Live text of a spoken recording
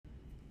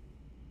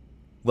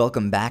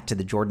Welcome back to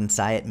the Jordan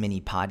Syatt mini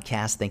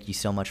podcast. Thank you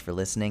so much for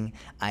listening.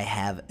 I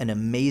have an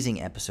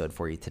amazing episode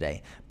for you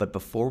today. But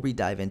before we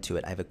dive into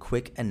it, I have a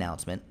quick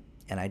announcement,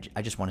 and I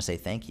just want to say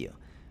thank you.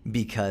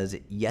 Because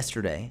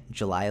yesterday,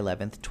 July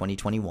 11th,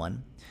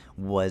 2021,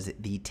 was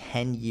the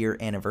 10-year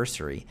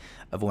anniversary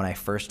of when I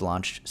first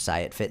launched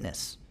Syatt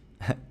Fitness.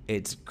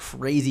 It's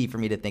crazy for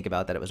me to think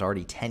about that it was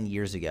already 10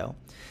 years ago.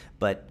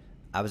 But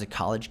I was a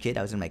college kid.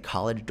 I was in my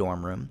college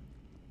dorm room.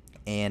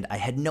 And I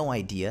had no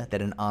idea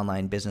that an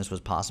online business was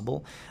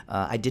possible.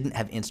 I didn't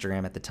have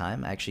Instagram at the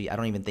time. Actually, I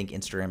don't even think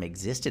Instagram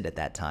existed at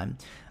that time.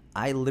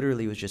 I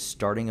literally was just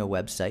starting a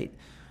website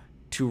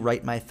to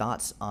write my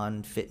thoughts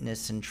on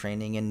fitness and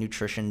training and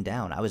nutrition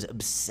down. I was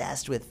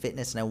obsessed with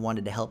fitness and I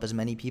wanted to help as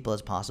many people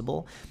as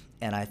possible.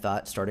 And I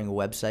thought starting a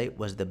website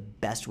was the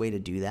best way to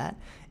do that.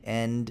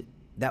 And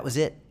that was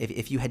it.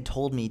 If you had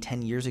told me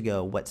 10 years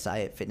ago what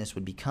Syatt Fitness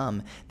would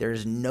become,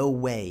 there's no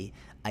way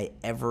I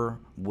ever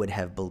would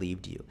have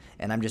believed you.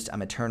 And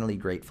I'm eternally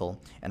grateful.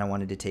 And I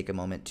wanted to take a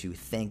moment to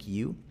thank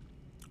you,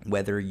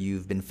 whether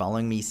you've been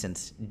following me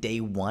since day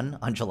one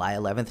on July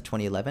 11th,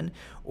 2011,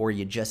 or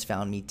you just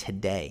found me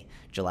today,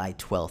 July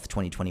 12th,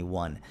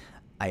 2021.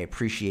 I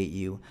appreciate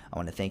you. I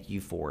want to thank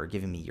you for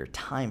giving me your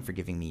time, for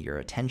giving me your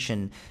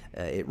attention.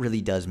 It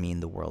really does mean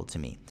the world to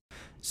me.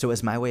 So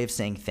as my way of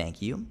saying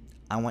thank you,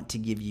 I want to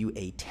give you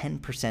a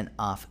 10%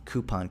 off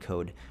coupon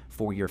code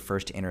for your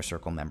first Inner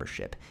Circle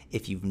membership.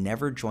 If you've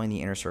never joined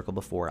the Inner Circle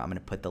before, I'm going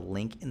to put the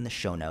link in the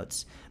show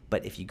notes.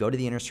 But if you go to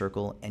the Inner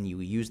Circle and you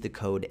use the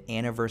code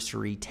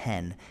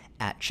anniversary10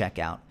 at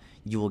checkout,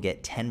 you will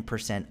get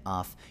 10%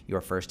 off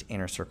your first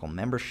Inner Circle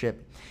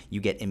membership.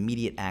 You get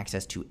immediate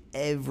access to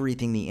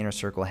everything the Inner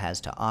Circle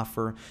has to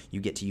offer.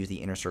 You get to use the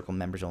Inner Circle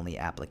members only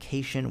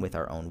application with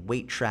our own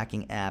weight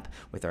tracking app,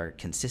 with our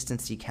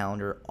consistency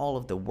calendar, all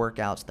of the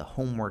workouts, the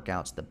home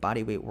workouts, the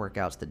body weight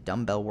workouts, the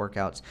dumbbell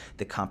workouts,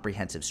 the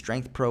comprehensive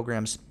strength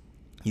programs.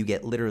 You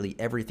get literally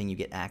everything. You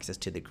get access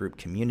to the group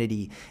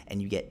community,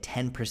 and you get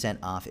 10%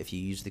 off if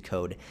you use the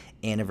code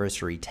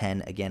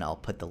anniversary10. Again, I'll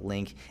put the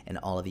link and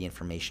all of the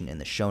information in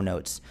the show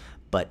notes.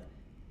 But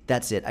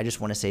that's it. I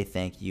just want to say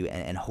thank you,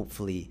 and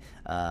hopefully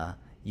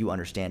you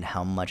understand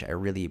how much I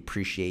really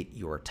appreciate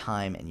your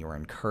time and your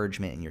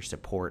encouragement and your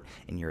support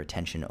and your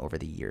attention over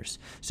the years.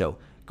 So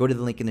go to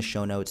the link in the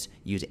show notes,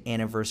 use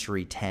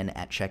anniversary10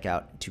 at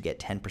checkout to get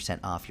 10%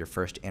 off your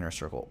first Inner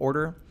Circle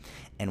order.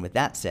 And with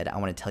that said, I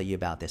want to tell you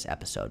about this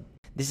episode.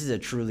 This is a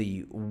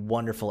truly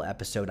wonderful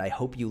episode. I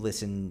hope you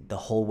listen the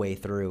whole way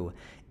through,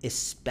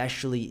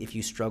 especially if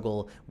you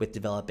struggle with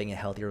developing a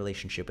healthy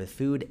relationship with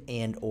food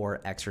and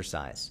or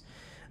exercise.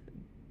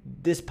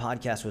 This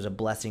podcast was a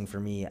blessing for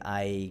me.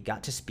 I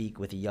got to speak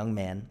with a young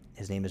man.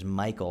 His name is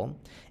Michael,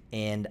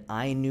 and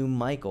I knew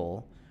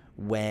Michael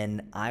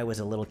when I was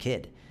a little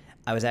kid.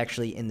 I was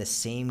actually in the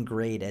same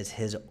grade as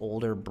his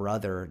older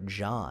brother,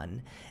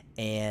 John,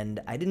 and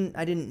I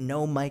didn't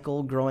know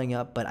Michael growing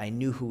up, but I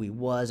knew who he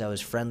was. I was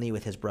friendly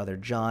with his brother,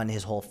 John.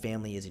 His whole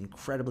family is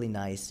incredibly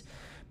nice.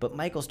 But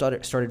Michael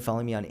started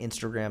following me on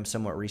Instagram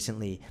somewhat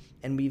recently,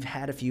 and we've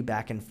had a few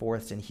back and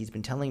forths, and he's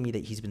been telling me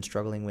that he's been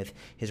struggling with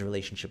his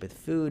relationship with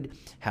food,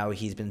 how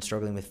he's been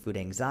struggling with food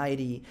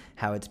anxiety,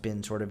 how it's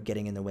been sort of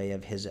getting in the way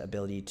of his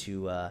ability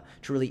to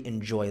really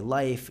enjoy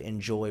life,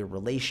 enjoy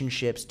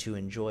relationships, to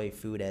enjoy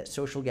food at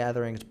social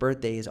gatherings,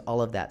 birthdays,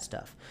 all of that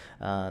stuff.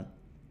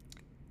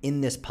 In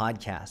this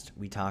podcast,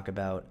 we talk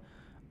about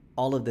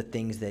all of the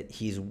things that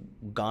he's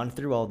gone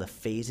through, all the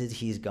phases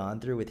he's gone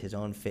through with his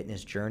own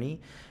fitness journey,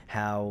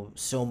 how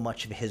so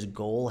much of his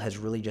goal has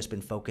really just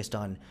been focused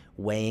on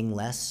weighing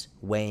less,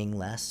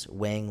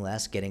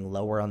 getting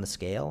lower on the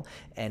scale,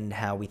 and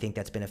how we think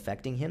that's been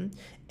affecting him.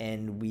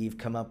 And we've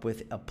come up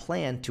with a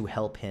plan to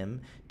help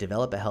him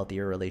develop a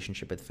healthier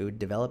relationship with food,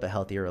 develop a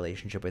healthier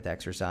relationship with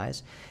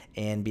exercise,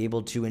 and be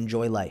able to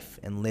enjoy life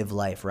and live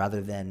life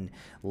rather than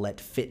let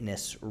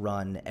fitness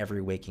run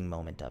every waking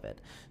moment of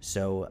it.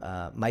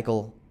 So,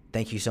 Michael,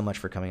 thank you so much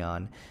for coming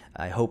on.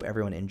 I hope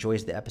everyone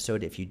enjoys the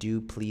episode. If you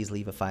do, please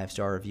leave a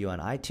 5-star review on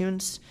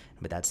iTunes.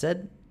 And with that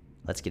said,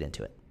 let's get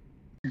into it.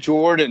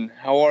 Jordan,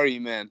 how are you,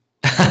 man?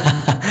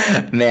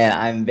 Man,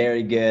 I'm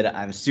very good.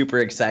 I'm super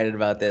excited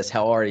about this.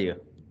 How are you?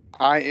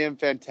 I am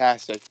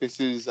fantastic.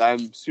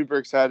 I'm super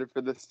excited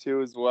for this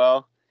too as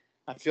well.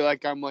 I feel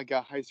like I'm like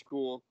a high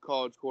school,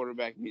 college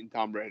quarterback meeting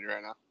Tom Brady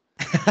right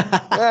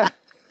now.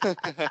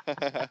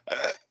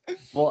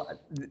 Well,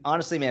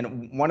 honestly,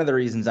 man, one of the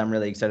reasons I'm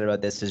really excited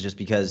about this is just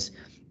because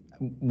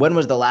when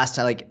was the last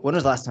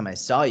time I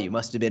saw you?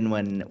 Must have been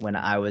when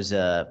I was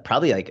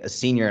probably like a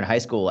senior in high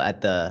school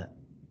at the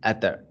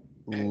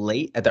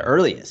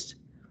earliest.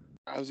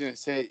 I was gonna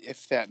say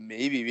if that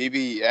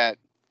maybe at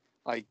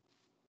like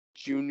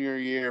junior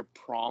year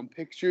prom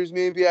pictures,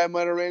 maybe I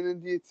might have ran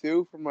into you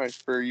too.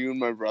 For you and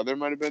my brother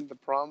might have been to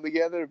prom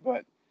together,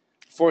 but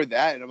before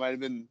that, it might have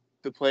been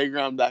the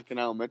playground back in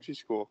elementary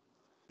school.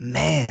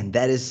 Man,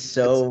 that is It's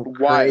so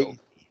wild. crazy.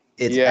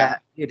 It's Yeah.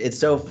 it's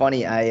so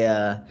funny.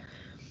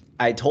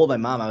 I told my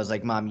mom, I was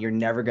like, Mom, you're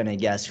never gonna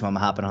guess who I'm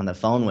hopping on the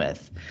phone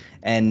with.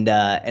 And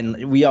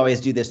we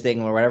always do this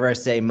thing where whenever I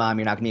say, Mom,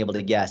 you're not gonna be able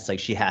to guess, like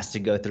she has to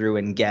go through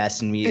and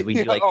guess, and we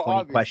do like Oh,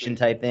 20 question obviously.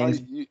 type Oh,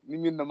 things. you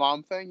mean the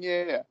mom thing?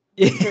 Yeah,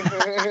 Yeah.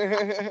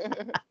 yeah.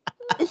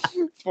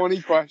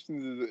 20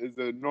 questions is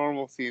a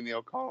normalcy in the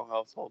O'Connell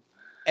household.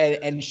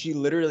 And she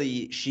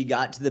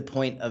got to the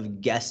point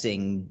of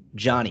guessing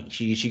Johnny.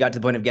 She got to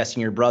the point of guessing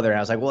your brother. And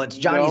I was like, well, it's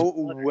Johnny's No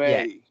brother. Yeah,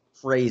 way.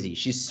 crazy.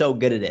 She's so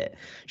good at it.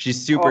 She's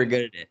super Oh,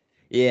 good at it.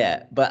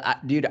 Yeah,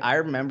 but dude, I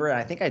remember, and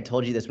I think I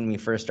told you this when we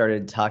first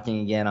started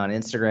talking again on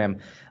Instagram.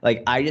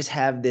 Like, I just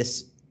have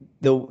this.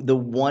 The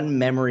one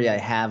memory I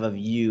have of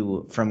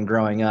you from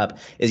growing up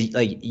is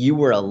like you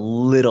were a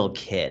little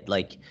kid.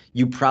 Like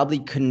you probably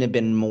couldn't have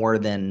been more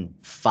than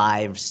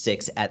 5,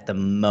 6 at the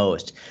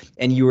most,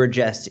 and you were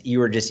just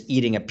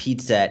eating a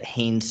pizza at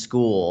Haynes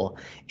School,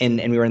 and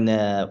we were in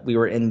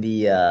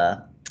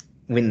the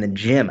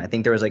gym. I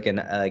think there was like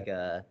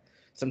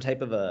some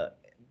type of a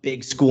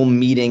big school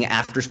meeting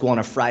after school on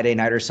a Friday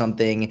night or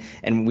something,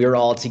 and we were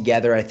all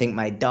together. I think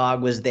my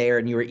dog was there,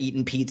 and you were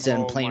eating pizza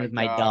and oh playing my with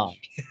my dog. gosh.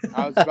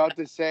 I was about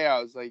to say,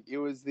 I was like, it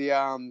was the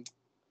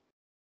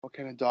what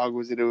kind of dog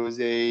was it? It was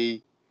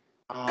a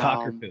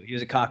Cockapoo. He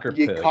was a yeah,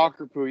 cockapoo.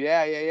 cockapoo.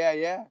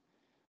 Yeah.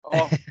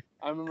 Oh,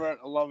 I remember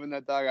loving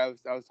that dog. I was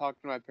talking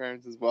to my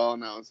parents as well,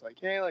 and I was like,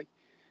 hey, like,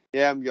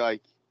 yeah,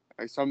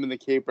 so I'm in the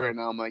Cape right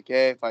now. I'm like,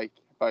 hey, if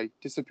I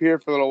disappear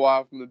for a little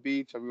while from the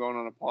beach, I'm going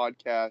on a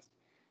podcast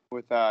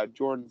with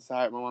Jordan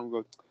Syatt. My mom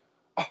goes,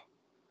 oh,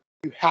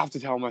 you have to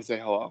tell him I say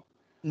hello.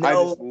 I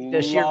No, just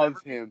does she love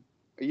remember? him.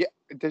 Yeah,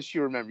 does she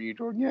remember you,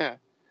 Jordan? Yeah.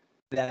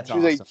 That's She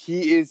was like,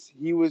 awesome.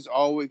 he was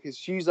always, because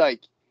she's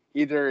like,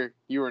 either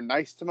you were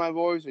nice to my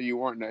boys or you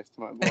weren't nice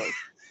to my boys.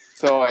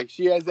 So, like,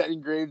 she has that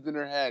engraved in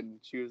her head. And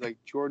she was like,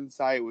 Jordan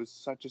Syatt was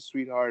such a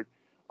sweetheart.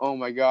 Oh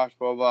my gosh,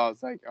 blah, blah. I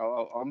was like,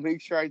 I'll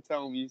make sure I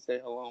tell him you say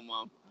hello,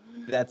 Mom.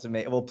 That's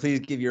amazing. Well, please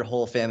give your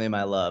whole family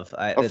my love.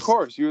 Of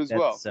course, you as That's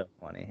well. so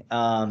funny.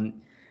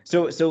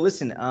 So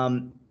listen.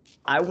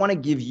 I want to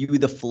give you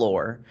the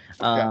floor.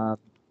 Okay.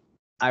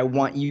 I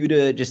want you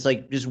to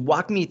just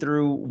walk me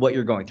through what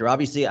you're going through.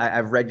 Obviously,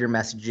 I've read your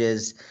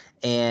messages,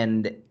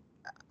 and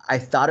I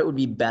thought it would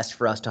be best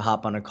for us to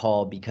hop on a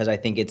call because I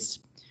think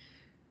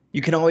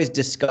you can always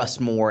discuss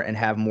more and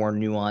have more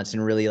nuance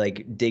and really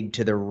like dig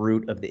to the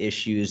root of the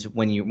issues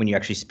when you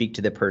actually speak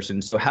to the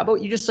person. So how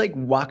about you just like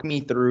walk me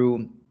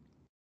through,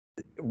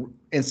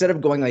 instead of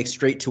going like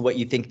straight to what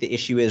you think the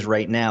issue is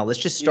right now, let's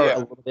just start a Yeah.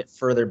 little bit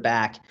further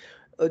back.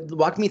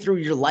 Walk me through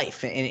your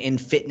life in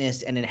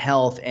fitness and in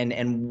health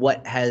and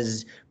what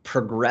has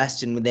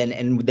progressed, and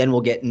then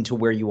we'll get into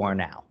where you are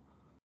now.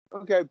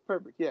 Okay,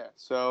 perfect. Yeah.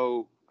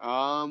 So,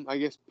 I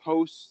guess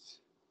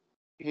post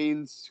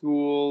Haynes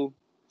School,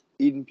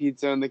 eating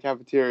pizza in the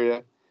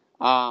cafeteria.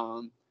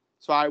 Um,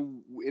 so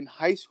in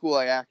high school,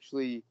 I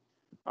actually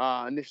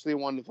initially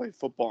wanted to play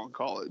football in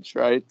college,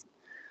 right?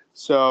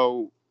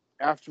 So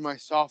after my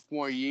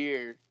sophomore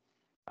year,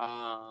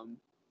 um,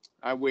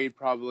 I weighed I was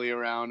probably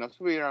around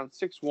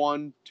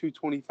 6'1",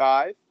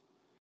 225.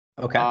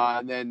 Okay.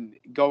 And then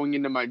going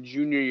into my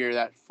junior year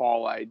that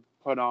fall, I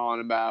put on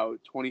about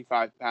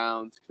 25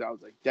 pounds because I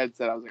was like dead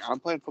set. I was like, I'm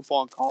playing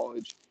football in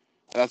college.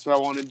 That's what I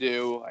want to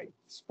do. Like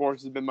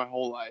sports has been my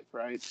whole life,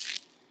 right?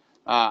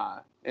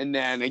 And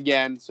then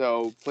again,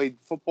 so played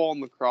football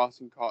and lacrosse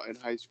in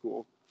high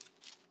school.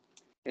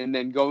 And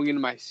then going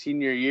into my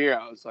senior year,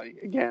 I was like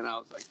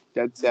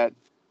dead set,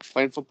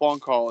 playing football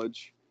in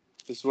college.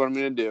 This is what I'm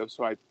going to do.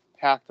 So I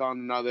packed on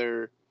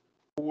another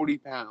 40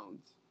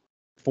 pounds.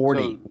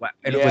 40. So, Wow.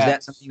 And was that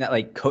yes. something that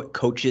like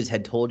coaches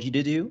had told you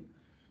to do?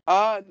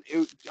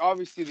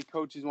 Obviously the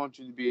coaches want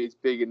you to be as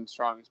big and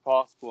strong as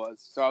possible.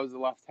 So I was a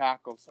left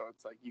tackle, so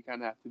it's like you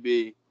kind of have to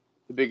be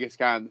the biggest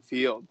guy on the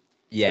field. So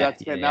Yeah,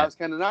 yeah, that yeah. was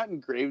kind of not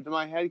engraved in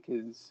my head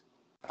because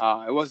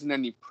it wasn't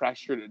any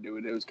pressure to do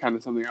it. It was kind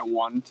of something I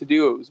wanted to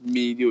do. It was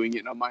me doing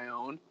it on my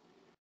own.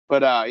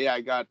 But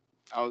yeah,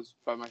 I was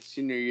by my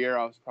senior year,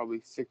 I was probably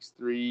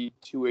 6'3",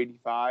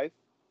 285.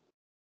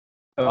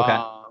 Okay.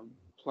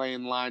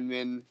 Playing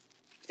lineman,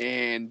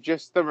 and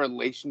just the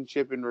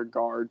relationship in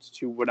regards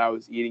to what I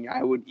was eating.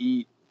 I would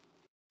eat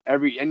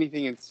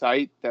anything in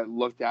sight that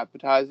looked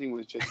appetizing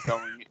was just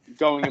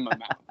going in my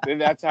mouth. And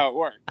that's how it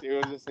worked. It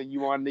was just like you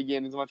wanted to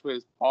gain as much weight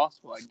as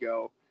possible. I'd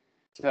go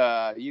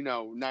to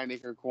 9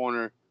 Acre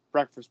Corner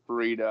breakfast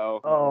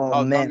burrito. Oh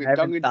Oh, man, I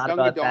haven't thought Dunkin'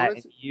 about that in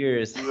Donuts,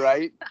 years.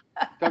 right?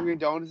 Dunkin'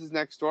 Donuts is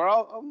next door.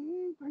 I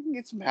can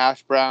get some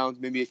hash browns,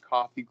 maybe a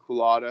coffee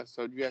culotta.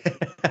 So you got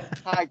some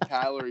high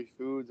calorie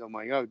foods. I'm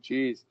like, oh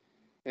geez.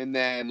 And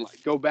then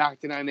like go back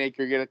to 9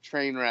 Acre, get a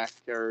train wreck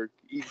or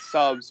eat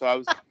subs. So I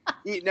was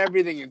eating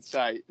everything in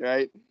sight,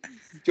 right?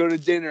 Go to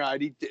dinner,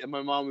 I'd eat.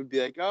 My mom would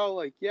be like, oh,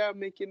 like yeah, I'm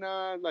making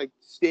like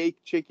steak,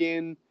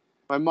 chicken.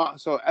 My mom.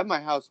 So at my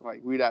house,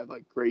 like we'd have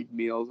like great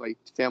meals, like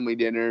family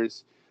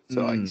dinners.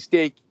 So like Mm.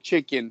 steak,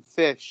 chicken,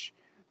 fish,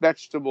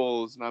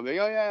 vegetables, and I'm like,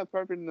 oh yeah,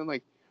 perfect. And then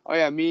like, oh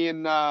yeah, me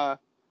and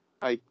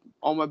like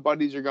all my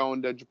buddies are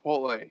going to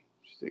Chipotle.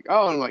 She's like,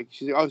 oh, and like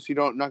she's like, oh, so you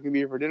don't not gonna be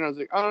here for dinner? I was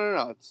like, oh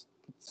no,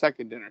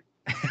 second dinner.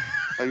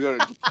 I go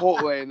to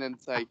Chipotle, and then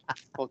it's like,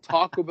 well,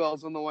 Taco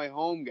Bell's on the way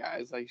home,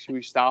 guys. Like, should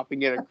we stop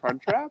and get a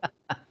Crunchwrap?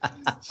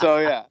 So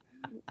yeah.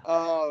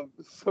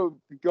 So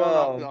going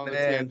off on the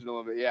tangent a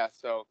little bit, yeah.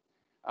 So,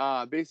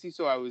 basically,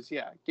 so I was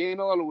gaining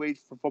a lot of weight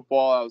for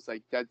football. I was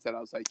like dead set. I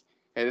was like,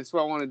 hey, this is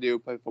what I want to do,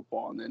 play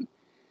football. And then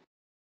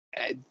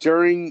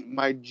during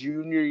my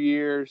junior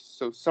year,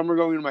 so summer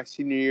going into my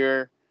senior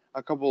year,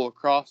 a couple of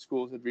lacrosse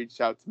schools had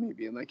reached out to me,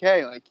 being like,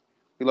 hey, like,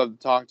 we'd love to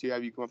talk to you.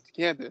 Have you come up to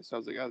campus? I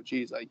was like, oh,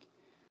 geez, like,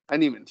 I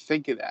didn't even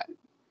think of that.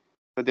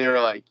 But they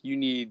were like, you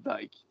need,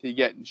 like, to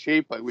get in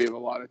shape. Like, we have a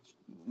lot of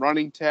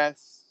running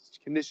tests,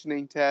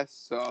 conditioning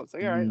tests. So I was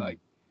like, all right, like,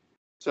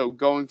 so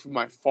going from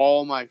my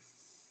fall, my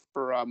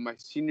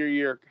senior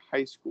year of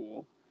high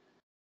school,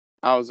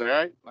 I was like, all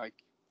right, like,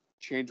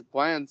 change of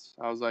plans.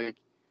 I was like,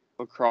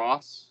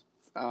 lacrosse,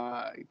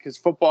 because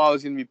football I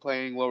was going to be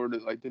playing lower to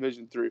like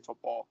Division III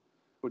football,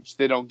 which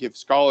they don't give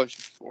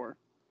scholarships for.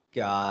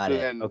 Got it.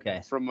 Then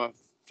Okay. from a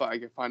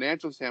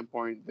financial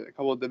standpoint, a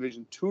couple of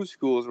Division II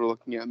schools were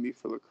looking at me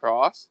for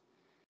lacrosse,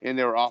 and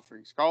they were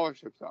offering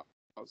scholarships up.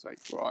 I was like,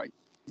 well, like,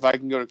 if I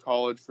can go to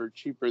college for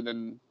cheaper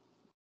than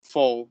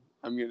full,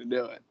 I'm going to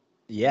do it.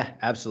 Yeah,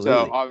 absolutely.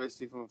 So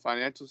obviously, from a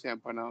financial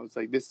standpoint, I was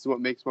like, this is what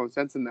makes most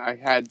sense. And I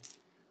had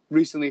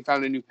recently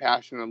found a new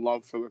passion and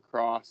love for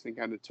lacrosse, and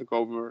kind of took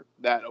over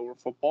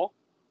football.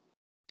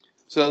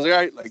 So I was like, all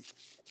right, like,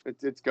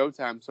 it's go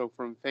time. So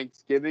from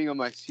Thanksgiving of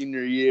my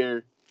senior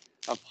year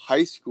of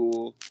high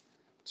school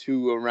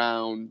to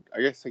around,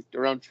 I guess, like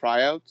around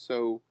tryouts.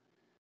 So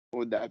what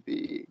would that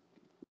be?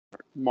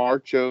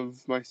 March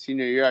of my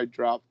senior year, I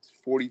dropped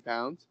 40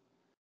 pounds.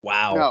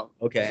 Wow. No,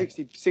 Okay.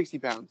 60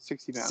 pounds.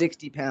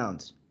 60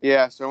 pounds.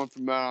 Yeah, so I went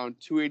from around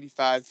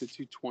 285 to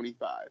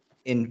 225.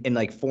 In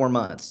like 4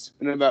 months.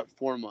 In about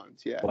 4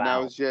 months, yeah. Wow. And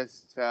that was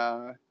just,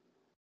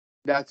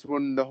 that's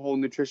when the whole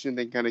nutrition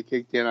thing kind of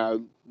kicked in. I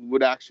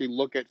would actually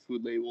look at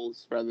food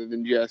labels rather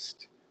than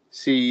just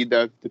see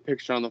the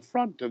picture on the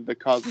front of the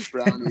Cosmic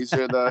Brownies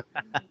or the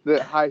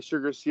high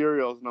sugar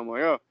cereals. And I'm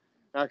like, oh,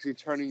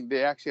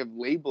 they actually have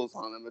labels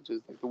on them, which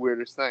is like the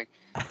weirdest thing.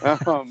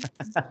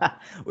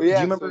 Do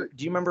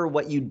you remember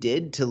what you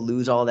did to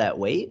lose all that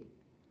weight?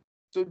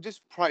 So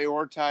just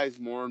prioritize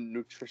more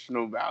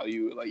nutritional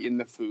value, like, in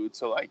the food.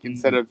 So, like,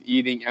 instead of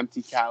eating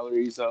empty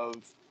calories of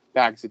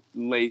bags of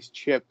Lay's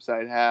chips,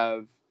 I'd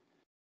have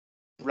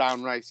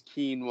brown rice,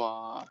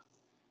 quinoa,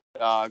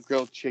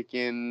 grilled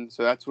chicken.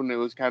 So that's when it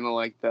was kind of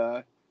like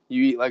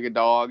you eat like a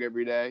dog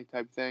every day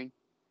type thing.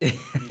 You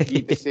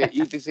eat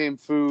the same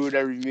food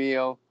every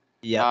meal.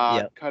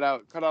 Yeah. Cut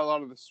out a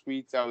lot of the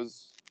sweets. I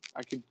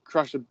could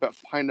crush a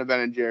pint of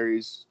Ben and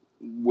Jerry's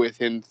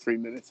within 3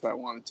 minutes if I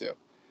wanted to.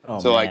 Oh,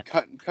 so, man. like,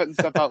 cutting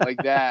stuff out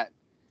like that,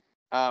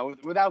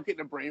 without getting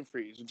a brain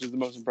freeze, which is the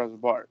most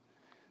impressive part.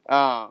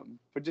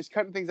 But just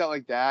cutting things out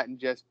like that, and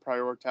just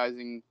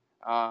prioritizing.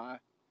 I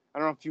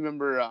don't know if you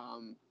remember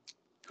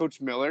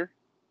Coach Miller.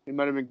 He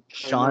might have been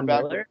Sean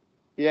Miller.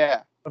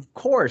 Yeah. Of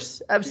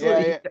course,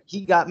 absolutely. Yeah.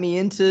 He got me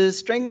into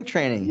strength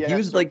training. Yeah, he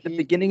was like the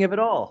beginning of it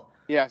all.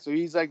 Yeah, so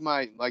he's like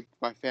my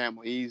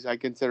family. I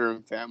consider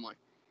him family.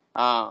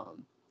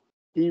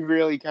 He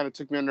really kind of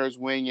took me under his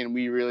wing, and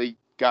we really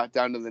got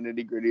down to the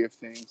nitty-gritty of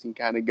things, and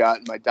kind of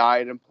got my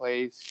diet in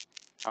place.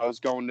 I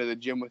was going to the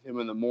gym with him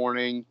in the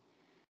morning.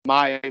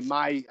 My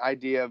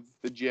idea of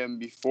the gym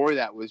before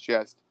that was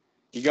just,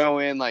 you go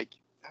in, like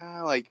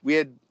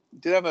we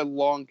did have a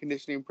long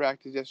conditioning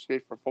practice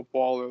yesterday for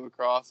football or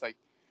lacrosse. Like,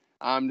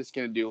 I'm just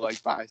gonna do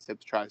like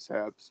biceps,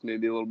 triceps,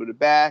 maybe a little bit of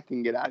back,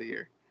 and get out of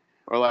here.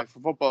 Or like for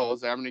football,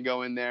 I'm gonna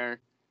go in there,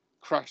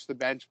 crush the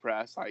bench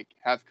press, like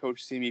have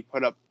coach see me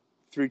put up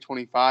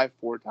 325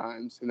 4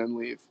 times, and then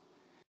leave.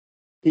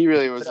 He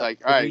really was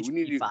like, all right, we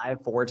need to do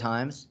 4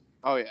 times.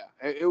 Oh yeah,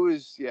 it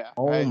was, yeah.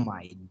 Oh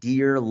my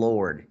dear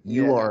Lord,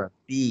 you are a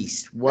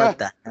beast. What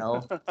the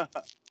hell?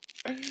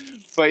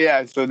 But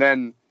yeah, so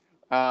then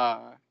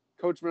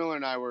Coach Miller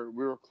and I we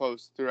were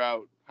close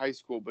throughout high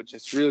school, but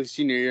just really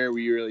senior year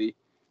we really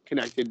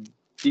connected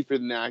deeper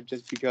than that,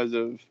 just because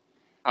of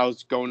I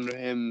was going to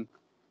him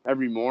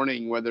every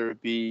morning, whether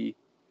it be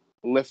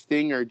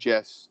lifting or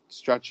just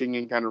stretching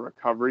and kind of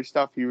recovery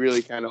stuff. He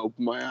really kind of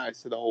opened my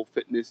eyes to the whole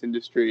fitness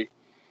industry,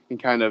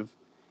 and kind of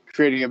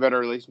creating a better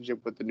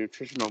relationship with the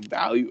nutritional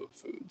value of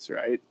foods,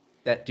 right?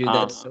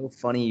 That's so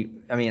funny.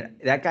 I mean,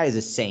 that guy is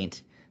a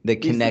saint. The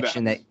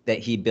connection that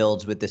he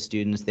builds with the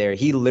students there.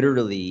 He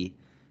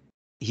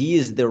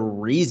is the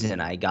reason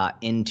I got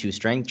into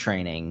strength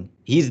training.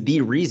 He's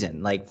the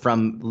reason. Like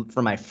from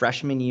my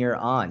freshman year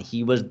on,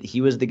 he was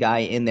the guy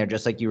in there,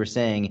 just like you were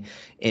saying,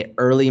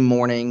 early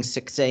morning,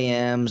 6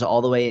 a.m.s,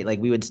 all the way. Like,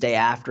 we would stay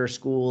after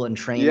school and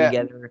train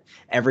together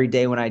every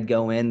day when I'd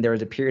go in. There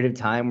was a period of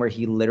time where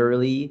he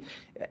literally,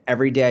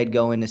 every day I'd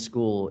go into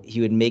school,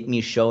 he would make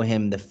me show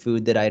him the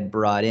food that I'd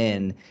brought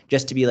in,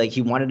 just to be like,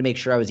 he wanted to make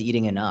sure I was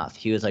eating enough.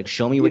 He was like,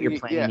 show me what you're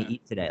planning to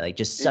eat today. Like,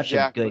 just such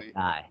a good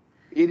guy.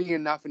 Eating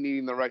enough and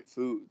eating the right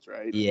foods,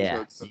 right?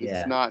 Yeah. So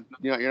it's not,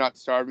 you're not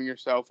starving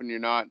yourself, and you're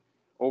not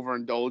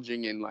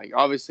overindulging in, like,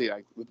 obviously,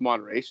 like, with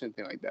moderation and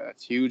things like that,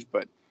 that's huge.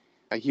 But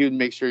Like he would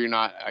make sure you're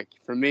not like.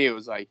 For me, it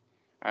was like,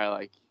 all right,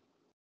 like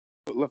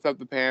lift up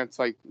the pants,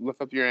 like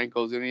lift up your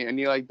ankles.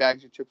 Any like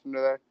bags of chips under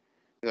there?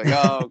 You're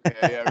like, oh,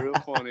 okay, yeah, real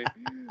funny.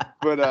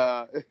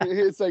 But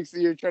it's like so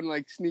you're trying to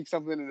like sneak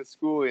something into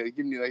school, like,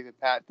 giving you like the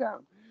pat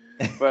down.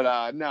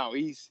 But no,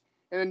 and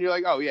then you're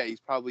like, oh yeah, he's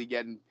probably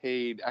getting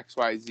paid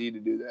XYZ to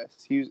do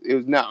this.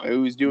 It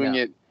was doing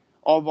it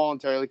all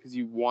voluntarily because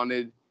he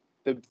wanted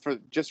for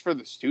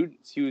the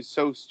students. He was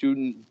so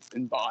student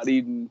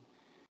embodied, and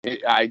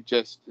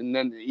and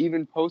then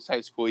even post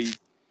high school,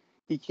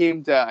 he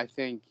came to, I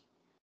think,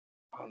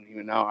 I don't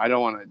even know. I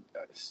don't want to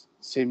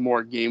say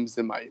more games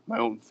than my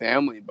own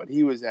family, but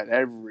he was at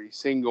every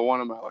single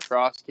one of my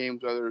lacrosse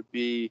games, whether it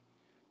be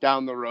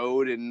down the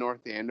road in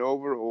North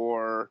Andover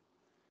or,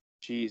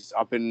 geez,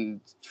 up in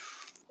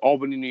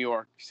Albany, New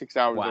York, 6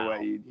 hours Wow.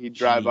 away. He'd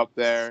drive up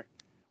there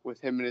with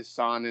him and his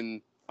son,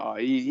 and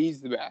he's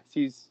the best.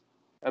 He's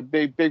a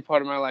big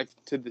part of my life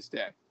to this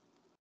day.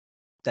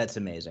 That's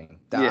amazing.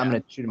 Yeah, I'm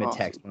gonna shoot him a awesome.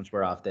 text once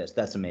we're off this.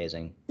 That's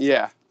amazing.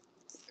 Yeah,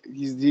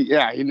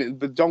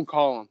 but don't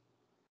call him.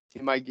 He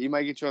might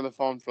get you on the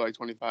phone for like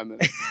 25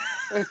 minutes.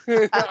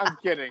 I'm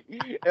kidding.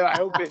 And I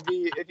hope if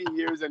he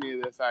hears any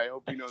of this, I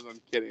hope he knows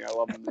I'm kidding. I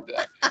love him to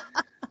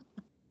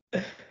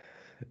death.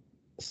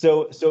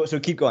 So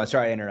keep going.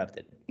 Sorry, I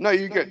interrupted. No,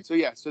 you're good. So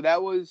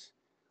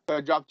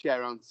I dropped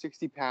around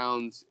 60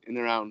 pounds in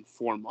around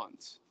 4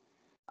 months.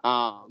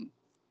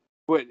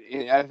 But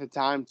at the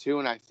time too,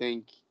 and I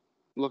think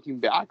looking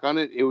back on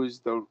it, it was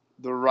the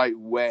right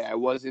way. I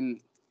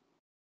wasn't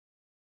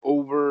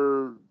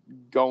over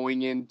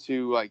going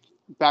into like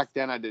back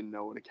then. I didn't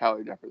know what a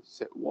calorie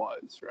deficit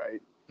was,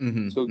 right?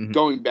 So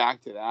going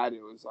back to that,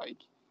 it was like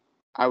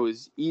I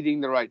was eating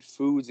the right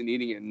foods and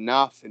eating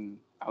enough, and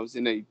I was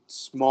in a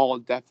small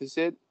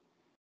deficit,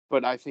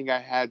 but I think I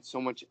had so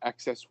much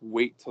excess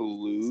weight to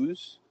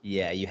lose.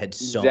 Yeah, you had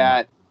so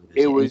that much.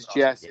 It was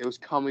it was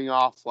coming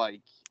off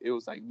like it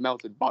was like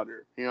melted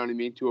butter. You know what I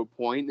mean? To a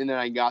point, and then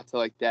I got to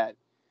like that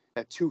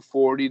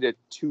 240 to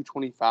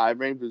 225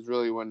 range was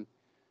really when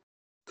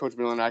Coach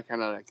Miller and I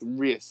kind of like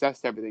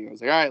reassessed everything. I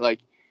was like, all right, like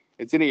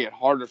it's gonna get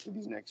harder for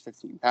these next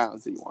 15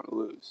 pounds that you want to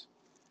lose.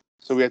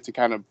 So we had to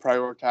kind of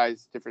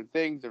prioritize different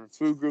things, different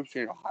food groups,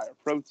 higher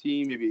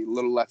protein, maybe a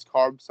little less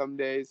carbs some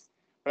days.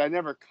 But I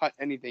never cut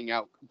anything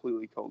out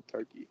completely cold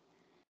turkey.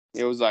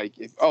 It was like,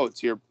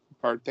 it's your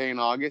birthday in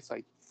August,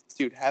 like,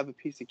 dude, have a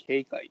piece of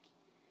cake. Like,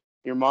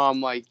 your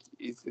mom, like,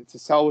 it's a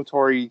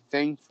celebratory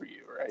thing for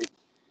you, right?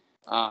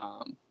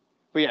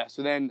 But yeah,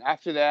 so then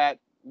after that,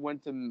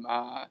 went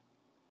to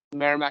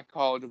Merrimack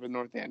College up in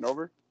North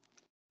Andover.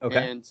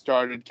 Okay. And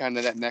started kind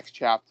of that next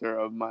chapter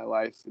of my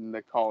life in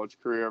the college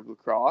career of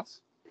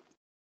lacrosse.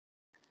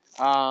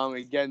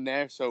 Again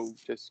there, so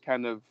just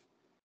kind of,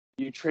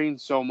 you train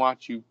so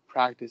much, you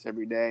practice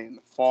every day. In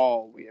the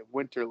fall, we have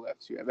winter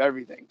lifts, you have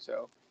everything.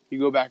 So you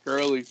go back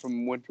early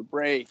from winter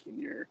break, and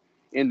you're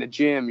in the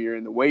gym, you're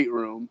in the weight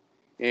room,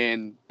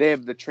 and they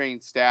have the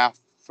trained staff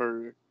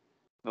for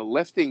the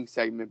lifting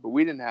segment, but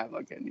we didn't have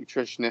like a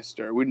nutritionist,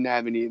 or we didn't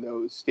have any of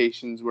those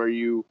stations where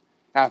you,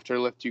 after a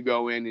lift, you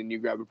go in and you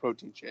grab a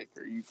protein shake,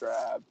 or you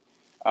grab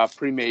a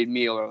pre-made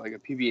meal, or like a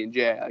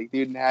PB&J. Like, they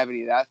didn't have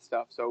any of that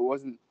stuff. So it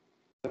wasn't,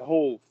 the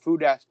whole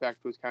food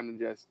aspect was kind of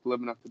just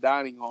living up the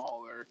dining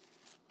hall, or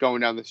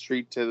going down the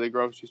street to the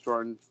grocery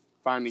store and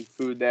finding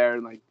food there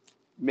and like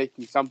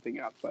making something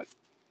up. But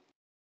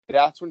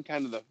that's when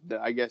kind of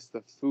I guess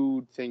the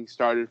food thing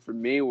started for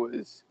me,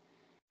 was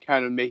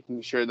kind of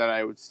making sure that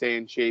I would stay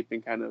in shape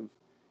and kind of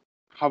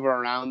hover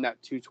around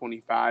that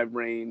 225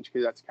 range,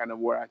 because that's kind of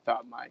where I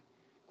thought my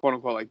quote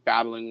unquote like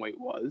battling weight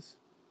was.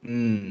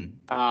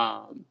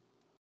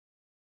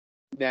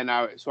 Then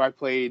I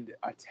played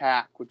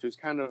attack, which was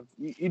kind of,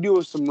 you do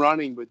some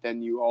running, but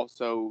then you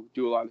also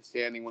do a lot of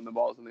standing when the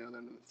ball's on the other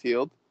end of the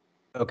field.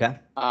 Okay.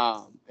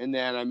 And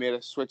then I made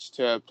a switch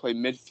to play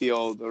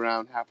midfield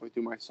around halfway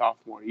through my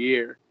sophomore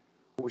year,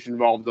 which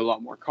involved a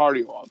lot more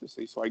cardio,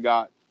 obviously. So I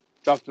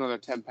dropped another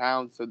 10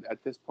 pounds. So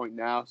at this point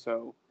now,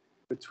 so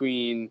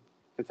between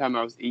the time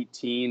I was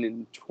 18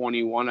 and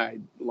 21, I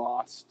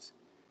lost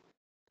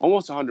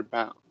almost 100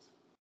 pounds.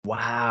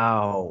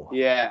 Wow.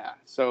 Yeah.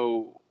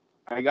 So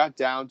I got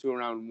down to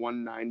around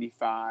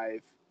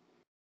 195,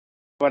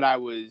 but I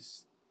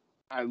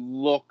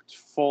looked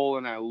full,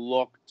 and I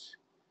looked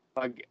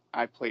like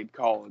I played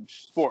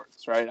college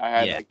sports, right? I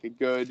had like a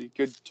good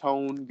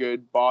tone,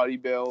 good body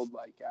build.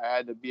 Like, I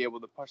had to be able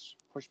to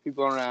push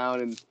people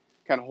around and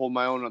kind of hold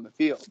my own on the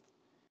field.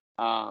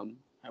 I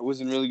was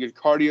in really good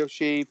cardio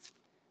shape,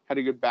 had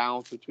a good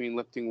balance between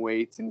lifting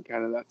weights and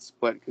kind of that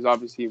split. Because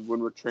obviously when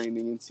we're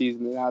training in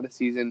season and out of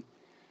season,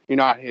 you're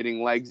not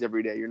hitting legs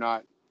every day. You're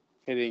not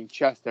hitting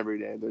chest every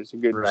day. There's a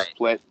good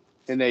split.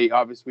 And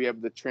we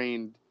have the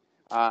trained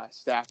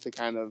staff to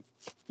kind of,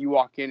 you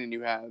walk in and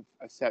you have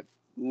a set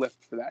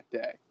lift for that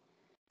day.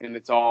 And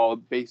it's all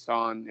based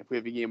on, if we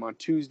have a game on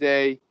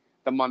Tuesday,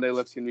 the Monday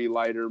lift's going to be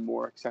lighter,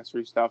 more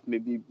accessory stuff,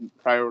 maybe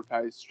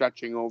prioritize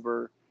stretching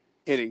over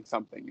hitting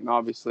something. And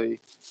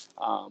obviously,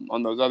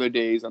 on those other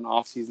days, on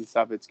off-season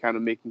stuff, it's kind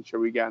of making sure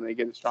we gotta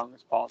get as strong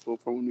as possible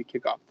for when we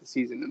kick off the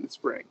season in the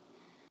spring.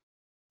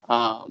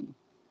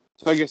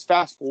 So I guess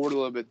fast forward a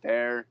little bit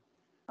there.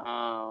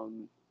 By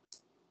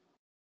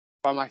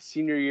my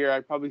senior year, I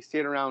probably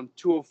stayed around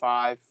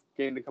 205,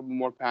 gained a couple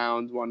more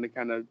pounds, wanted to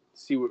kind of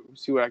see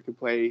what I could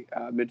play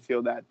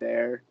midfield at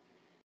there.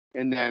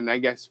 And then I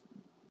guess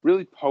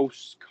really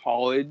post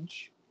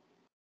college,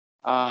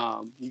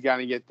 you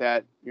gotta get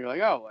that. You're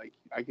like, oh, like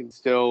I can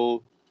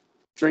still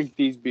drink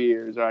these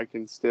beers, or I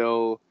can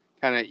still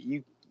kind of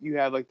you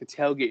have like the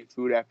tailgate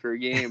food after a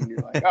game, and you're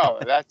like, oh,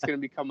 that's gonna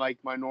become like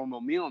my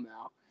normal meal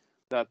now.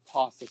 The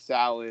pasta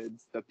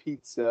salads, the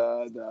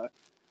pizza, the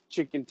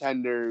chicken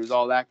tenders,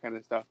 all that kind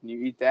of stuff, and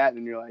you eat that,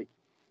 and you're like,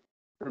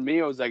 for me,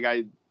 it was like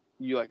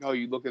you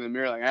look in the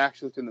mirror, like I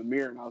actually looked in the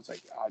mirror, and I was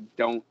like, I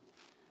don't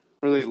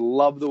really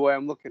love the way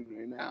I'm looking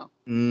right now.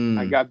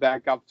 I got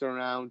back up to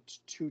around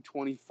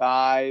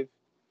 225.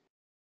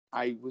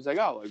 I was like,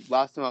 oh, like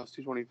last time I was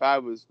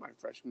 225 was my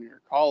freshman year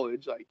of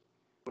college. Like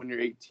when you're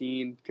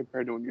 18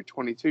 compared to when you're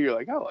 22, you're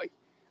like, oh, like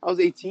I was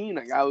 18.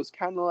 Like I was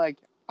kind of like,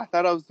 I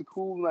thought I was the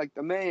cool, like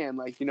the man,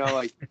 like, you know,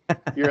 like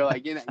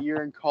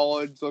you're in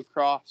college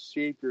lacrosse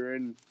shape, you're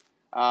in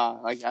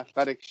like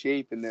athletic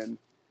shape. And then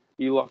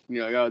you look and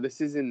you're like, oh,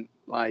 this isn't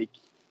like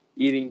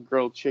eating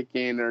grilled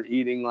chicken or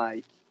eating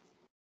like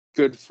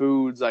good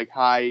foods, like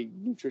high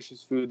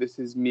nutritious food. This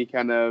is me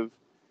kind of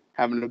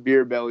having a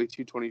beer belly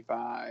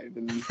 225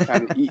 and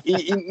kind of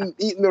eating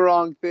the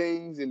wrong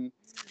things and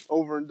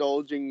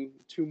overindulging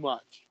too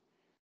much.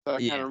 So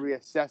I kind of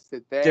reassessed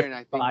it there. Different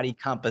and I think body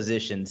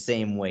composition,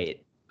 same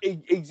weight.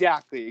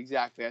 Exactly.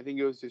 I think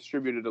it was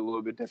distributed a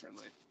little bit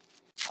differently.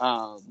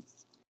 But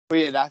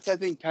yeah, that's, I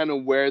think, kind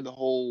of where the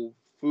whole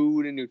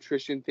food and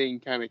nutrition thing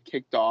kind of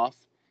kicked off.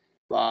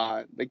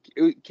 Like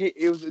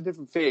it was a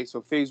different phase.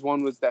 So phase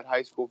one was that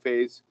high school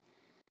phase.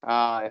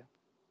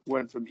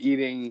 Went from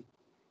eating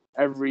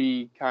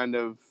every kind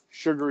of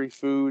sugary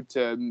food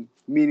to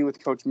meeting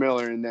with Coach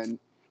Miller and then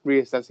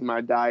reassessing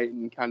my diet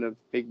and kind of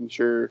making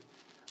sure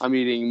I'm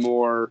eating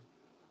more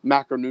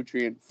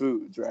macronutrient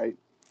foods, right?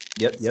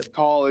 Yep.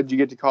 College, you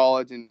get to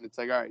college and it's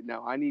like, all right,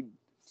 now I need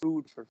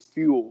food for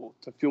fuel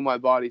to fuel my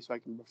body so I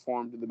can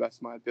perform to the best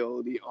of my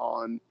ability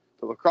on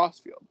the lacrosse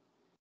field.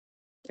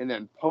 And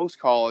then post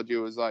college, it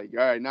was like,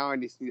 all right, now I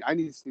just need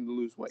to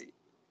lose weight.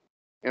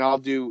 And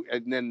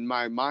then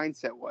my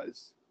mindset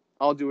was,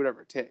 I'll do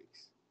whatever it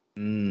takes.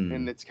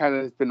 And it's kind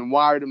of been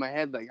wired in my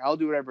head, like I'll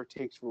do whatever it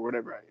takes for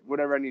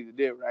whatever I need to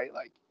do, right?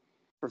 Like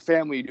for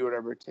family, you do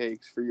whatever it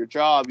takes. For your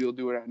job, you'll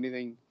do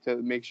anything to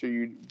make sure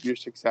you're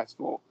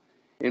successful.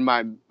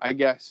 I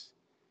guess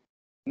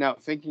now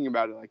thinking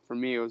about it, like for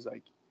me, it was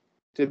like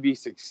to be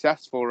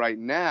successful right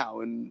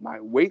now in my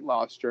weight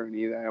loss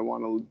journey that I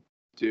want to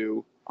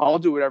do, I'll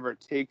do whatever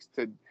it takes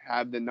to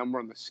have the number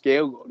on the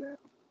scale go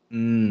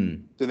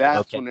down. So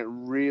that's when it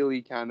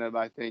really kind of,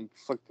 I think,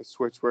 flicked the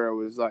switch where it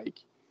was like,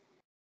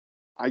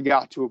 I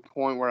got to a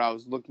point where I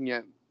was looking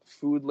at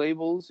food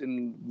labels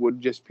and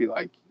would just be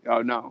like,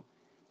 oh no.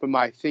 But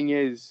my thing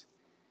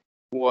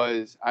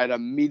was I'd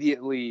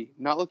immediately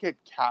not look at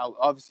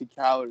obviously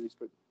calories,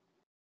 but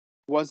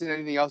wasn't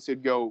anything else.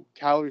 It'd go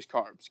calories,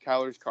 carbs,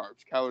 calories,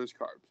 carbs, calories,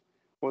 carbs.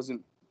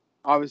 Wasn't,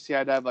 obviously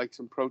I'd have like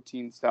some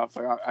protein stuff.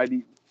 Like I'd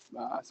eat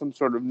some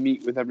sort of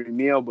meat with every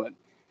meal. But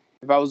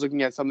if I was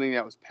looking at something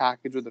that was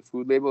packaged with a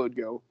food label, it'd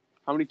go,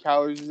 how many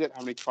calories is it?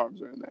 How many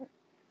carbs are in there?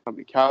 How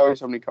many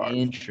calories? How many carbs?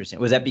 Interesting.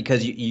 Was that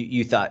because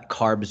you thought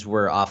carbs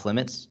were off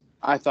limits?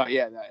 I thought,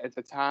 yeah. That at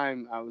the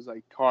time, I was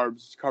like,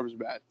 carbs are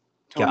bad.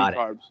 Got it.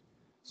 Carbs.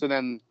 So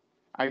then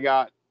I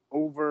got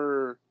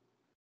over,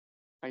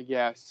 I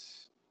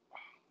guess,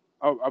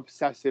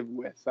 obsessive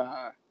with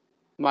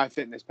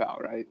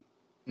MyFitnessPal, right?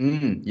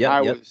 Yep.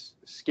 I was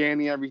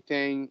scanning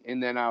everything,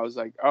 and then I was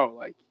like, oh,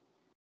 like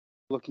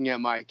looking at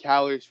my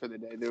calories for the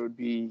day. There would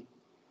be,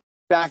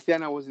 back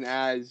then I wasn't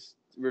as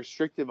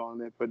restrictive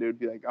on it, but it would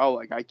be like, oh,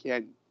 like I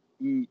can't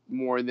eat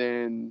more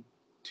than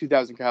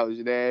 2,000 calories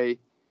a day.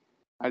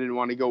 I didn't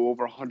want to go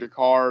over 100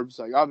 carbs.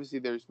 Like obviously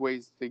there's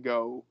ways to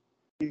go.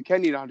 You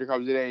can eat 100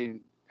 carbs a day and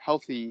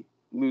healthy,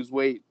 lose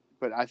weight.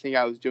 But I think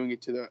I was doing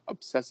it to the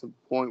obsessive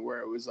point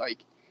where it was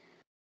like,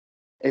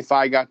 if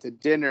I got to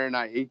dinner and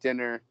I ate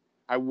dinner,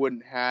 I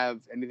wouldn't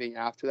have anything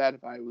after that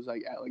if I was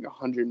like at like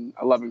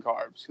 111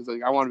 carbs. Because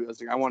like I want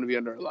to be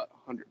under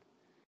 100.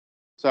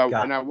 So,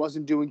 and I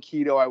wasn't doing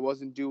keto. I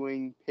wasn't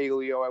doing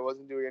paleo. I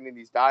wasn't doing any of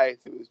these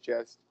diets. It was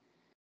just,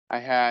 I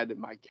had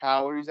my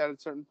calories at a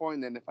certain point.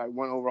 And then if I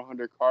went over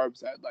 100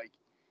 carbs, I'd like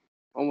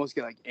almost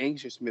get like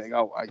anxious and be like,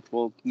 oh,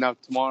 well, now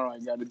tomorrow I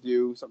got to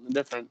do something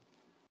different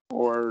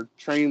or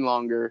train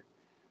longer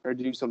or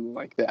do something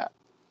like that.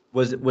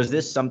 Was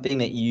this something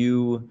that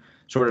you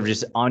sort of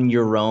just on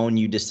your own,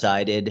 you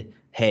decided,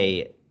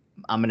 hey,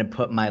 I'm going to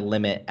put my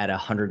limit at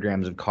 100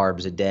 grams of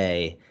carbs a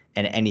day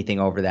and anything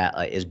over that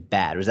is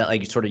bad? Was that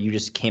like sort of you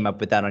just came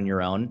up with that on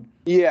your own?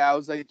 Yeah, I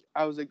was like,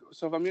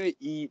 so if I'm going to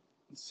eat,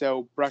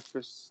 so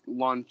breakfast,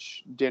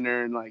 lunch,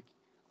 dinner, and like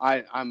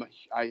I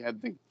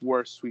have the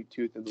worst sweet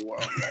tooth in the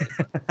world,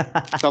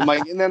 right? So I'm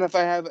like, and then if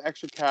I have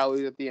extra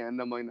calories at the end,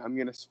 I'm like, I'm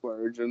gonna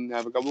splurge and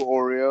have a couple of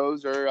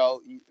Oreos, or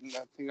I'll eat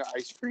nothing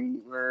ice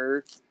cream,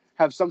 or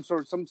have some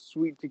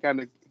sweet to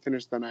kind of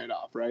finish the night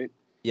off, right?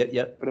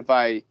 Yep.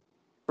 But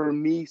for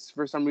me,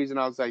 for some reason,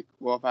 I was like,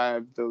 well, if I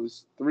have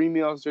those 3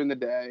 meals during the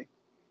day,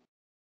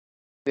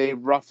 they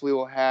roughly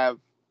will have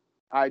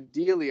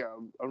ideally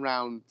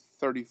around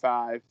 30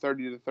 to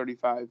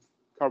 35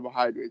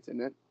 carbohydrates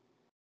in it,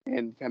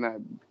 and kind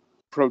of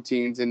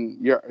proteins and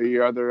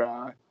your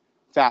other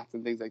fats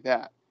and things like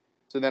that.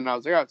 So then I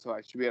was like, oh, so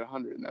I should be at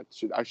 100, and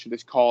I should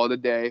just call it a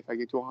day. If I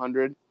get to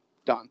 100,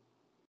 done.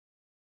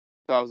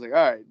 So I was like,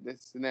 all right,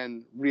 and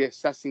then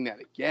reassessing that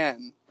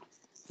again.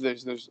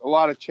 There's a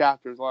lot of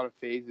chapters, a lot of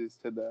phases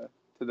to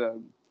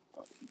the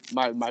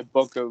my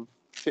book of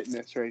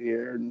fitness right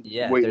here and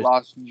weight there's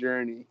loss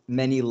journey.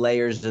 many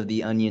layers of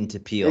the onion to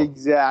peel.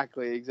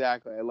 Exactly.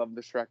 I love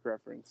the Shrek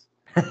reference.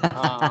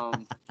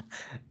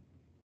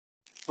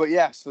 But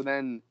yeah, so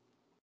then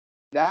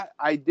that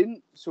I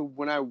didn't. So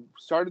when I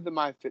started the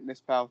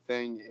MyFitnessPal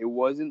thing, it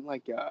wasn't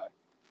like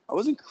I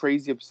wasn't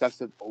crazy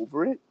obsessive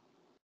over it,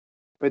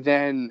 but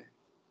then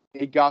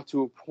it got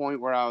to a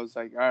point where I was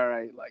like, all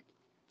right, like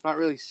not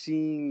really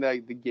seeing the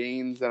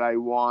gains that I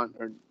want,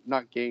 or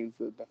not gains,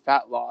 the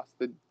fat loss,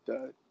 the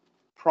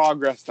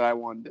progress that I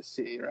wanted to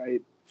see,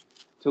 right?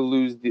 To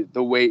lose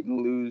the weight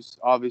and lose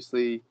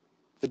obviously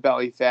the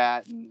belly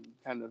fat and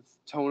kind of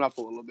tone up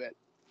a little bit.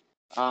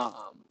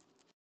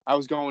 I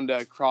was going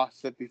to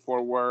CrossFit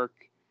before work.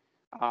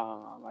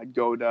 I'd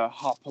go to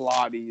Hot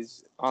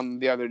Pilates on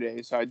the other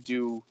day. So I'd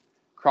do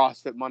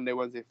CrossFit Monday,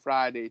 Wednesday,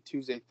 Friday,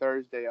 Tuesday,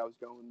 Thursday. I was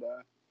going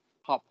to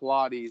Hot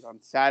Pilates. On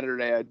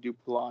Saturday, I'd do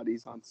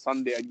Pilates. On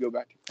Sunday, I'd go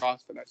back to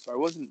CrossFit. So I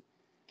wasn't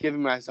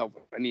giving myself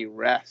any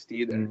rest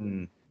either.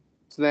 Mm-hmm.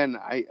 So then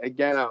I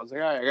was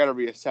like, all right, I got to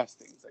reassess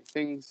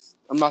things.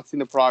 I'm not seeing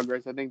the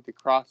progress. I think the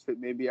CrossFit,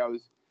 maybe I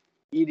was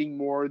eating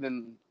more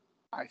than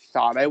I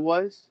thought I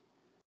was.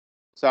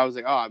 So I was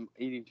like, oh, I'm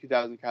eating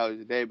 2,000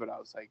 calories a day. But I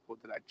was like, well,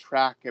 did I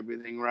track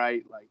everything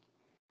right? Like,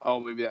 oh,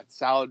 maybe that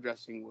salad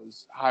dressing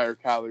was higher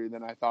calorie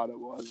than I thought it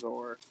was.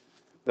 Or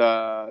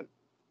the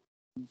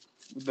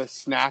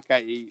snack I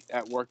ate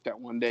at work that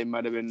one day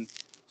might have been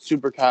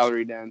super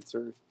calorie dense.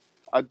 Or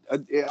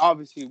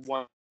obviously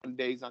one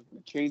day is not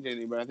going to change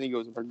anything. But I think it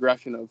was a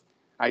progression of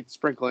I'd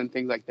sprinkle in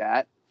things like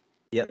that.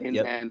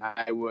 And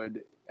I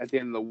would, at the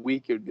end of the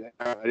week, it would be like,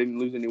 I didn't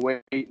lose any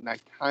weight, and I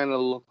kind of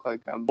look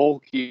like I'm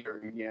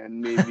bulkier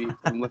again, maybe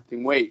from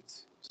lifting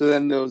weights. So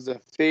then there was a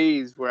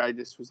phase where I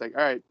just was like,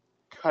 all right,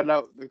 cut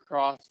out the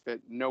CrossFit,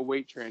 no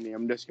weight training.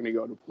 I'm just going to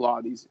go to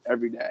Pilates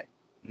every day.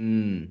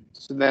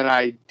 So then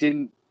I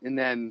didn't, and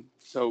then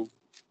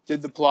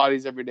did the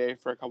Pilates every day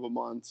for a couple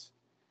months,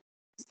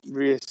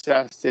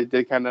 reassessed it,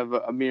 did kind of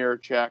a mirror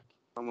check.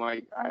 I'm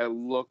like, I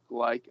look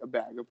like a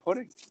bag of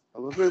pudding.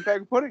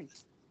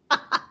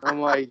 I'm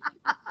like,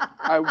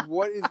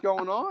 what is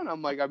going on?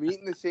 I'm like, I'm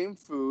eating the same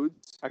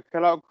foods. I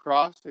cut out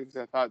CrossFit because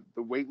I thought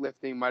the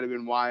weightlifting might have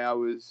been why I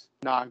was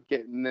not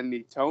getting any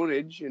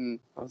tonnage. And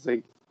I was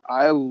like,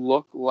 I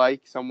look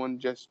like someone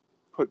just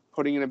put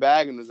pudding in a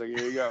bag and was like,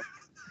 here you go,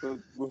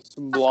 with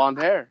some blonde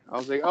hair. I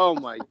was like, oh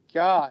my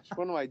gosh,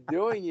 what am I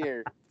doing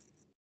here?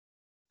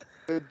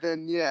 But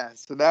then, yeah,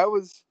 so that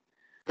was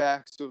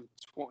back.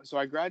 So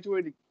I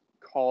graduated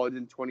college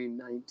in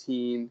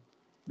 2019.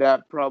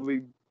 That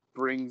probably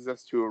brings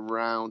us to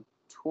around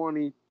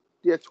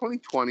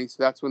 2020. So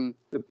that's when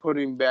the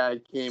pudding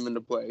bag came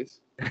into place.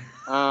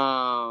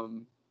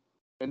 And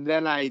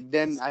then I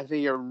think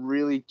it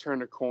really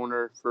turned a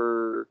corner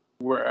for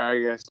where I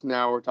guess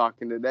now we're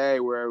talking today,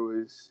 where it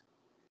was,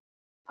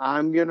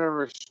 I'm going to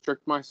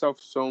restrict myself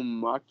so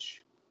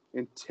much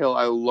until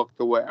I look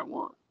the way I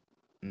want.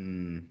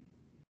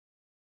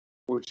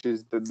 Which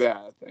is the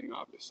bad thing,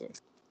 obviously.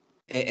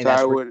 And so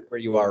that's where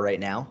you are right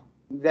now?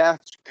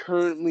 That's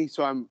currently,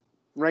 so I'm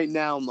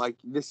like,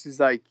 this is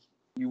like,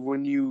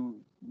 when you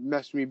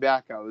messaged me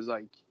back, I was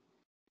like,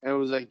 and it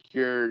was like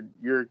your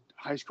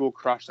high school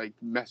crush, like,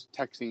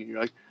 texting you. You're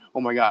like,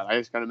 oh my God, I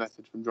just got a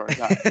message from Jordan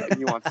Ty. Like,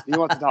 he wants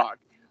to talk.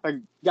 Like,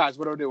 guys,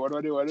 what do I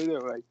do?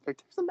 Like,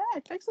 text him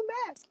back.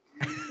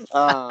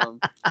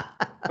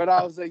 But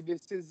I was like,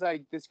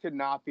 this could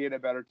not be at a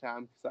better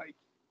time. Cause like,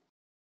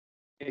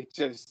 it's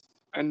just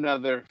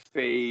another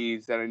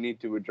phase that I need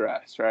to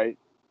address, right?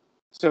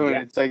 So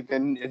it's like,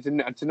 then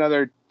it's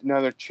another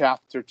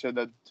chapter to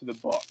the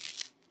book.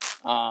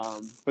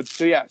 But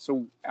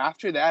so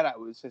after that, I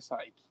was just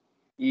like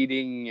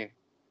eating.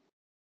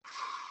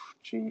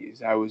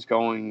 Jeez, I was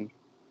going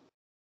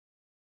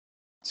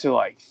to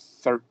like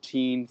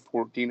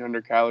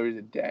 1,400 calories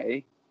a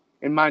day.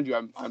 And mind you,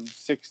 I'm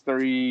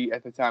 6'3"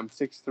 at the time,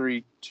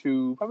 6'3",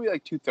 probably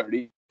like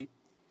 230.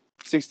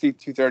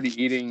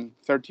 230, eating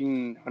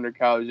 1,300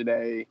 calories a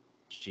day.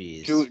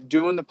 Jeez.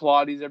 Doing the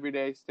Pilates every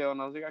day still.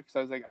 And I was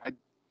like, I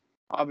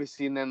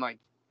obviously, and then like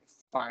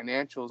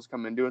financials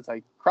come into it. It's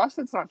like,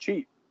 CrossFit's not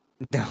cheap.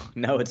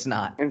 No, it's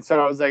not. And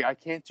so I was like, I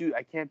can't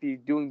be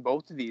doing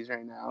both of these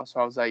right now. So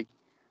I was like,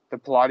 the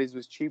Pilates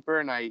was cheaper,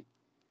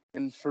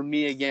 and for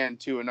me again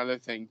too, another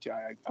thing too,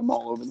 I'm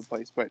all over the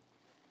place, but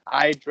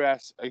I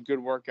address a good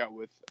workout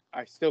with,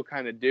 I still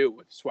kind of do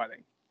with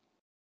sweating,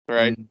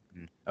 right?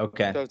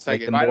 Okay. So it's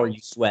like Like the if I more don't,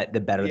 you sweat, the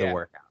better the yeah,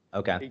 workout.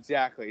 Okay.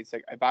 exactly. It's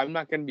like if I'm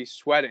not going to be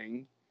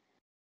sweating,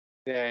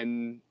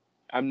 then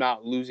I'm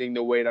not losing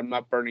the weight. I'm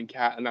not burning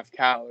enough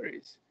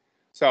calories.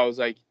 So I was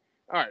like,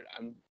 all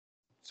right,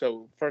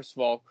 so first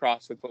of all,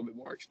 CrossFit's a little bit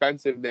more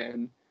expensive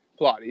than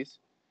Pilates,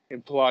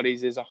 and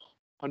Pilates is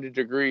 100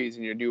 degrees,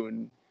 and you're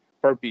doing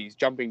burpees,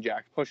 jumping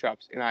jacks,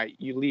 push-ups, and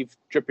you leave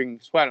dripping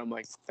sweat. I'm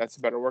like, that's a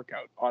better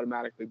workout.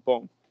 Automatically,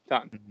 boom,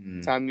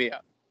 done. Sign me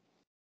up.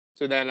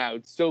 So then I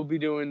would still be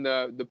doing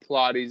the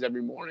Pilates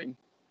every morning,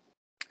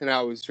 and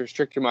I was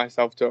restricting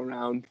myself to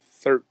around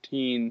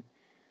 13.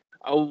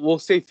 We'll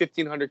say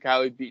 1,500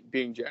 calories,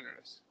 being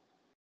generous.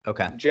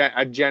 Okay.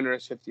 A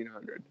generous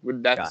 1,500.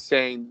 That's Got it.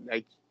 saying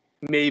like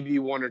maybe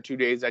 1 or 2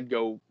 days I'd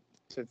go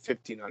to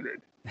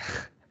 1,500.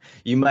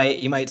 You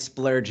might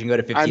splurge and go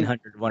to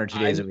 1,500 1 or 2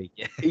 days a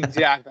week.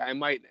 Exactly. I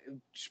might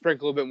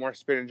sprinkle a bit more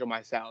spinach on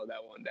my salad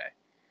that one day.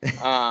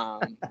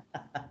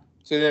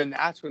 So then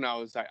that's when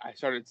I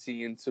started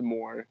seeing some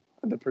more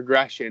of the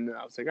progression, and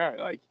I was like, all right,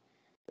 like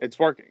it's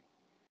working.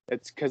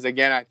 It's because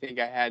again, I think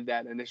I had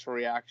that initial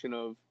reaction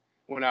of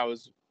when I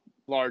was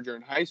larger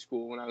in high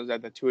school, when I was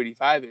at the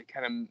 285, it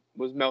kind of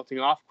was melting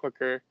off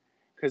quicker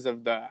because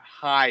of the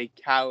high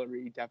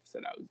calorie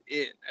deficit I was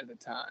in at the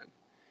time.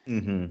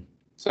 Mm-hmm.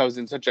 So I was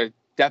in such a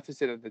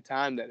deficit at the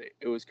time that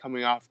it was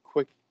coming off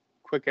quick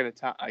at a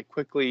time, like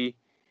quickly.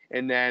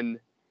 And then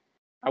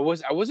I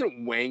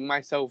wasn't weighing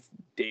myself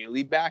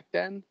daily back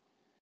then,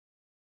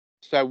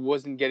 so I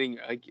wasn't getting,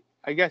 like,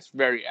 I guess,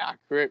 very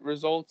accurate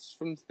results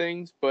from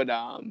things. But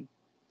and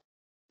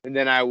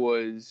then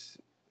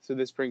so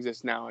this brings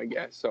us now, I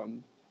guess. So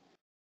I'm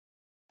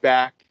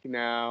back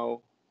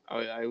now.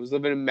 I was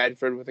living in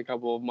Medford with a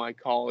couple of my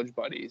college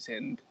buddies,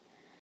 and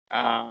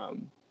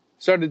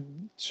started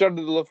to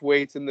lift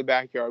weights in the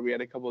backyard. We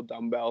had a couple of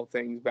dumbbell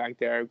things back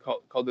there.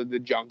 Called it the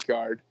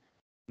junkyard.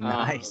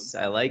 Nice.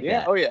 I like Yeah.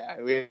 that. Oh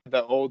yeah. We had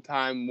the old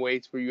time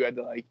weights where you had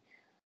to like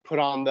put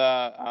on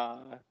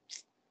the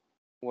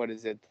what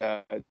is it,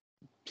 the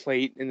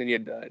plate, and then you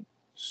had to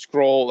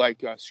screw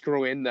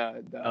in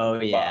the Oh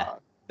yeah.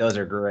 Those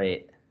are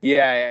great.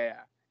 yeah.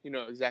 You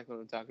know exactly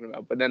what I'm talking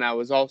about. But then I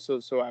was also,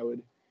 so I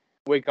would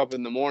wake up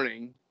in the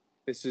morning.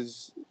 This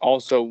is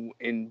also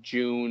in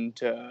June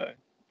to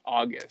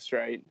August,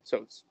 right? So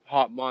it's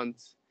hot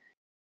months.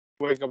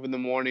 Wake up in the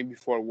morning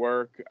before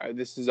work.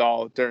 This is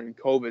all during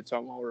COVID, so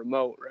I'm all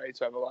remote, right?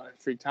 So I have a lot of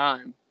free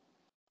time.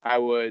 I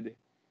would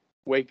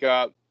wake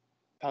up,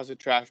 toss the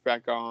trash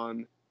back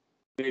on,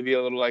 maybe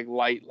a little like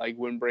light, like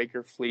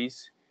windbreaker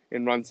fleece,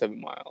 and run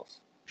 7 miles.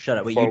 Shut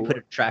up. Wait, you put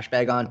a trash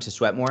bag on to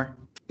sweat more?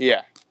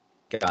 Yeah.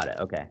 Got it.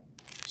 Okay.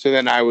 So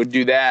then I would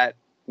do that,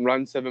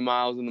 run 7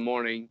 miles in the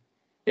morning,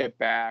 get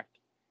back,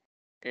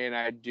 and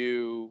I'd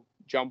do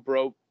jump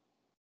rope,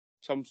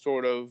 some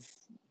sort of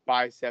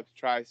biceps,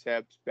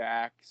 triceps,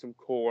 back, some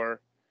core,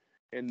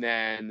 and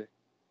then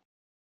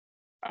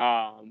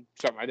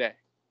start my day.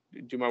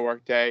 Do my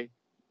work day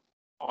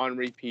on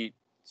repeat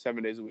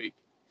 7 days a week.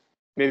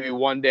 Maybe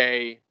one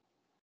day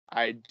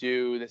I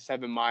do the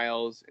 7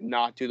 miles,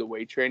 not do the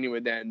weight training,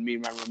 but then me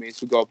and my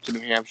roommates would go up to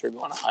New Hampshire, go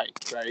on a hike,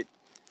 right?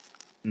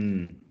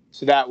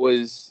 So that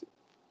was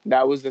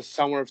the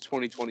summer of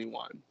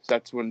 2021. So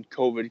that's when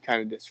COVID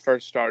kind of just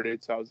first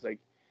started. So I was like,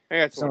 I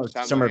got so much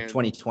time. Summer of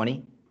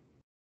 2020.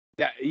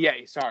 Yeah.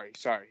 Sorry.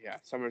 Yeah,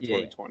 summer of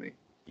 2020.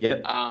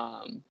 Yep.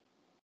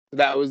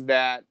 That was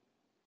that,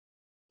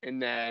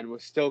 and then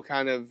was still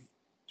kind of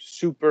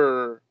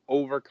super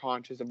over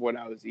conscious of what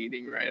I was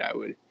eating. Right,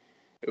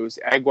 it was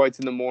egg whites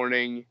in the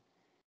morning,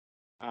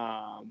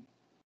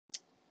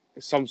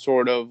 some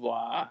sort of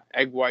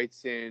egg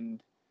whites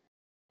and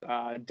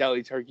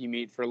deli turkey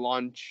meat for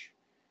lunch.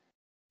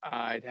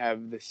 I'd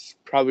have this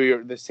probably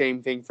the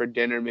same thing for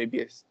dinner,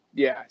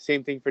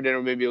 same thing for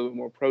dinner, maybe a little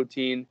more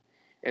protein,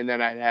 and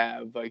then I'd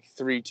have like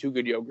 3 Too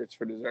Good yogurts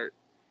for dessert,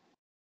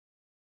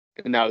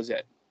 and that was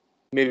it.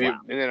 Maybe Wow.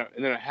 and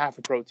then a half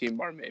a protein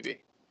bar maybe.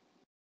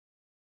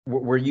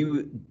 Were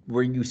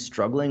you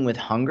struggling with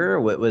hunger?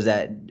 What was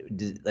that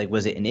like?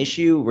 Was it an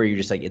issue? Were you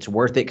just like, it's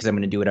worth it because I'm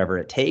going to do whatever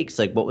it takes?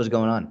 Like, what was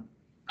going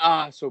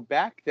on? So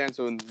back then,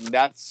 so in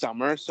that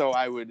summer, so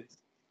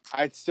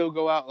I'd still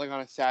go out like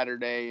on a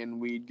Saturday, and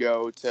we'd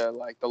go to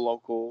like the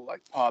local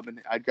like pub,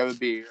 and I'd grab a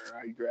beer,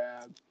 I'd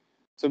grab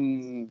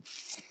some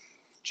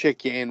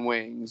chicken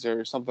wings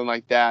or something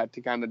like that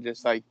to kind of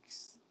just like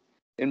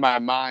in my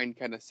mind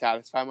kind of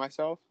satisfy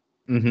myself.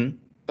 Mm-hmm.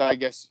 So I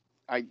guess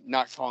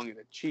not calling it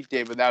a cheat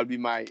day, but that would be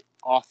my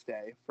off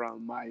day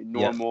from my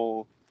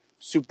normal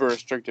super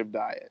restrictive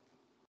diet.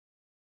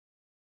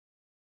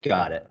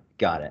 Got it.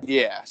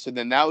 Yeah. So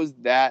then that was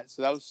that.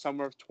 So that was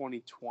summer of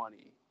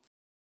 2020.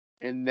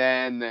 And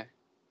then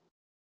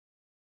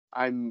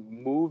I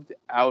moved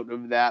out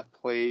of that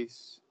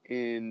place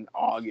in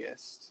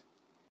August.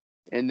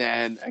 And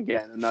then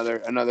again,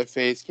 another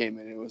phase came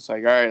in. It was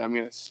like, all right, I'm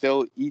going to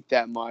still eat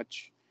that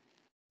much,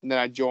 And then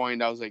I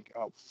joined. I was like,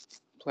 oh,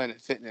 Planet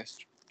Fitness,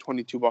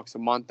 $22 a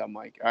month. I'm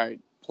like, all right,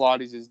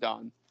 Pilates is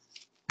done.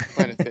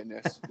 Planet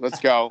Fitness, let's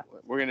go.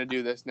 We're gonna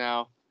do this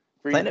now.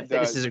 Planet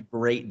Fitness is a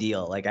great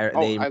deal. Like I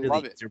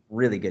love it. It's a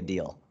really good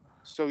deal.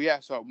 So yeah,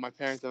 so my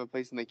parents have a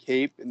place in the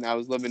Cape, and I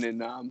was living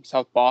in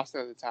South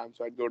Boston at the time,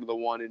 so I'd go to the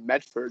one in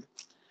Medford.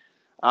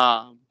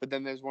 But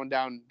then there's one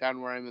down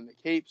where I'm in the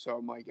Cape, so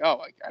I'm like, oh,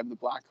 like I have the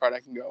Black Card,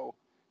 I can go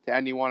to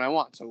any one I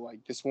want. So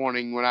like this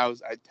morning when I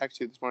texted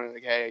you this morning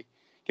like, hey,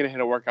 gonna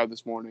hit a workout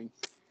this morning.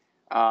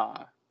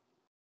 Can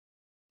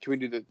we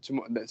do the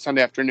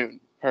Sunday afternoon?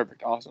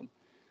 Perfect, awesome.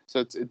 So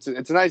it's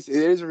a nice, it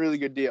is a really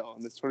good deal,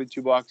 and it's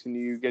 $22, and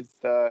you get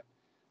to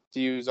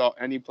use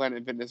any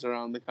Planet Fitness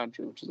around the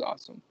country, which is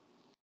awesome.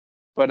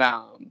 But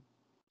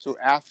so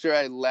after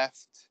I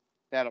left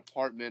that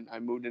apartment, I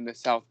moved into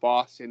South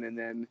Boston, and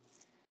then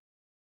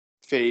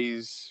I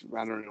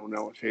don't even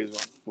know what phase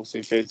 1. We'll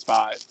say phase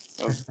 5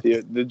 of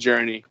the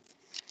journey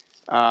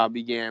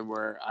began,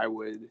 where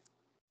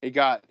it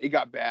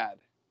got bad,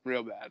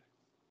 real bad.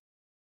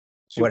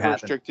 Super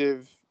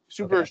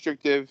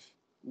restrictive.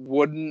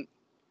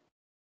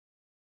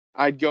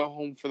 I'd go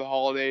home for the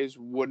holidays,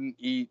 wouldn't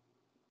eat.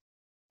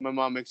 My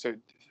mom makes a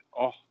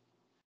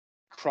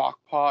crock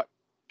pot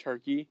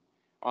turkey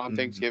on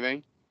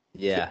Thanksgiving.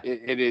 Yeah.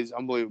 It is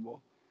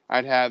unbelievable.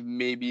 I'd have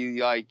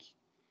maybe like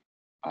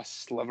a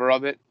sliver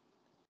of it,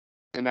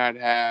 and I'd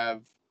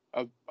have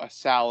a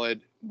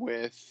salad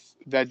with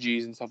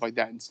veggies and stuff like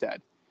that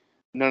instead.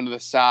 None of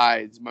the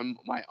sides.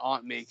 My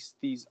aunt makes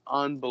these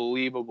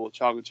unbelievable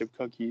chocolate chip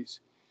cookies.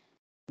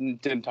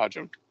 Didn't touch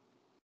them.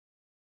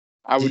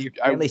 Did your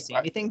family say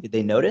anything? Did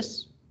they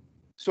notice?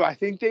 So I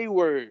think they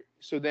were.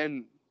 So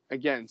then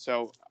again,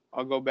 so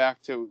I'll go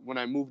back to when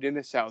I moved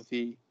into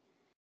Southie.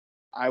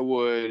 I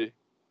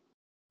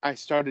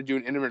started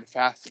doing intermittent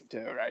fasting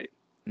too, right?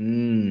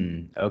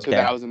 Okay. So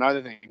that was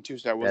another thing too.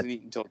 So I wasn't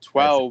eating until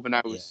 12, and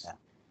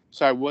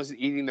so I wasn't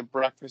eating the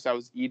breakfast I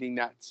was eating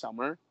that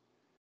summer,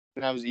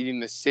 and I was eating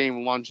the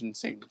same lunch and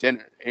same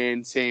dinner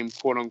and same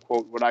quote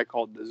unquote what I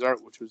called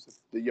dessert, which was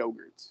the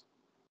yogurts.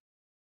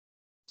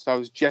 So I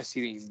was just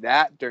eating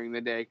that during the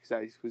day because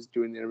I was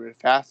doing the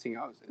intermittent fasting.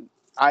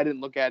 I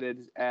didn't look at it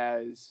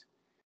as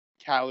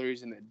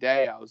calories in a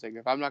day. I was like,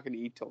 if I'm not going to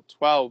eat till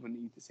 12 and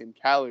eat the same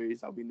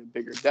calories, I'll be in a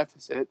bigger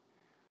deficit,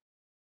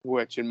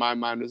 which in my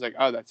mind was like,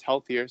 oh, that's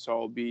healthier, so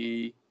I'll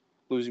be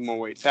losing more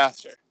weight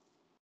faster.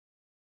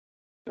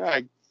 All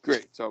right,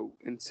 great. So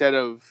instead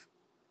of,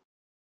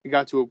 it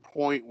got to a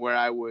point where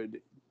I would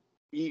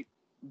eat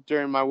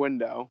during my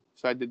window.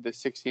 So I did the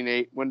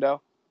 16-8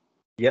 window.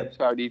 Yep.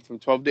 So I would eat from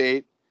 12 to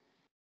 8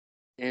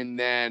 and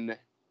then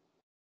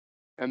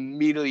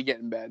immediately get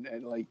in bed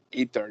at like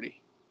 8:30.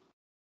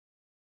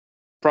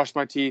 Brush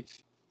my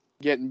teeth,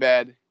 get in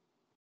bed,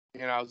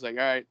 and I was like,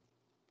 all right,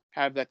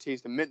 have that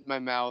taste of mint in my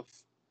mouth.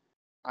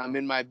 I'm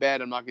in my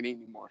bed. I'm not going to eat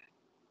anymore.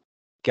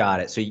 Got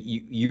it. So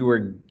you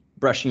were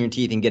brushing your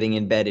teeth and getting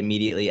in bed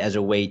immediately as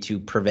a way to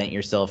prevent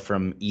yourself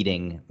from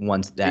eating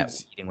once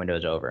that eating window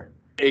is over.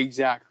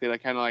 Exactly.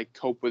 Like kind of like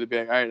cope with it. Be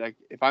like, all right, like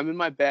if I'm in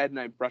my bed and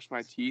I brush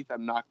my teeth,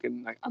 I'm not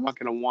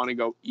gonna want to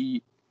go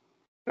eat.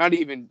 I'm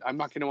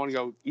not gonna want to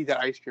go eat that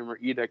ice cream or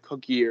eat a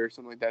cookie or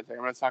something like that. Like,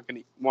 I'm just not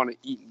gonna want to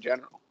eat in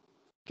general.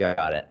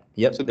 Got it.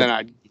 Yep. So then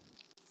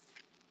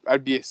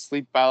I'd be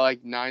asleep by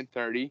like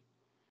 9:30.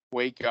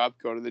 Wake up,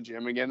 go to the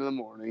gym again in the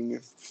morning,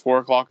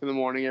 4:00 in the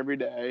morning every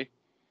day,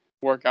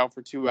 work out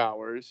for 2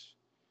 hours,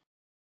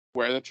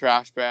 wear the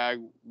trash bag,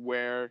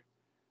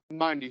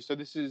 mind you, so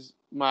this is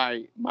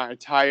my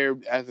attire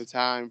at the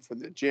time for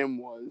the gym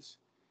was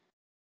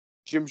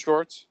gym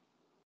shorts,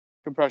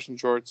 compression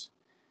shorts,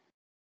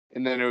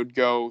 and then it would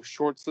go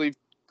short sleeve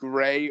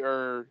gray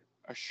or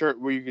a shirt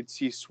where you could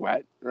see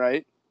sweat,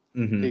 right?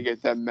 Mm-hmm. To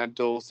get that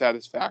mental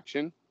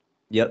satisfaction.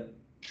 Yep.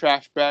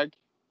 Trash bag.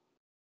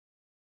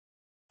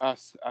 A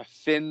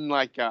thin,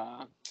 like,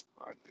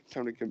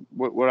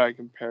 what would I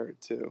compare it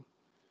to?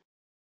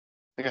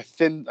 Like a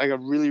thin, like a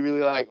really,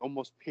 really, like,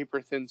 almost paper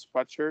thin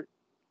sweatshirt.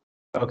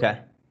 Okay.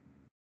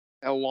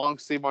 A long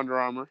sleeve Under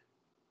Armour.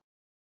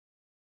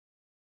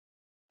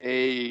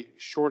 A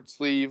short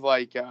sleeve,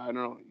 like, I don't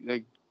know,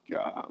 like,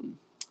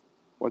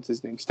 what's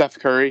his name? Steph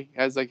Curry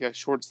has, like, a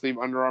short sleeve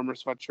Under Armour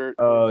sweatshirt.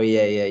 Oh,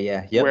 yeah.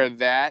 Yep. Wear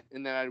that,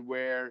 and then I'd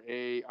wear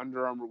a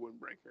Under Armour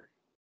windbreaker.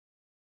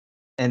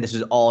 And this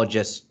is all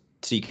just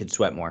so you could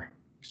sweat more.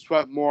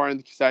 Sweat more,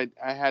 and because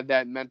I had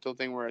that mental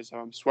thing where if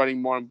I'm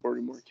sweating more, I'm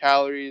burning more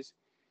calories.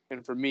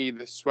 And for me,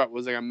 the sweat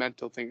was like a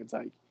mental thing. It's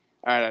like,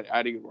 all right, I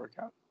had a good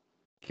workout.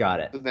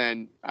 Got it. So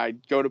then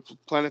I'd go to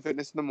Planet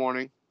Fitness in the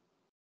morning,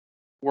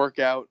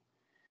 workout.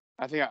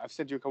 I think I've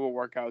sent you a couple of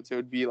workouts. It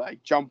would be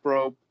like jump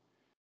rope,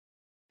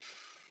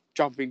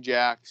 jumping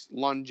jacks,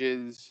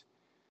 lunges,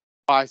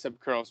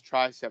 bicep curls,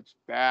 triceps,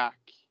 back,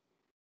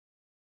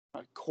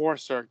 a core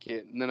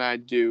circuit, and then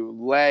I'd do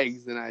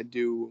legs, then I'd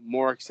do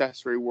more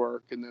accessory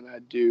work, and then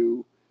I'd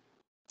do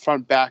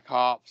front back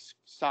hops,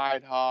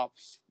 side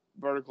hops,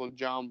 vertical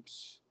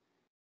jumps,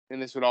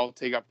 and this would all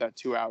take up that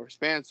 2 hour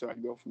span. So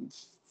I'd go from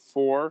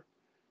 4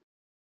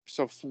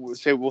 So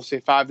we'll say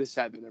 5 to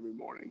 7 every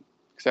morning,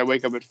 because I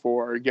wake up at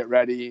 4, get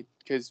ready,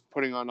 because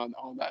putting on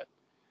all that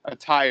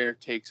attire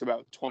takes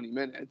about 20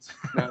 minutes.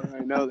 Now that I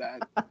know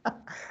that,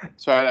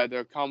 so I had to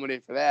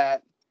accommodate for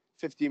that.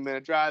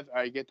 15-minute drive.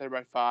 I get there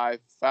by 5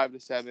 to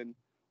 7,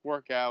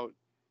 work out,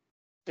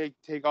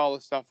 take all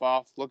the stuff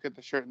off, look at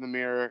the shirt in the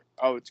mirror.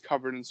 Oh, it's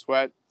covered in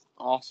sweat.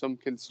 Awesome.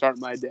 Can start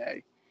my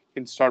day.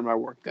 Can start my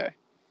work day.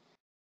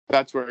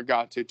 That's where it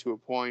got to a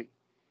point.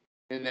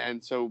 And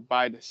then so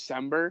by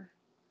December,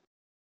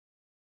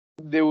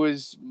 there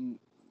was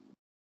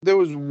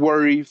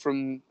worry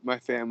from my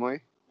family,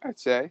 I'd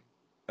say.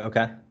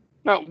 Okay.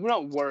 Not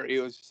worry.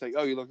 It was just like,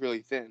 oh, you look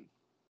really thin.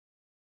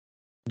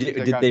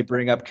 Did they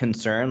bring up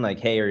concern, like,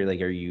 hey,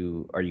 are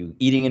you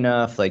eating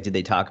enough? Like, did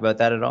they talk about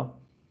that at all?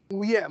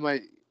 Well, yeah,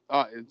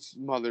 it's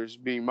mothers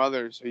being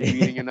mothers. Are you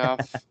eating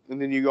enough?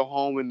 And then you go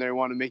home and they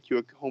want to make you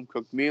a home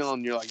cooked meal,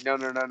 and you're like, no.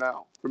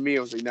 For me, it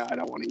was like, no, I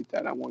don't want to eat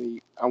that. I want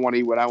to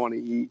eat what I want to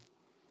eat.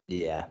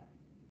 Yeah.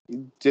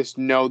 Just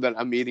know that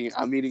I'm eating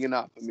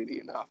enough.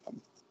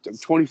 I'm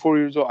 24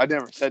 years old. I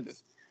never said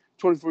this.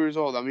 24 years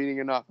old. I'm eating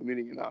enough. You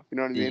know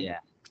what I mean? Yeah.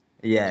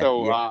 Yeah.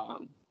 So, yeah.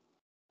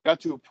 Got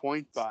to a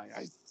point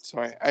I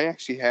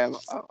actually have,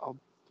 I'm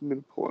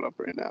going to pull it up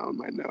right now in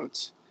my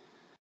notes.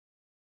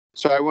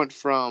 So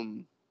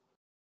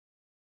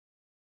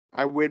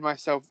I weighed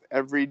myself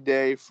every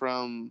day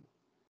from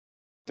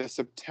the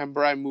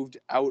September I moved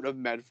out of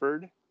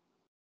Medford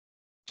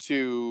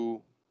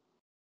to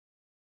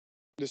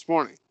this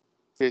morning,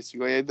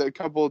 basically. I had a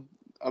couple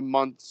of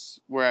months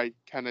where I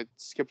kind of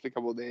skipped a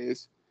couple of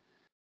days.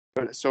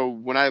 But so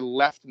when I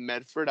left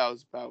Medford, I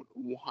was about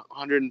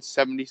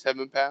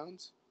 177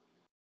 pounds,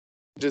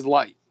 which is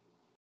light.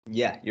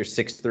 Yeah, you're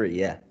 6'3",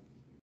 yeah.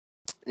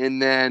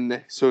 And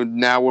then, so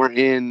now we're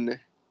in,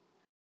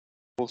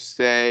 we'll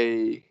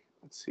say,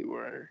 let's see,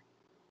 we're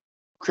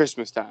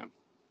Christmas time.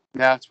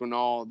 That's when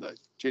all the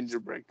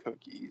gingerbread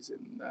cookies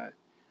and the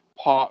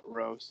pot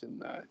roast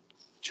and the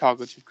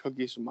chocolate chip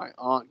cookies from my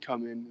aunt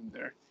come in,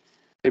 and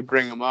they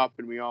bring them up,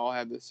 and we all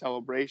have this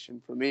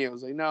celebration. For me, I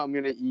was like, no, I'm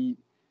going to eat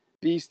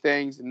these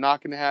things and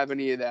not going to have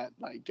any of that,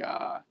 like,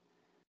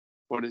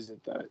 what is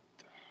it, the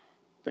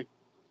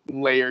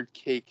layered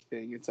cake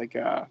thing. It's like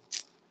a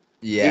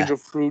angel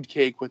fruit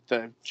cake with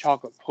the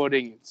chocolate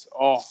pudding. It's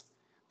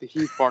the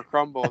Heath Bar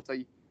crumble. It's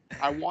like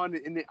I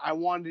wanted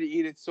to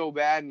eat it so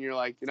bad, and you're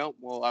like,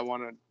 well, I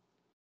want to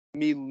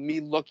me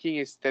looking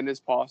as thin as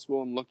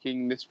possible and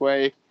looking this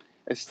way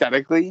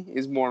aesthetically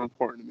is more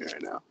important to me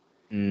right now.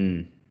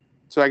 Mm.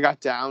 So I got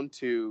down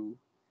to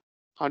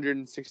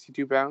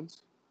 162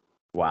 pounds.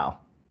 Wow.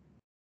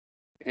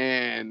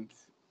 And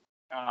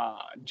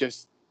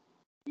just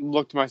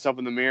looked myself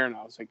in the mirror, and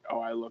I was like, oh,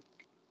 I look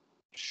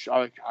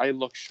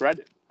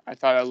shredded. I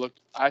thought I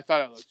looked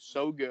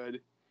so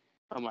good.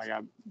 I'm like,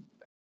 I'm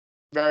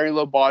very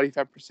low body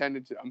fat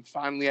percentage. I'm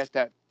finally at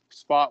that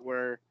spot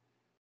where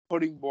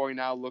Pudding Boy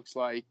now looks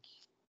like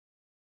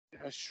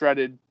a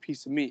shredded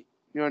piece of meat.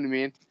 You know what I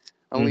mean?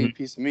 A lean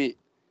piece of meat.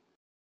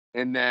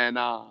 And then,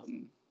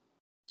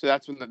 so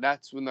that's when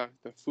the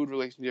food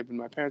relationship and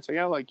my parents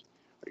are like,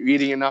 are you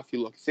eating enough?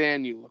 You look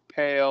thin. You look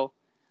pale.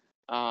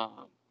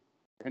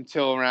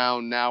 Until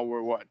around now,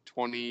 we're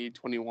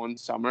 2021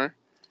 summer.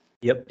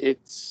 Yep.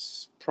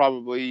 It's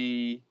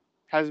probably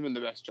hasn't been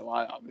the best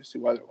July,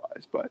 obviously,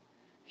 weather-wise, but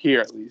here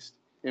at least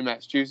in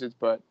Massachusetts.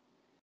 But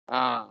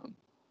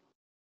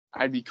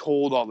I'd be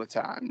cold all the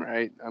time,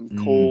 right?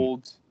 I'm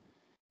cold.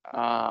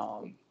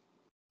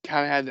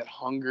 Kind of had that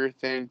hunger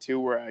thing too,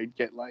 where I'd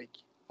get like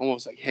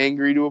almost like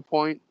hangry to a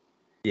point.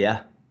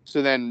 Yeah.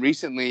 So then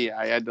recently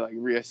I had to like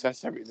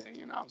reassess everything,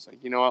 and I was like,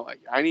 you know what? Like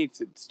I need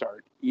to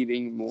start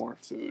eating more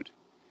food.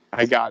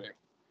 I got it.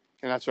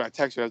 And that's when I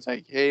texted you. I was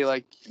like, hey,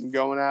 like I'm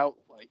going out.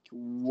 Like,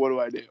 what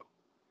do I do?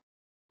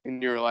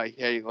 And you were like,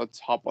 hey, let's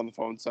hop on the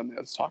phone Sunday.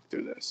 Let's talk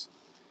through this.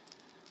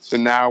 So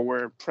now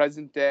we're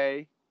present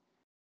day,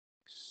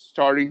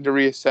 starting to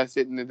reassess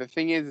it. And the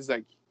thing is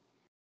like,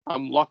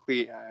 I'm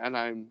lucky and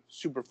I'm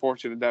super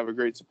fortunate to have a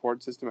great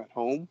support system at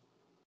home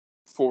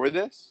for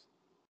this.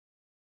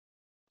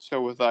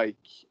 So with like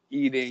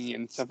eating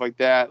and stuff like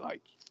that,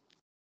 like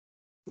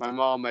my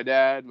mom, my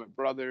dad, my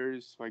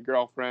brothers, my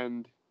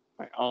girlfriend,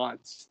 my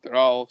aunts, they're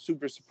all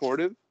super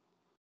supportive,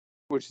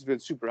 which has been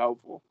super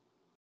helpful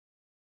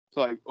to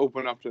like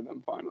open up to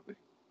them finally.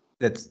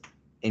 That's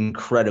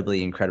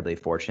incredibly, incredibly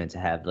fortunate to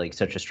have like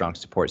such a strong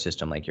support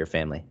system like your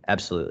family.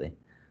 Absolutely.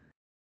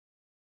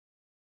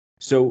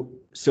 So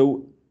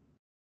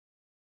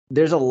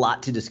there's a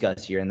lot to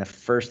discuss here. And the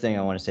first thing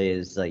I want to say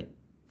is like,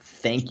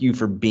 thank you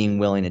for being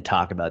willing to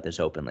talk about this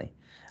openly.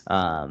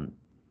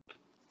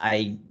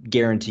 I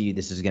guarantee you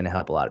this is going to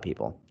help a lot of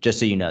people, just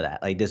so you know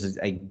that. Like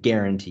I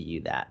guarantee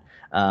you that.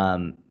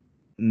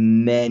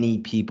 Many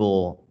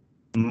people,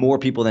 more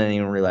people than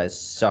anyone realize,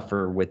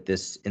 suffer with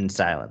this in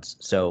silence.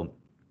 So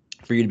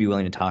for you to be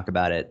willing to talk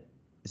about it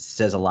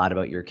says a lot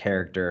about your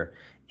character,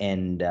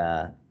 and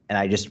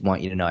I just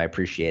want you to know I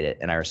appreciate it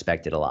and I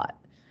respect it a lot.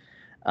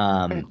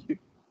 Thank you.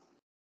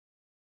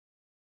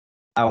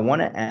 I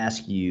want to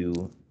ask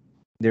you,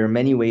 there are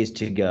many ways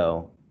to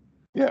go.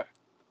 Yeah.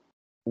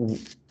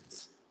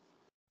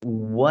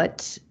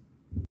 What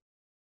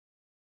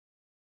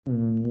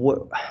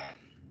what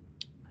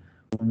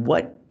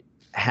what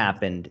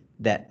happened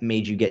that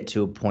made you get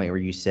to a point where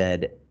you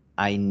said,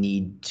 I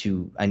need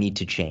to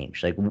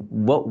change? Like,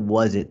 what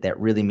was it that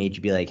really made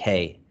you be like,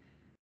 hey,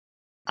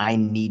 I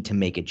need to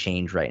make a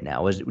change right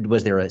now?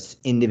 Was there a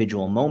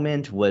individual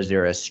moment? Was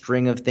there a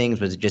string of things?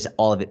 Was it just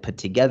all of it put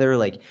together?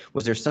 Like,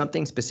 was there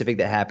something specific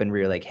that happened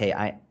where you're like,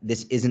 hey,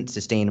 this isn't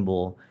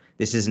sustainable.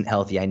 This isn't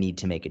healthy. I need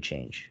to make a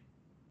change.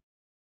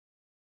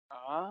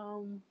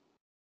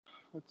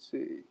 Let's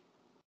see.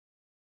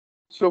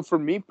 So for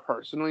me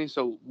personally,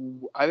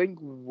 I think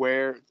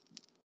where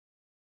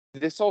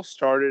this all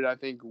started, I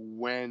think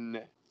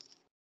when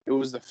it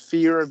was the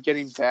fear of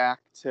getting back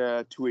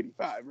to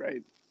 285,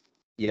 right?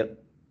 Yep.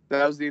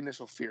 That was the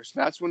initial fear. So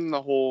that's when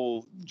the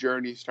whole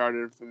journey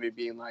started for me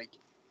being like,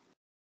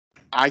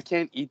 I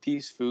can't eat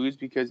these foods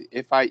because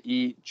if I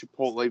eat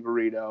Chipotle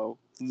burrito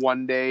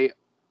one day,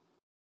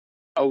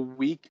 a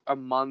week, a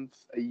month,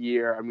 a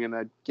year, I'm going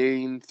to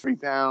gain 3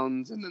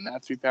 pounds. And then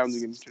that 3 pounds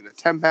is going to turn to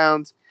 10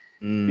 pounds.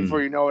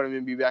 Before you know it, I'm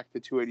going to be back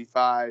to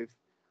 285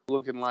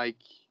 looking like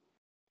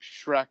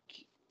Shrek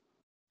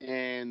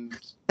and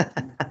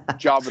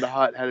Jabba the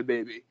Hutt had a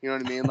baby. You know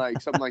what I mean?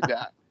 Like something like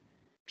that.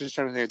 Just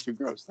trying to think of two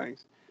gross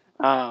things.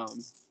 No,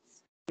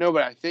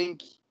 but I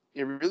think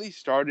it really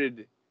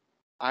started.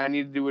 I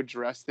needed to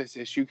address this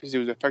issue because it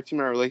was affecting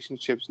my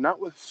relationships, not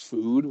with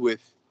food,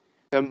 with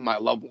them, my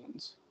loved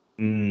ones.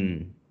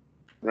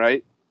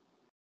 Right?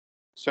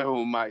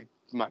 So my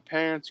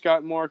parents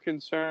got more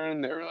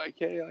concerned. They were like,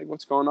 "Hey, like,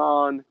 what's going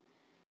on?"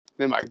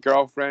 Then my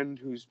girlfriend,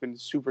 who's been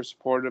super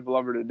supportive,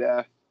 love her to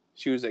death.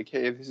 She was like,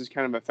 "Hey, this is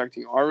kind of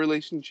affecting our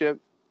relationship."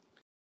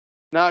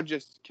 Not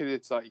just because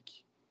it's like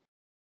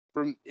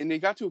and it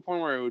got to a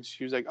point where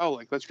she was like, "Oh,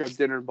 like, let's grab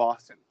dinner in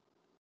Boston."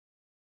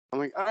 I'm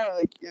like, "All right,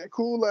 like, yeah,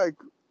 cool. Like,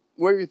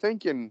 what are you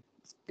thinking?"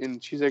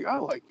 And she's like,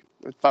 "Oh, like,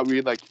 I thought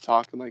we'd like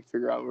talk and like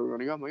figure out where we're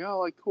gonna go." I'm like, "Oh,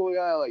 like, cool,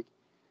 yeah." Like,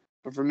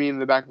 but for me, in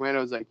the back of my head,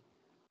 I was like,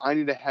 I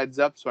need a heads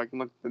up so I can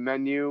look at the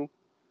menu,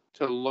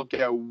 to look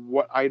at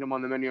what item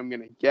on the menu I'm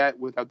gonna get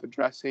without the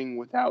dressing,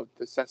 without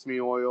the sesame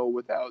oil,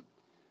 without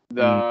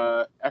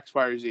the X,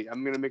 Y, or Z.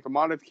 I'm gonna make a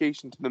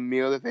modification to the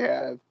meal that they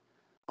have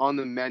on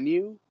the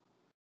menu,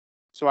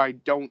 so I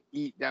don't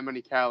eat that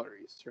many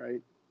calories,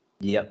 right?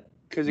 Yep.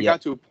 Because it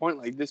got to a point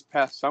like this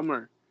past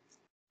summer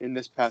and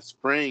this past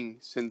spring,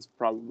 since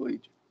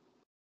probably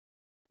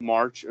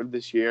March of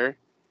this year,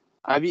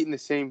 I've eaten the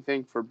same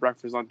thing for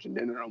breakfast, lunch, and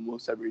dinner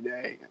almost every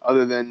day,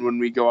 other than when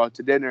we go out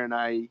to dinner and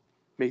I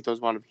make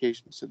those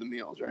modifications to the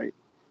meals, right?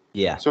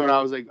 Yeah. So when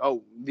I was like,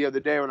 oh, the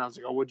other day when I was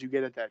like, oh, what'd you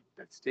get at that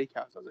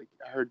steakhouse? I was like,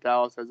 I heard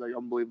Dallas has like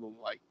unbelievable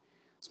like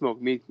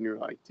smoked meat, and you're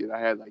like, dude, I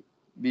had like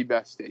the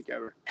best steak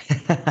ever.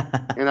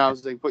 And I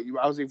was like, but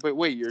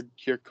wait,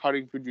 you're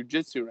cutting for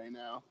jujitsu right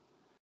now,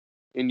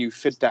 and you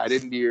fit that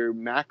into your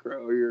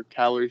macro or your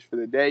calories for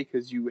the day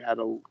because you had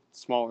a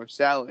smaller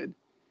salad,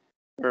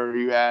 or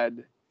you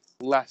had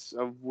less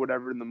of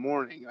whatever in the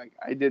morning. Like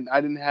I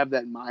didn't have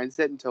that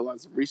mindset until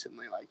as of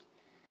recently, like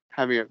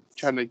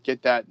trying to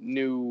get that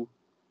new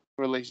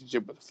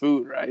relationship with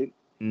food, right?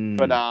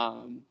 But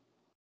I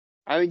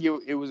think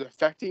it was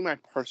affecting my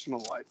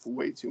personal life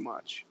way too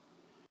much.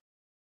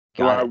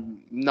 Got it.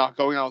 Not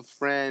going out with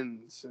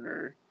friends,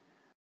 or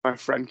my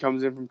friend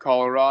comes in from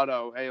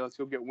Colorado. Hey, let's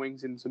go get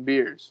wings and some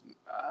beers.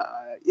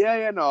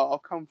 Yeah, no, I'll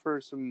come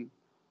for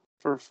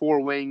 4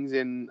 wings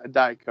and a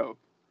Diet Coke,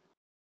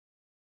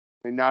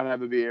 and not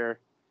have a beer.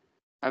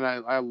 And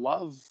I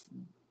love.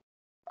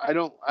 I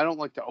don't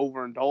like to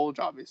overindulge.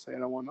 Obviously, I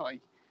don't want to like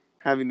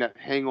having that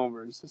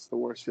hangover is just the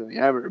worst feeling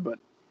ever. But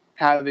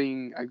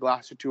having a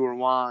glass or two of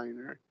wine,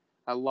 or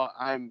I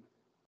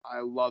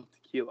love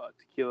tequila.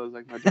 Tequila is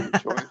like my drink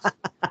of choice.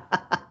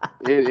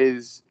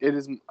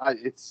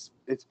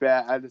 It's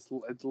bad.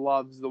 It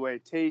loves the way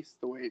it tastes,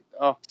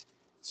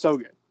 so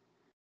good.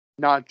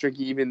 Not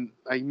drinking even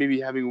like maybe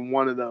having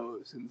one of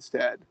those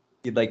instead.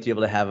 You'd like to be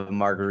able to have a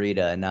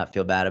margarita and not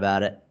feel bad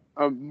about it?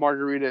 A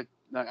margarita,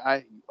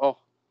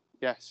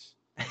 yes,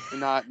 and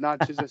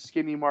not just a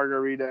skinny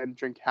margarita and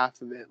drink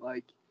half of it,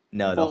 like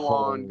No, the full whole.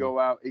 on go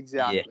out. Yeah.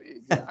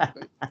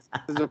 Exactly.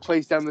 There's a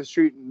place down the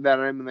street that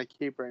I'm in the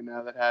Cape right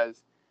now that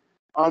has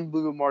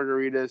unbelievable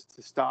margaritas,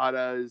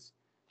 tostadas.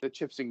 The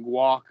chips and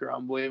guac are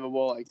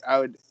unbelievable. Like I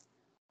would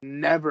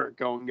never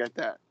go and get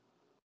that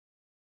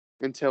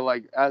until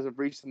like as of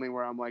recently,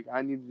 where I'm like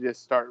I need to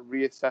just start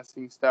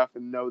reassessing stuff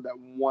and know that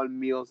one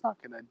meal is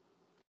not gonna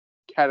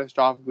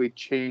catastrophically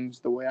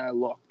change the way I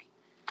look.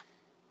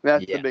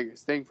 That's the Yeah.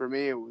 biggest thing for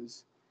me. It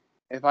was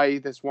if I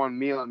eat this one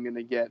meal, I'm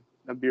gonna get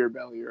a beer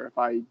belly, or if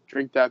I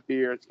drink that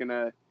beer, it's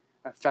gonna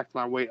affect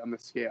my weight on the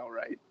scale,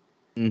 right?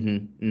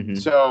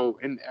 So,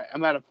 and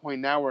I'm at a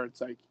point now where it's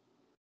like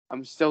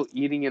I'm still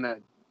eating in a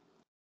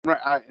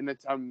right, and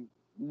I'm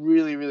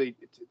really, really,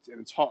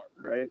 it's hard,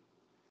 right?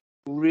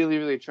 Really,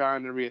 really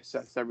trying to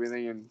reassess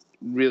everything and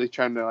really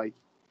trying to like.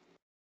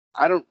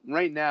 I don't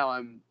right now.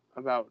 I'm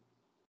about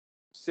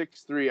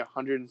 6'3",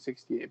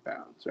 168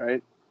 pounds,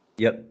 right?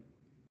 Yep.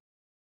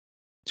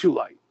 Too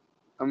light.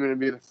 I'm going to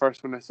be the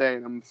first one to say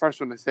it. I'm the first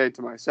one to say it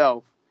to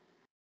myself.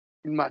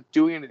 I'm not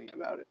doing anything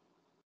about it.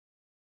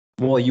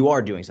 Well, you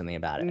are doing something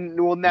about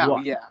it. Well, now,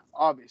 are. yeah,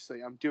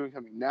 obviously, I'm doing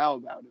something now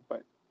about it.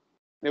 But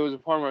there was a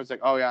point where I was like,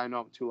 oh, yeah, I know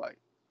I'm too light.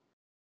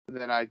 But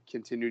then I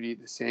continued to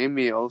eat the same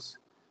meals,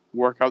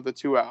 work out the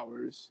 2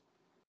 hours,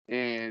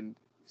 and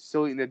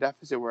still eating a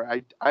deficit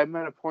where I'm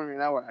at a point right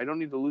now where I don't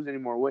need to lose any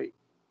more weight.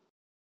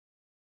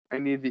 I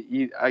need to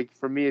eat. Like,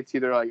 for me, it's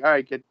either like, all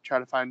right, get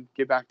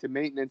back to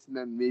maintenance, and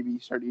then maybe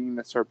start eating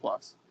the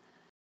surplus.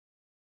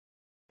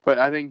 But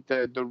I think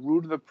the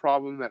root of the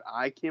problem that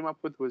I came up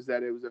with was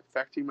that it was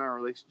affecting my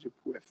relationship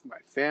with my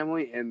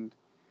family and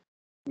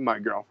my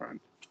girlfriend.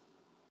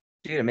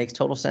 Dude, it makes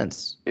total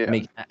sense. Yeah.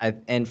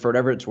 And for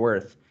whatever it's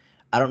worth,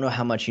 I don't know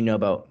how much you know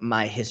about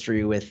my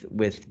history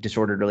with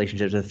disordered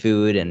relationships with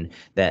food, and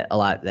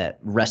that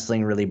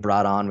wrestling really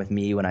brought on with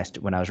me when I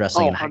was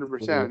wrestling in high school.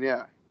 100%,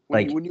 yeah.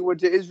 Like, When you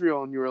went to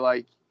Israel and you were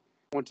like,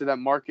 went to that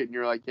market and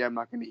you're like, yeah, I'm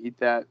not going to eat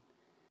that.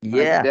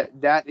 yeah.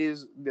 Like,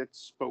 that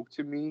spoke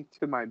to me,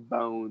 to my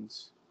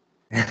bones.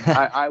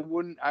 I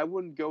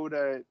wouldn't go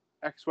to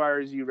X, Y,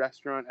 or Z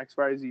restaurant, X,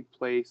 Y, or Z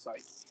place.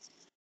 Like,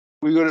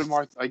 we go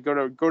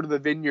to go to the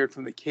Vineyard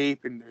from the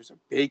Cape, and there's a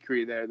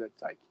bakery there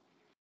that's like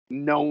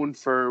known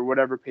for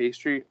whatever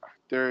pastry.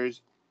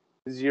 There's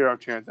zero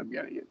chance I'm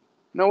getting it.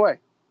 No way,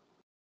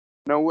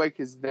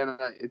 because then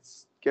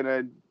it's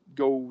gonna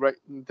go right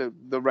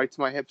the right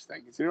to my hips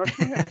thing. It's right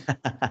to my hips.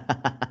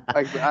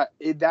 Like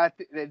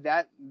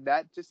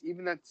that just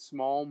even that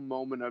small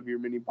moment of your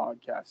mini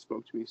podcast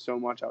spoke to me so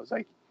much. I was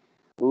like,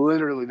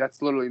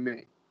 that's literally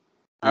me.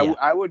 Yeah.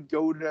 I would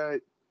go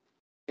to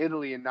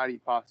Italy and not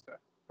eat pasta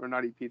or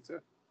not eat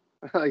pizza.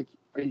 Like,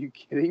 are you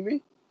kidding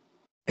me?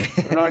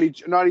 Or not eat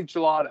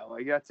gelato.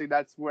 Like,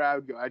 that's where I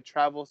would go. I'd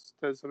travel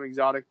to some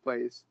exotic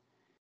place.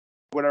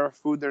 Whatever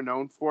food they're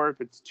known for,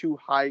 if it's too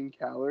high in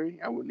calorie,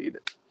 I wouldn't eat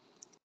it.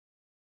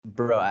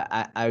 Bro,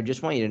 I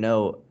just want you to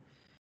know,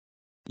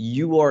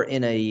 you are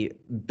in a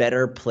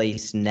better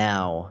place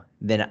now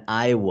than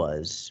I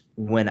was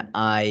when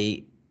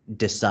I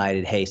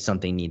decided, hey,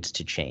 something needs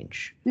to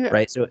change. Yeah.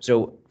 Right.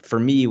 So for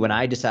me, when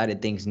I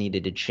decided things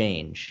needed to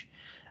change,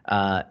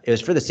 it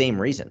was for the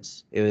same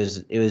reasons. It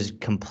was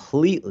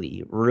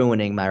completely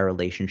ruining my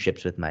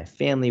relationships with my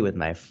family, with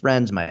my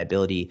friends, my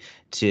ability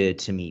to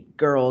meet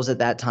girls at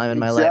that time in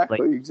my life. Like,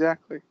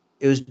 Exactly.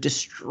 it was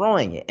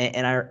destroying it.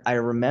 And I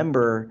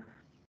remember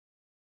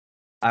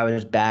I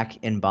was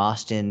back in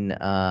Boston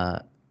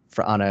on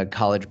a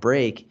college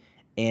break,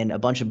 and a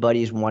bunch of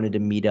buddies wanted to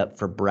meet up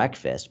for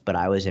breakfast, but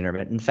I was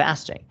intermittent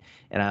fasting.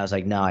 And I was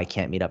like, no, I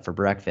can't meet up for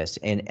breakfast.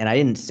 And I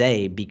didn't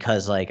say,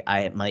 because like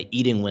my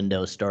eating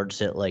window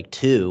starts at like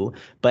 2,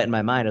 but in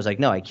my mind I was like,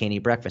 no, I can't eat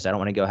breakfast. I don't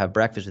want to go have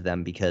breakfast with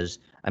them because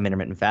I'm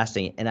intermittent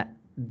fasting. And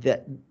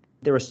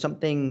there was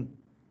something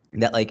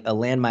that, like, a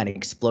landmine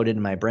exploded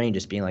in my brain,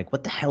 just being like,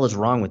 what the hell is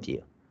wrong with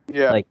you?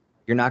 Yeah. Like,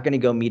 you're not going to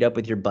go meet up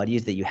with your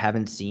buddies that you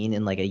haven't seen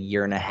in like a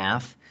year and a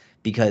half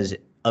because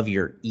of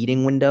your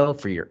eating window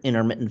for your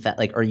intermittent fat.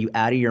 Like, are you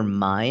out of your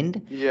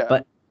mind?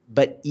 Yeah.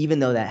 But even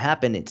though that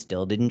happened, it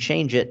still didn't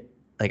change it.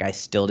 Like, I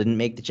still didn't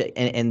make the change.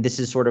 And this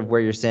is sort of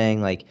where you're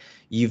saying, like,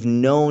 you've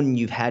known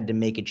you've had to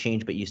make a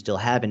change, but you still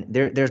haven't.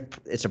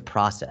 It's a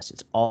process.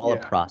 It's all a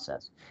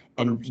process.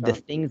 And 100%. the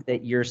things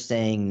that you're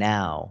saying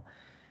now,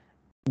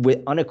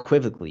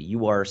 unequivocally,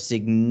 you are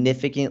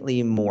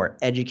significantly more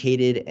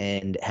educated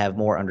and have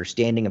more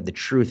understanding of the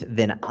truth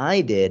than I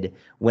did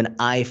when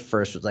I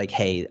first was like,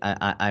 hey,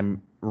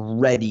 I'm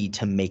ready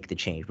to make the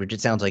change, which it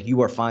sounds like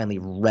you are finally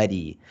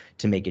ready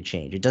to make a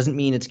change. It doesn't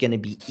mean it's going to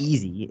be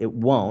easy. It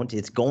won't.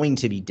 It's going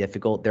to be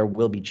difficult. There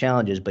will be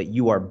challenges, but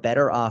you are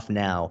better off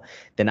now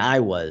than I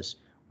was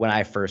when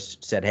I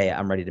first said, hey,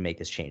 I'm ready to make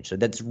this change. So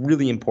that's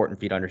really important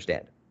for you to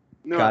understand.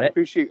 No, Got I it?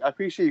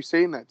 appreciate you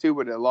saying that too,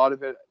 but a lot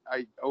of it,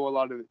 I owe a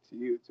lot of it to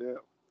you too.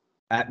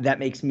 That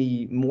makes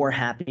me more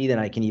happy than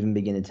I can even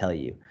begin to tell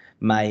you.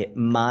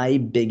 My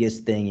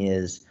biggest thing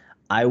is,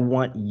 I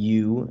want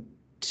you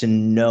to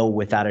know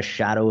without a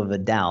shadow of a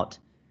doubt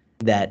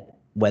that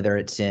whether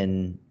it's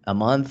in a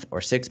month or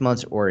 6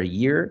 months or a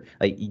year,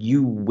 like,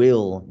 you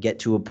will get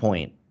to a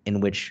point in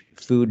which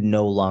food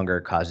no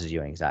longer causes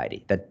you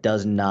anxiety. That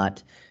does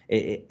not,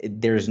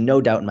 there's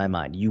no doubt in my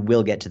mind. You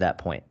will get to that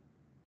point.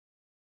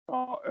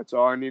 Oh, that's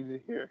all I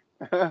needed to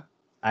hear.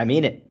 I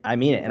mean it.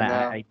 And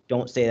I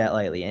don't say that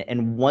lightly.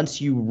 And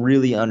once you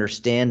really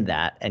understand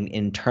that and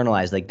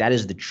internalize, like, that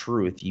is the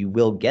truth, you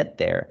will get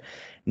there.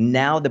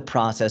 Now the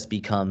process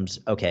becomes,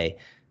 okay,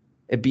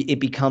 it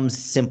becomes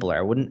simpler.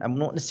 I won't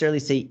necessarily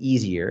say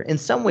easier. In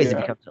some ways, it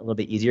becomes a little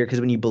bit easier, because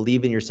when you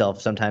believe in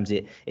yourself, sometimes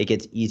it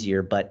gets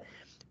easier. But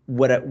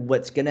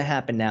what's going to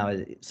happen now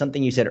is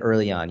something you said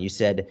early on. You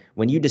said,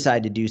 when you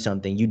decide to do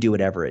something, you do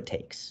whatever it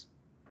takes,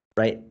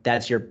 right?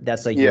 That's your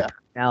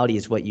personality,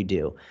 is what you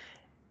do.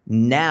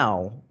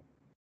 Now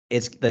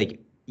it's like,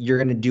 you're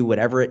going to do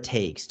whatever it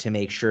takes to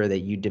make sure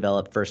that you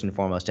develop, first and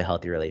foremost, a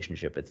healthy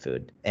relationship with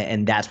food.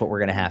 And that's what we're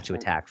going to have to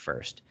attack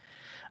first.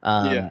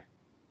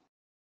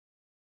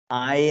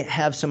 I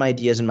have some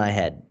ideas in my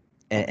head,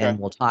 Okay. and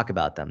we'll talk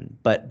about them.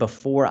 But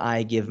before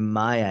I give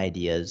my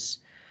ideas,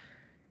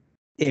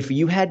 if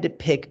you had to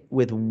pick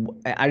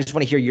I just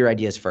want to hear your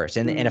ideas first.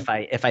 And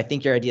Mm, if I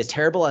think your idea is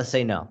terrible, I'll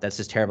say no, that's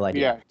just a terrible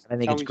idea. yeah. If I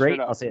think Tell it's me straight great,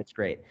 I'll up. say it's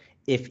great.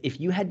 If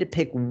you had to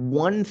pick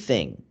one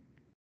thing,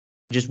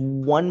 just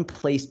one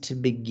place to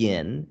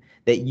begin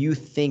that you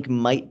think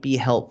might be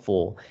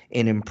helpful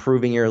in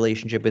improving your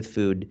relationship with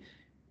food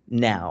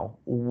now,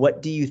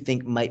 what do you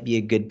think might be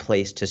a good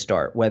place to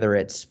start? Whether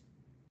it's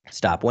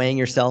stop weighing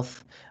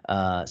yourself,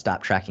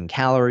 stop tracking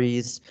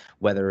calories,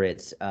 whether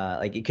it's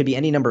like it could be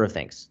any number of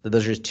things.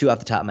 Those are just two off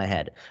the top of my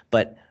head.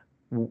 But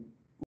do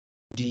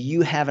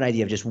you have an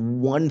idea of just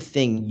one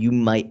thing you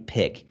might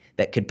pick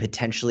that could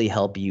potentially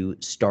help you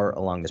start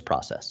along this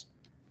process?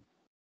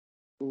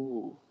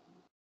 Ooh,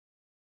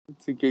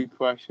 that's a good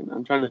question.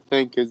 I'm trying to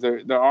think because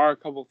there are a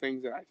couple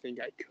things that I think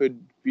I could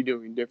be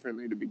doing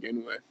differently to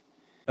begin with.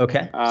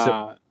 Okay,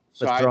 so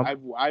So let's throw.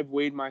 I've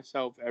weighed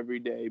myself every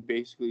day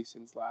basically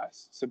since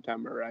last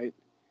September, right?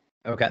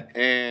 Okay.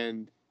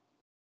 And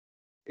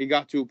it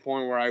got to a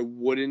point where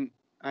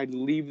I'd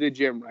leave the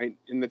gym, right,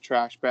 in the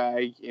trash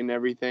bag and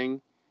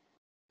everything,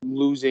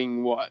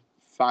 losing what,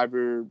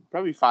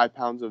 probably 5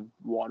 pounds of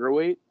water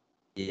weight.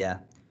 Yeah.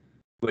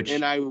 And Which,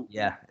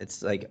 yeah,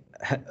 it's like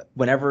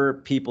whenever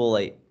people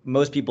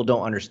most people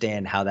don't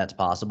understand how that's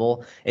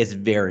possible. It's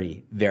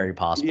very, very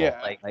possible. yeah,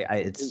 and,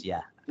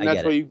 Yeah, and I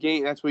get it.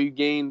 that's why you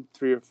gain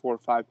 3 or 4 or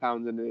 5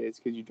 pounds in a day. It's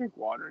because you drink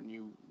water and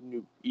you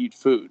eat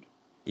food.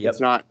 It's Yep.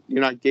 not,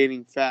 you're not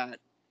gaining fat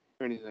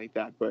or anything like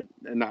that.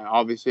 And I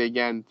obviously,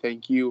 again,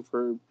 thank you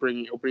for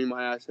opening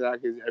my eyes to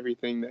that, because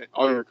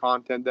all your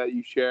content that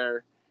you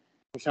share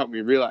has helped me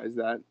realize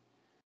that.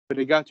 But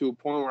it got to a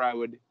point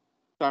where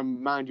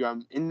mind you,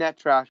 I'm in that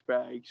trash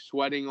bag,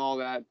 sweating all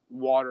that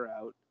water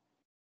out.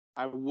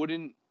 I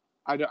wouldn't,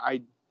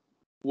 I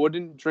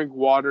wouldn't drink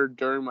water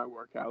during my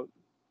workout,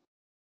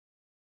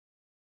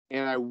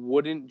 and I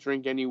wouldn't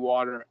drink any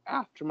water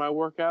after my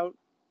workout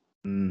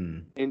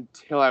Mm.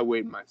 until I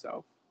weighed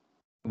myself.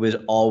 It was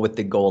all with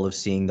the goal of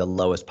seeing the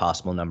lowest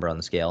possible number on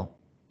the scale.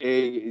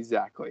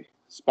 Exactly,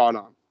 spot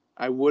on.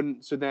 I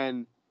wouldn't. So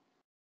then,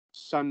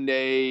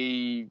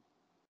 Sunday,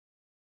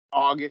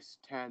 August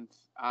 10th,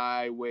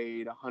 I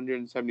weighed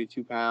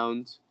 172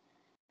 pounds.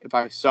 If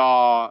I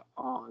saw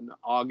on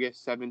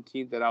August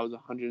 17th that I was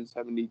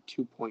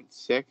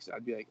 172.6,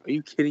 I'd be like, are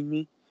you kidding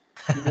me?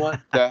 What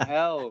the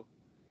hell?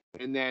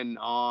 And then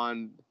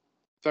on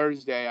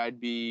Thursday, I'd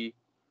be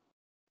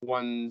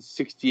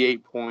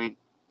 168.7.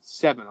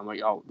 I'm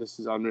like, oh, this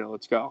is unreal.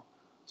 Let's go.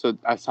 So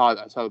I saw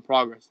the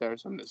progress there.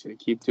 So I'm just gonna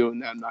keep doing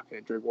that. I'm not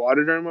gonna drink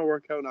water during my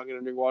workout. I'm not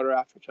gonna drink water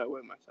after I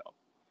weigh myself.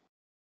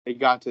 It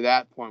got to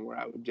that point where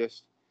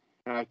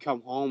I'd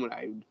come home and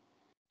I would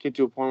get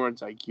to a point where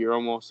it's like you're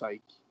almost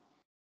like,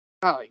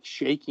 not like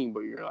shaking,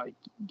 but you're like,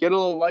 get a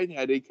little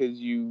lightheaded because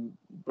you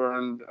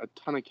burned a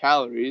ton of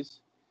calories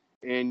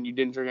and you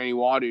didn't drink any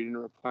water. You didn't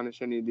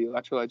replenish any of the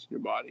electrolytes in your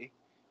body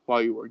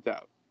while you worked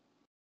out.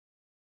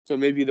 So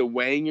maybe the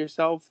weighing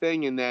yourself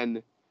thing. And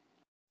then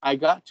I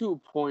got to a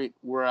point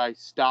where I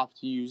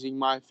stopped using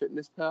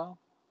MyFitnessPal,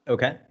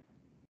 Okay.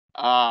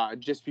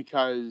 just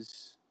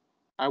because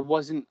I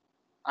wasn't,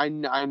 I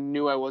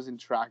knew I wasn't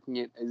tracking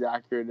it as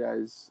accurate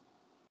as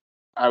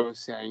I was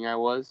saying I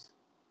was.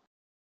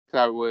 So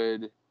I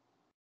would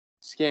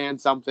scan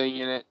something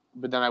in it,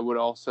 but then I would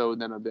also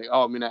then I'd be like,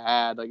 oh, I'm gonna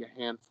add like a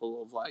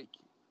handful of like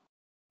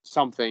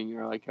something,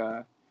 or like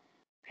a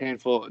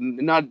handful,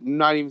 not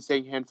even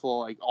saying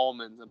handful of like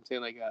almonds. I'm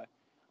saying like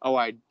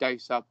I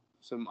dice up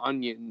some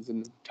onions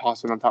and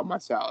toss it on top of my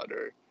salad,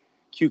 or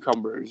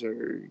cucumbers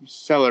or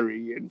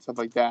celery and stuff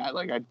like that.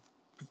 Like I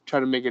try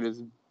to make it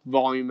as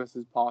voluminous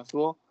as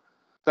possible.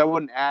 So I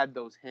wouldn't add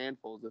those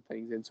handfuls of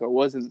things in. So it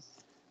wasn't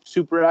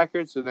super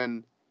accurate. So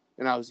then,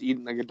 and I was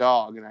eating like a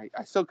dog, and I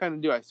still kind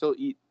of do. I still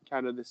eat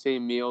kind of the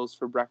same meals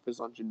for breakfast,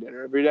 lunch, and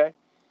dinner every day.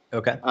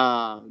 Okay.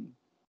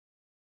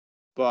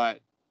 But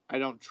I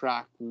don't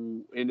track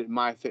in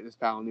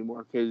MyFitnessPal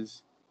anymore,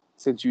 because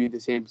since you eat the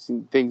same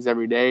things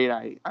every day,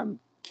 and I'm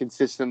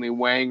consistently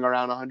weighing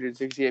around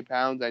 168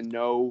 pounds, I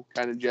know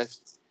kind of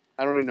just,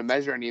 I don't need to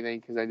measure anything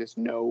because I just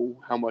know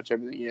how much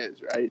everything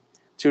is, right?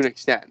 To an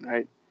extent, right?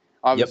 Yep.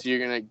 Obviously,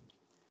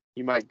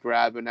 you might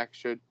grab an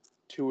extra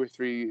 2 or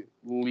 3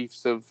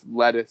 leaves of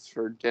lettuce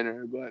for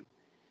dinner, but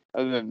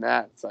other than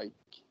that,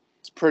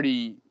 it's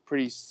pretty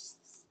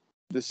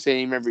the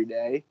same every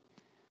day.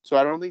 So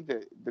I don't think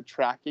that the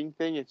tracking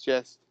thing, it's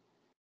just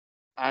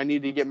I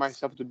need to get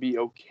myself to be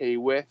okay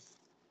with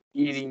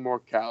eating more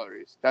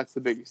calories. That's the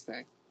biggest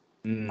thing.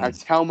 I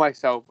Mm. tell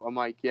myself, I'm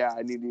like, yeah,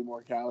 I need to eat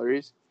more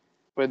calories.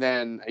 But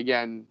then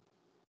again,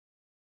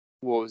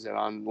 what was it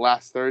on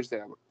last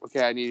Thursday? I'm like,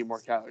 okay, I need more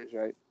calories,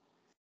 right?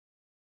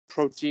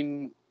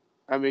 Protein,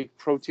 I make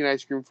protein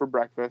ice cream for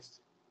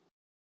breakfast,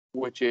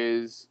 which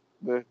is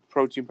the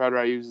protein powder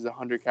I use is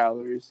 100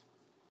 calories.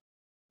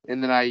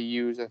 And then I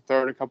use a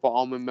third a cup of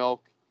almond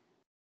milk,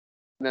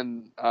 and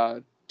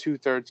then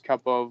 2/3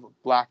 cup of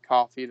black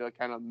coffee to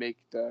kind of make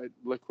the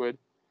liquid.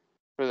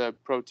 for the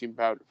protein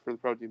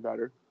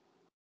powder,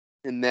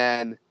 and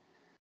then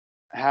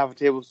half a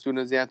tablespoon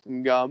of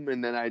xanthan gum,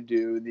 and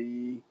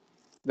then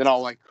then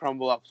I'll like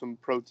crumble up some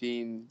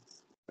protein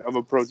of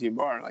a protein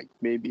bar, like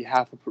maybe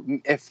half a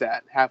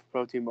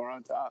protein bar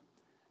on top,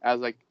 as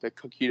like the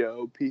cookie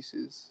dough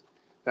pieces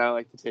that I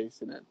like to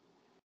taste in it.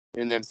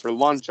 And then for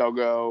lunch, I'll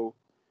go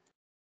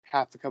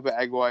half a cup of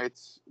egg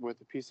whites with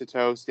a piece of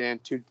toast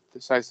and 2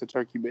 slices of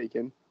turkey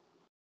bacon.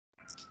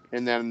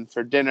 And then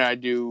for dinner, I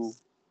do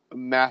a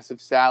massive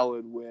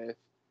salad with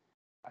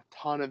a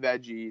ton of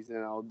veggies, and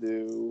I'll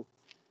do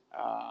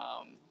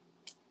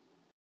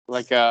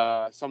like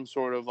some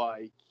sort of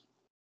like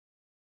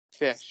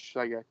fish,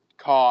 like a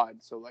cod,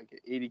 so like an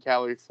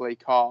 80-calorie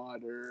flake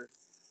cod, or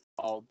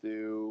I'll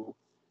do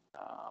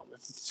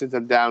since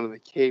I'm down in the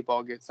Cape,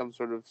 I'll get some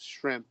sort of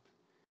shrimp,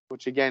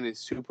 which again is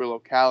super low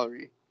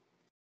calorie,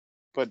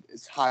 but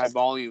it's high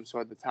volume. So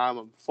at the time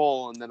I'm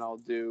full, and then I'll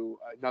do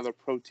another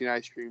protein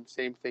ice cream,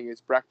 same thing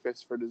as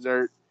breakfast for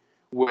dessert,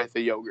 with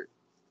a yogurt.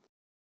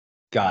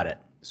 Got it.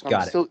 So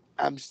Got it.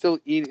 I'm still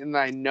eating, and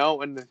I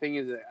know, and the thing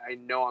is that I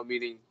know I'm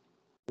eating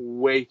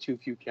way too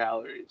few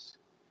calories.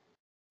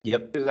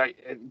 Yep. Because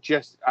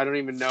I don't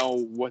even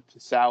know what the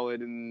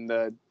salad and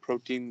the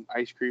protein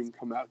ice cream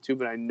come out to,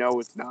 but I know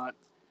it's not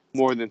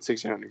more than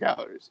 600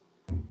 calories.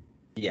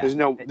 Yeah.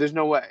 There's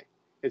no way.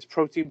 It's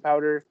protein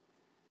powder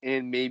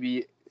and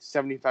maybe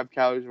 75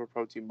 calories of a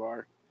protein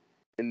bar,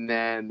 and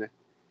then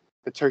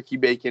the turkey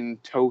bacon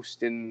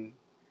toast and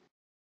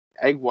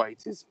egg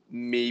whites is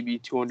maybe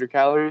 200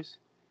 calories.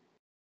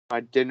 My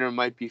dinner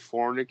might be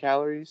 400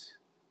 calories.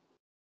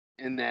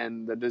 And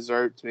then the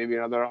desserts, maybe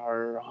another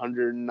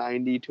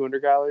 190,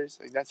 200 calories.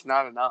 Like, that's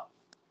not enough.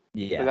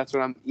 Yeah. But that's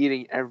what I'm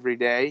eating every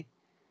day.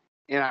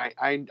 And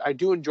I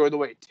do enjoy the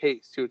way it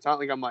tastes, too. It's not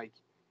like I'm, like,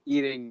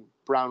 eating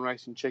brown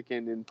rice and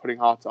chicken and putting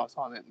hot sauce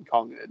on it and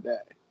calling it a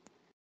day.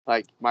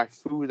 Like, my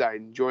food, I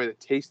enjoy the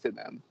taste of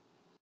them.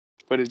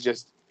 But it's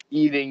just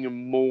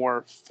eating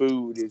more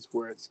food is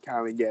where it's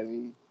kind of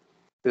getting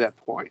to that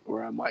point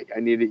where I'm like, I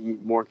need to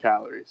eat more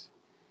calories.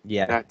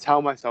 Yeah. And I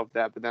tell myself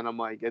that, but then I'm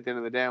like, at the end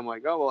of the day, I'm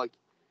like, oh, well, like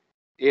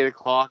 8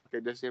 o'clock,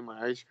 I just ate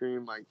my ice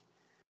cream. Like,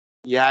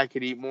 yeah, I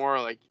could eat more,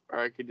 like, or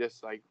I could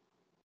just like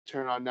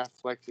turn on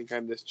Netflix and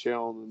kind of just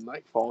chill and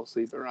like fall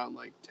asleep around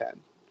like 10.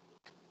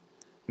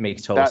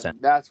 Makes total sense.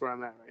 That's where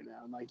I'm at right now.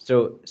 I'm like,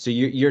 So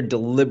you're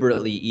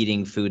deliberately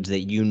eating foods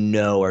that you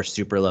know are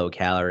super low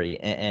calorie,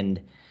 and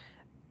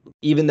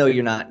even though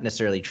you're not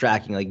necessarily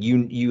tracking, like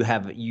you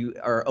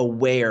are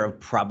aware of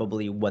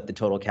probably what the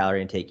total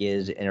calorie intake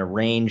is in a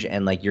range,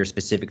 and like you're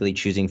specifically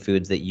choosing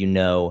foods that you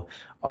know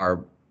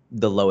are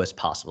the lowest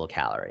possible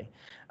calorie.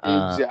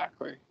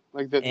 exactly.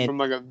 Like and- from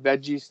like a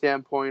veggie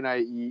standpoint, I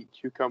eat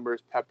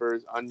cucumbers,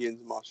 peppers, onions,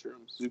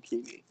 mushrooms,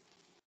 zucchini.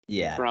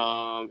 Yeah.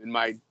 From in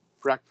my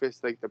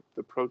breakfast, like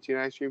the protein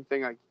ice cream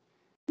thing, like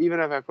even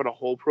if I put a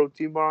whole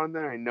protein bar on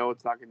there, I know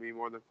it's not going to be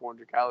more than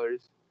 400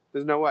 calories.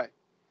 There's no way.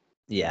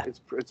 Yeah.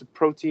 It's a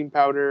protein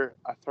powder,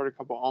 a third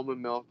cup of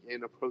almond milk,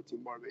 and a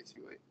protein bar,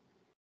 basically.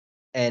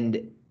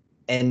 And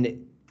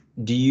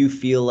do you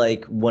feel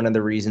like one of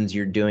the reasons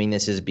you're doing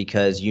this is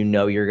because you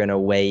know you're going to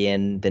weigh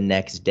in the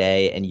next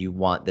day and you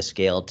want the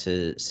scale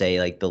to say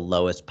like the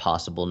lowest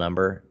possible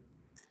number?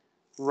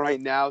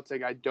 Right now, it's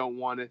like I don't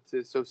want it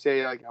to. So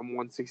say like I'm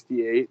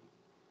 168,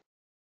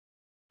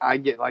 I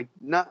get like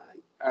not.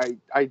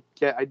 I'm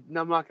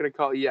not gonna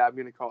call. Yeah, I'm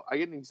gonna call. I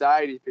get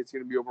anxiety if it's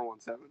gonna be over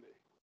 170.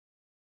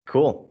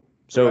 Cool.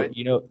 So, Right.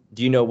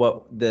 do you know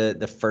what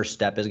the first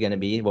step is going to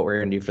be? What we're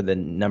going to do for the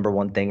number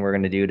one thing we're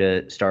going to do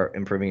to start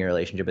improving your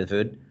relationship with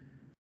food?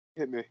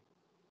 Hit me.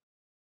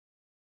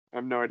 I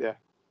have no idea.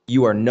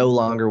 You are no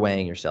longer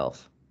weighing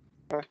yourself.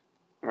 Okay.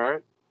 All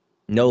right.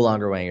 No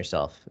longer weighing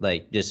yourself.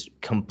 Like just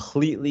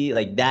completely,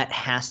 like that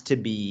has to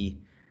be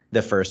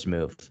the first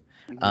move.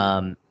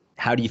 Mm-hmm.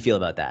 How do you feel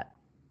about that?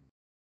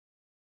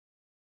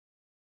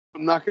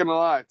 I'm not gonna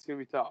lie. It's gonna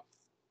be tough.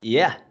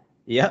 Yeah.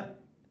 Yep.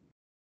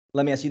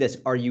 Let me ask you this.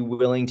 Are you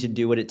willing to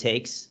do what it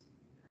takes?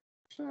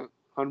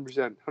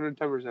 100%,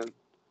 110%.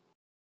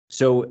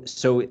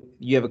 So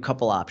you have a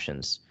couple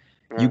options.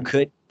 You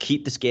could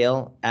keep the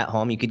scale at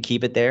home. You could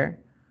keep it there,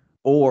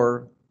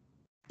 or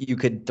you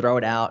could throw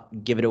it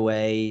out, give it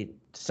away,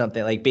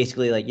 something like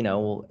basically like,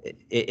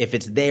 if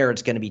it's there,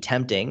 it's going to be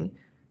tempting,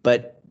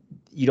 but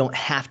you don't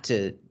have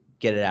to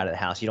get it out of the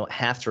house. You don't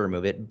have to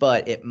remove it,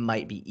 but it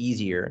might be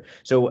easier.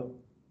 So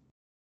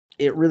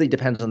it really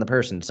depends on the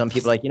person. Some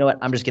people are like, you know what,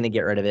 I'm just going to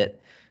get rid of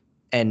it.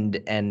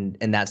 And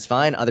that's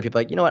fine. Other people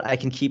are like, you know what, I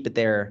can keep it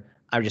there.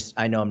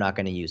 I know I'm not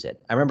going to use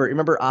it.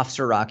 Remember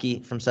Officer Rocky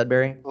from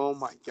Sudbury? Oh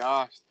my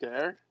gosh,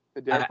 the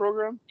DARE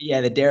program?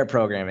 Yeah, the DARE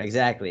program,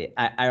 exactly.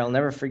 I'll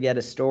never forget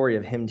a story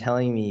of him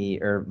telling me,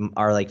 or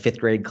our like 5th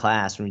grade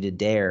class when we did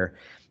DARE,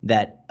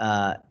 that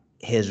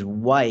his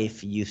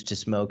wife used to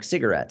smoke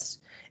cigarettes,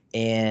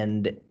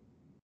 and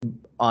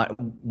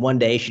one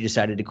day she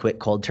decided to quit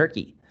cold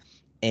turkey,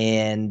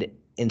 and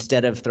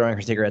instead of throwing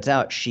her cigarettes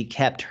out, she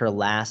kept her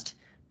last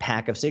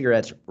pack of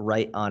cigarettes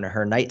right on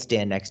her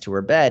nightstand next to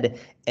her bed,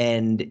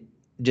 and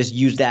just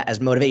use that as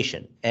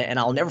motivation. And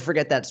I'll never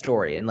forget that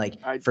story. And like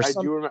I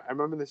some do remember. I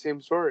remember the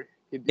same story.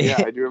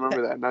 Yeah, I do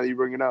remember that. Now that you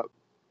bring it up.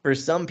 for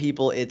some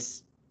people,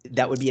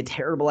 that would be a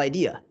terrible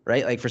idea,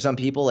 right? Like for some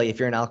people, like if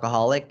you're an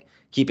alcoholic,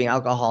 keeping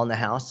alcohol in the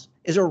house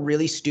is a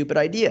really stupid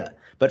idea.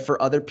 But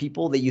for other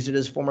people, they use it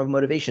as a form of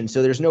motivation.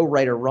 So there's no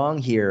right or wrong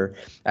here.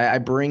 I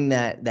bring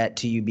that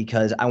to you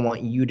because I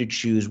want you to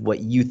choose what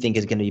you think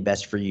is going to be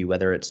best for you,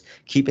 whether it's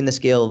keeping the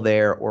scale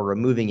there or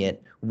removing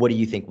it. What do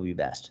you think will be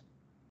best?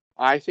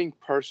 I think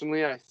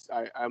personally, I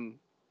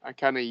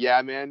kind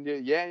of man,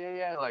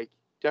 yeah. Like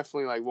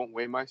definitely like won't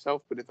weigh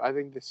myself, but if I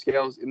think the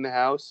scale's in the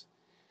house,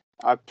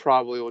 I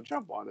probably will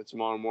jump on it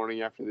tomorrow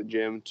morning after the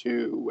gym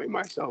to weigh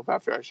myself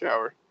after I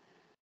shower.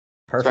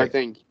 Perfect. So I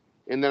think,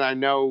 and then I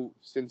know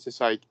since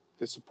it's like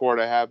the support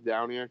I have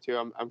down here too,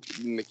 I'm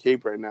in the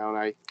Cape right now, and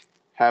I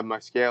have my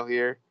scale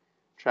here,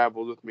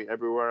 travels with me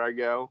everywhere I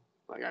go.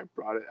 Like I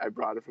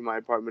brought it from my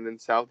apartment in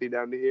Southie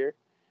down to here.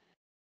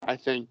 I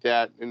think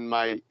that, and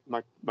my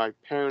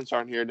parents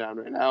aren't here down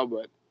right now,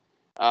 but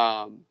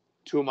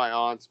two of my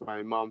aunts,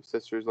 my mom's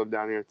sisters, live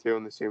down here too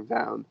in the same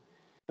town.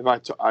 And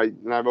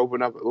I've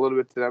opened up a little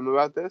bit to them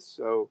about this,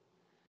 so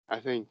I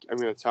think I'm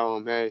gonna tell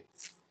them, hey,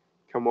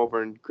 come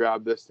over and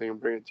grab this thing and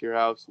bring it to your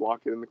house,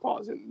 lock it in the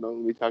closet, and don't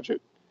let me touch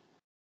it.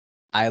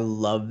 I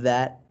love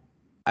that.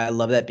 I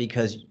love that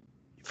because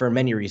for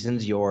many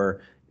reasons,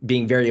 you're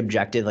being very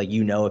objective. Like,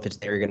 if it's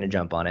there, you're going to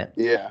jump on it.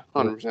 Yeah,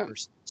 You're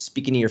 100%.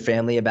 speaking to your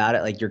family about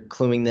it. Like, you're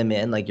cluing them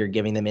in, like you're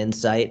giving them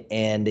insight,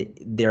 and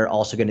they're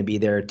also going to be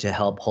there to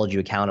help hold you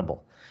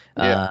accountable.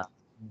 Yeah.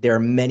 There are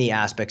many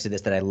aspects of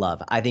this that I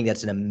love. I think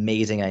that's an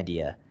amazing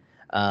idea.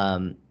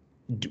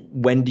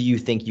 When do you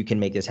think you can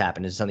make this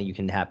happen? Is it something you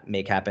can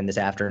make happen this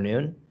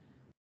afternoon?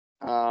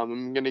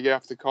 I'm gonna get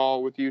off the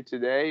call with you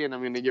today, and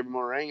I'm gonna give them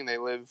a ring. And they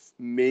live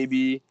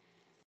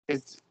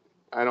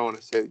I don't want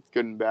to say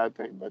good and bad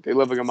thing, but they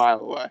live like a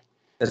mile away.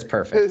 That's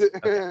perfect.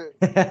 Okay.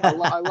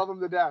 I love them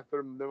to death.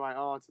 They're my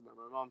aunts and my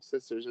mom's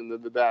sisters, and they're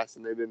the best.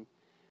 And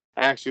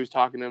I actually was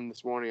talking to them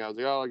this morning. I was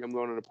like, oh, like I'm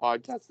going on a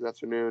podcast this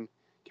afternoon,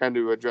 kind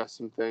of address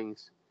some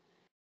things.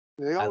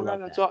 They're like, oh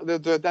my God,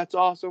 that's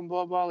awesome,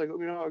 blah blah. Like, let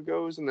me know how it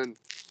goes, and then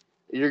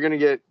you're gonna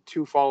get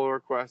 2 follow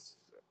requests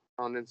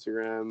on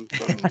Instagram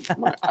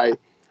from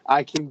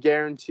I can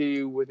guarantee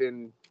you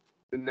within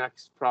the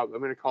next I'm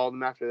gonna call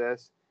them after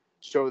this,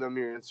 show them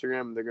your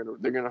Instagram,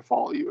 they're gonna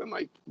follow you in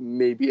like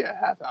maybe a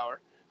half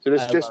hour. So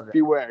just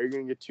beware, you're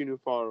gonna get 2 new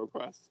follow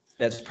requests.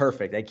 That's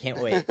perfect. I can't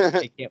wait.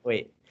 I can't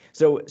wait.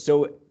 So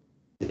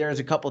there's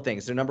a couple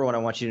things. So number one, I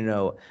want you to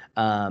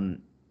know,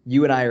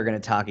 you and I are going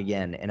to talk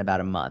again in about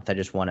a month. I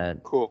just want to,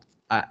 cool,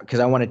 because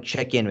I want to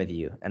check in with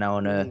you, and I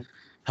want to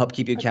help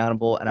keep you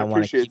accountable, and I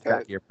want to keep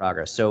track of your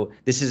progress. So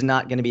this is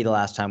not going to be the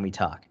last time we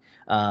talk.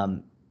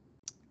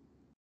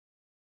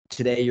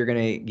 Today you're going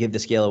to give the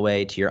scale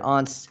away to your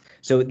aunts.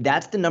 So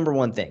that's the number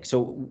one thing.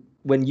 So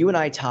when you and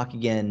I talk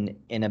again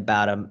in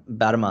about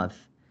a month,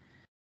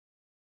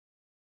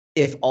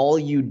 if all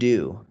you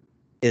do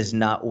is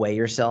not weigh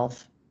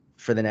yourself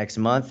for the next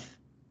month,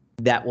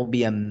 that will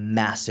be a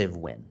massive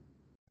win.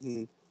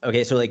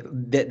 Okay, so like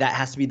that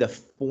has to be the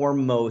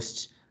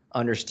foremost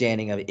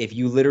understanding of, if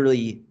you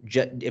literally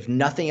if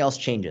nothing else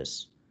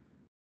changes,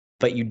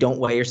 but you don't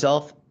weigh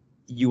yourself,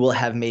 you will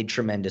have made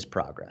tremendous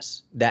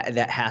progress.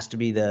 That has to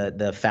be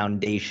the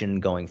foundation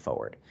going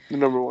forward. The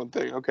number one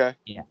thing. Okay.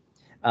 Yeah.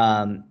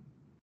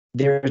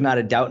 There's not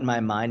a doubt in my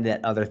mind that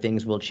other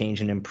things will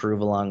change and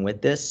improve along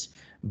with this,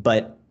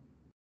 but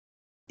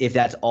if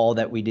that's all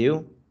that we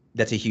do,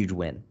 that's a huge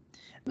win.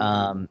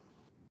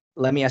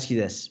 Let me ask you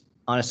this.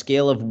 On a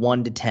scale of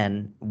 1 to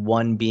 10,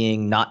 1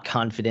 being not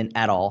confident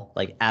at all,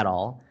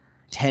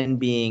 10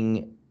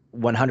 being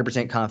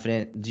 100%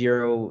 confident,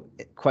 0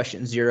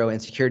 questions, 0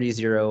 insecurities,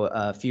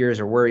 0 fears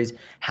or worries,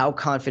 how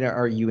confident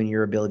are you in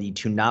your ability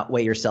to not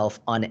weigh yourself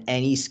on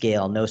any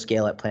scale, no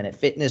scale at Planet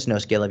Fitness, no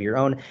scale of your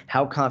own?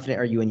 How confident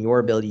are you in your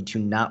ability to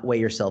not weigh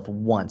yourself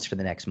once for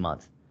the next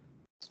month?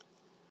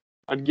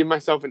 I'd give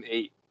myself an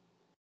 8.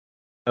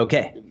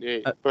 Okay. An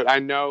 8. But I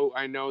know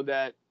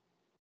that,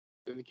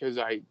 because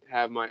I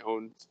have my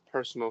own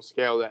personal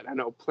scale, that I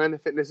know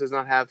Planet Fitness does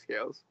not have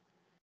scales.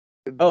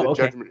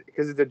 Okay.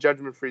 Because it's a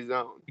judgment-free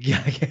zone.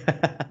 Yeah.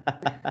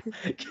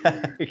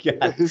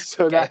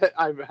 So that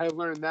I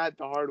learned that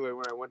the hard way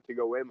when I went to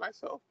go weigh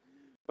myself.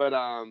 But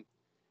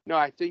no,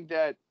 I think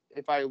that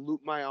if I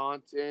loop my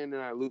aunts in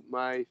and I loop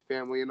my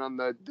family in on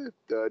the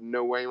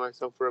no weighing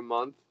myself for a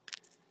month,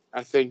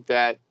 I think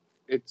that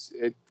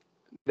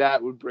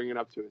that would bring it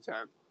up to a 10.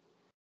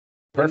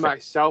 For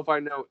myself, I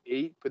know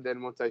 8, but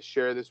then once I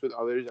share this with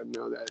others, I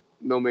know that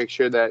they'll make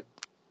sure that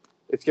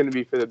it's going to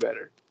be for the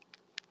better.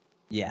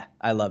 Yeah,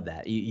 I love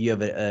that. You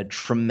have a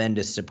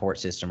tremendous support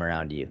system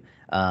around you.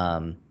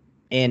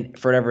 And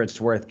for whatever it's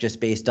worth,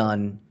 just based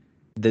on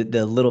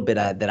the little bit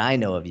that I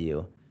know of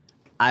you,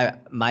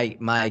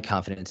 my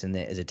confidence in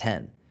it is a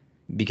 10,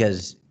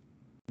 because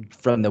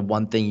from the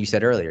one thing you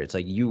said earlier, it's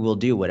like you will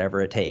do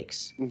whatever it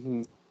takes.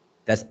 Mm-hmm.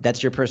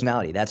 That's your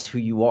personality. That's who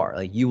you are.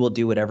 Like, you will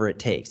do whatever it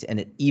takes.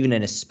 And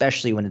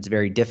especially when it's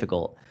very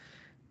difficult,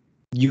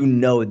 you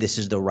know this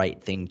is the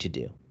right thing to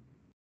do.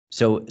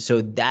 So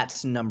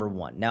that's number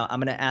one. Now I'm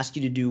going to ask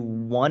you to do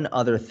one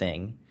other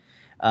thing.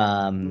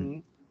 Mm-hmm.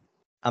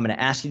 I'm going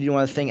to ask you to do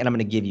one other thing, and I'm going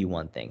to give you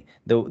one thing.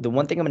 The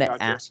one thing I'm going to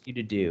Gotcha. ask you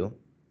to do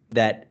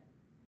that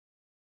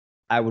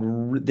I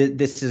would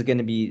this is going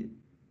to be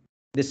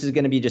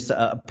just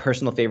a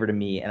personal favor to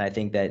me, and I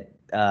think that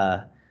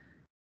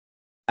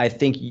I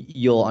think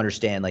you'll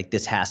understand. Like,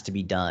 this has to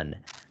be done.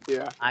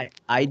 Yeah.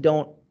 I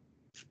don't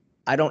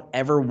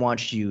ever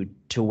want you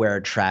to wear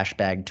a trash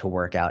bag to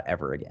work out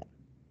ever again.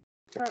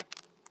 Okay.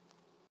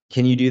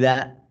 Can you do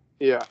that?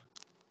 Yeah.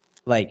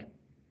 Like,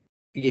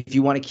 if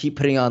you want to keep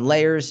putting on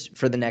layers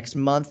for the next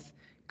month,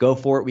 go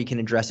for it. We can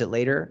address it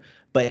later.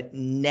 But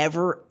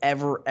never,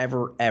 ever,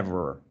 ever,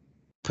 ever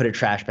put a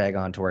trash bag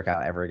on to work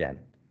out ever again.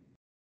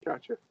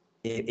 Gotcha.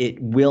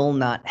 It will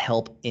not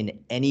help in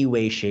any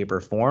way, shape,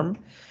 or form.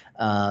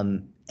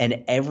 And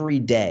every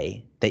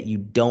day that you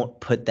don't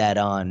put that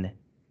on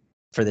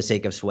for the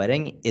sake of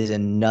sweating is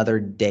another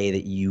day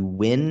that you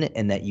win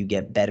and that you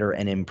get better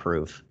and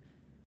improve.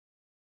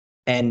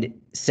 And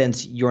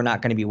since you're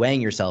not going to be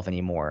weighing yourself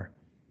anymore,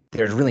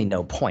 there's really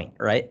no point,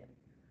 right?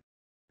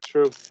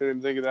 True. Didn't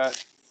even think of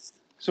that.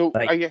 So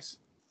Like, I guess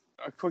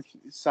a quick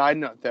side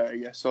note there, I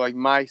guess. So like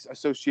my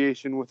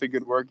association with a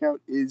good workout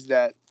is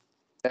that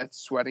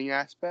sweating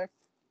aspect.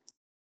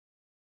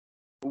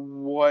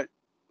 What?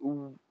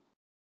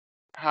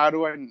 How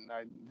do I?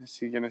 This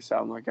is gonna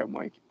sound like I'm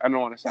like I don't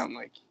want to sound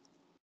like.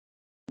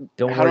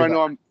 don't How do worry I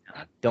know about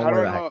I'm? it. Don't How do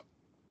worry I about know? it.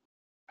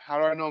 How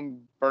do I know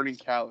I'm burning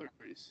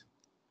calories?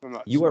 I'm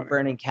not You are sweating.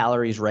 burning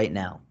calories right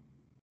now.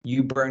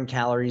 You burn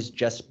calories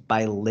just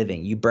by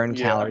living. You burn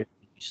Yeah. calories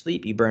when you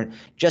sleep. You burn,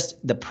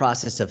 just the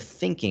process of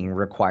thinking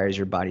requires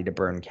your body to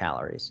burn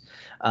calories.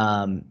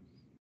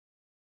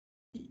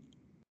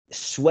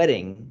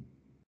 Sweating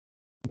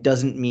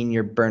doesn't mean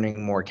you're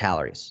burning more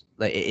calories.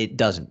 Like, it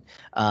doesn't.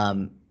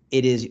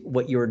 It is,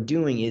 what you're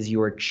doing is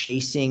you're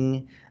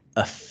chasing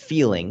a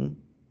feeling,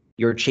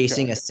 you're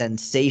chasing Okay. a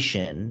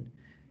sensation,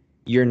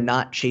 you're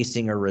not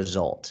chasing a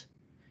result.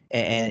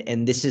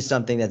 And this is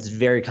something that's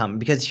very common,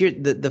 because here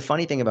the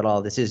funny thing about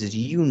all this is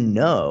you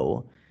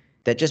know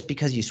that just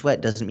because you sweat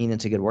doesn't mean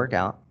it's a good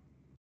workout.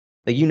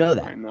 Like, you know I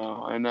that.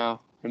 know. I know.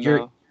 I You're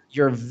know.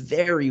 you're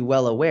very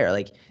well aware,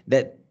 like,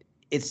 that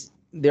it's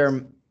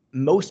there.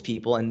 Most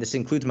people, and this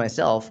includes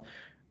myself,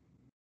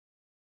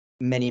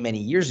 many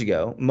years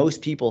ago,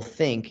 most people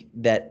think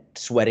that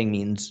sweating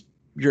means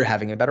you're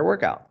having a better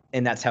workout.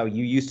 And that's how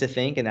you used to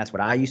think, and that's what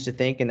I used to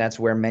think, and that's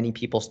where many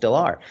people still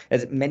are.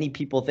 As many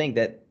people think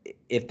that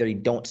if they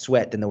don't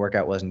sweat, then the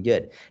workout wasn't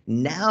good.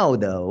 Now,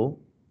 though,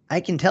 I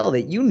can tell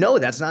that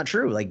that's not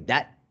true. Like,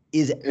 that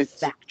is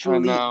It's. I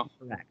factually know.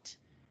 incorrect.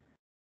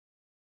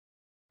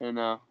 I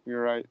know.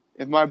 You're right.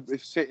 If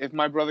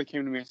my brother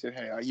came to me and said,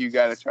 "Hey, you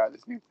gotta try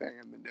this new thing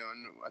I've been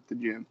doing at the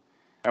gym.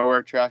 I wear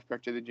a trash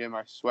bag to the gym.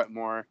 I sweat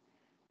more.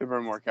 I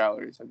burn more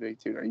calories." I'd be like,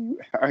 "Dude,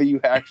 are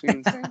you actually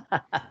insane?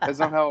 That's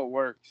not how it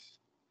works."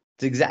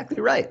 It's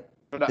exactly right.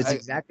 But It's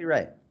exactly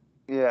right.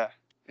 yeah,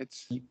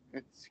 it's You,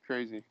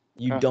 crazy.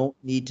 you don't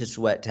need to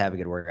sweat to have a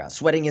good workout.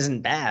 Sweating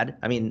isn't bad.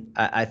 I mean,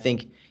 I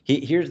think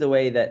here's the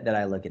way that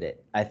I look at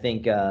it. I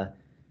think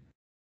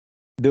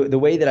the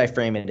way that I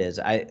frame it is,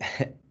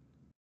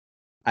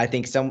 I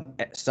think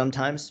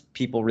sometimes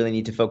people really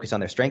need to focus on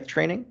their strength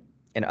training,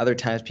 and other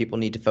times people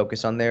need to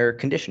focus on their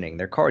conditioning,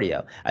 their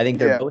cardio. I think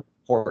they're Yeah. both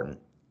important.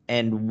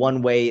 And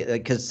one way,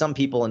 because some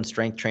people in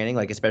strength training,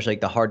 like especially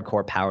like the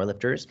hardcore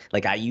powerlifters,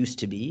 like I used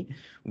to be,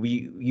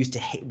 we used to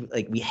hate,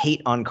 like, we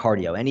hate on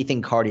cardio,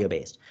 anything cardio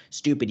based.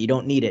 Stupid, you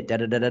don't need it. Da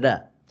da da da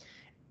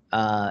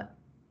da.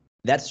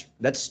 That's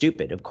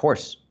stupid. Of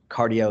course,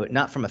 cardio,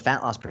 not from a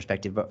fat loss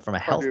perspective, but from a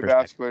health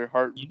perspective, Cardiovascular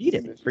heart you need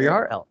it condition. for your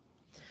heart health.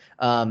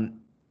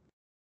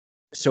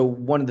 So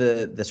one of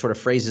the sort of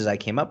phrases I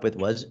came up with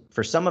was,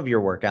 for some of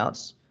your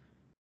workouts,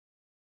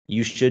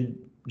 you should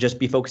just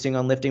be focusing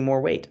on lifting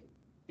more weight.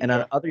 And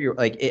on other,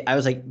 I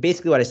was like,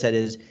 basically what I said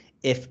is,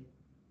 if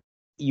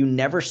you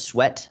never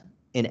sweat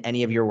in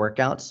any of your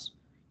workouts,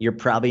 you're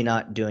probably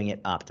not doing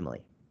it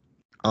optimally.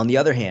 On the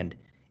other hand,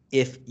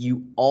 if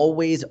you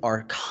always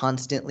are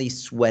constantly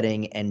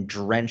sweating and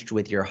drenched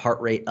with your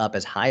heart rate up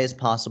as high as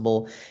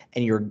possible,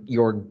 and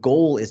your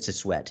goal is to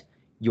sweat,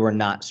 you are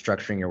not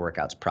structuring your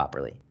workouts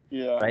properly.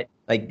 Yeah. Right?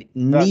 Like,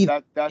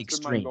 neither that's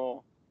extreme. been my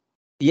goal.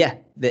 Yeah,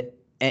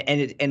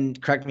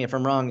 and correct me if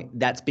I'm wrong,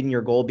 that's been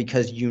your goal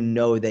because you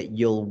know that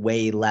you'll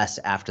weigh less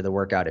after the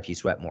workout if you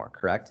sweat more,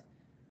 correct?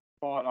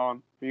 Spot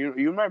on. Are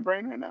you in my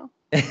brain right now?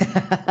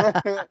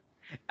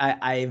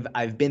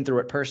 I've been through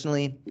it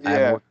personally. I've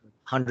Yeah. worked with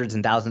hundreds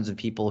and thousands of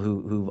people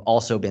who've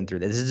also been through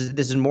this.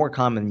 This is more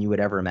common than you would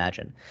ever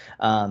imagine.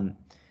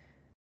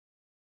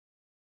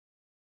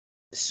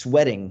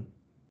 Sweating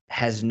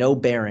has no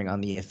bearing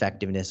on the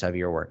effectiveness of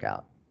your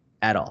workout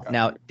at all.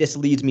 Now, this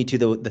leads me to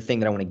the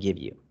thing that I want to give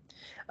you.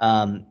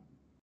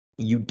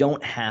 You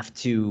don't have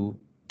to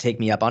take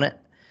me up on it,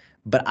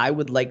 but I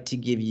would like to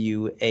give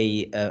you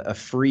a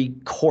free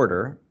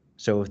quarter,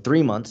 so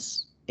 3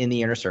 months in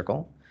the Inner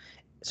Circle,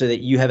 so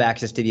that you have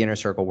access to the Inner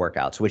Circle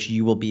workouts, which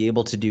you will be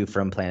able to do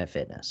from Planet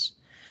Fitness.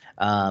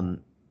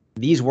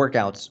 These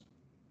workouts,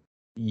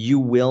 you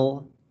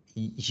will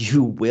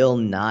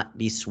not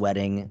be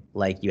sweating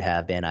like you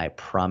have been. I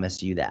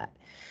promise you that.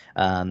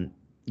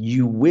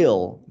 You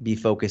will be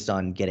focused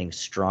on getting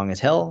strong as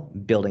hell,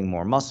 building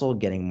more muscle,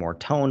 getting more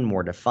tone,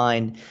 more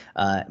defined,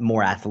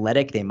 more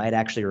athletic. They might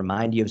actually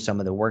remind you of some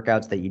of the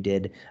workouts that you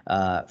did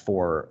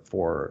for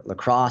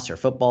lacrosse or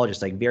football,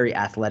 just like very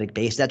athletic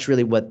based. That's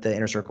really what the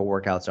Inner Circle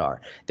workouts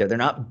are. They're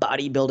not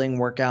bodybuilding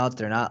workouts.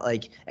 They're not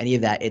like any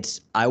of that. It's,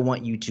 I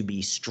want you to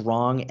be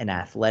strong and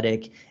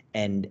athletic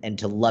and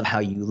to love how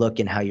you look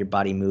and how your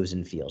body moves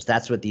and feels.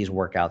 That's what these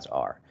workouts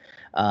are.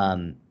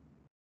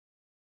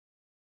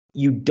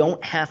 You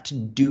don't have to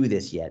do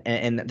this yet.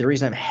 And the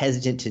reason I'm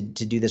hesitant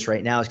to do this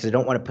right now is because I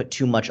don't want to put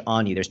too much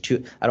on you.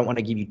 I don't want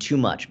to give you too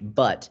much,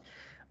 but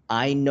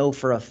I know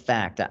for a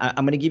fact that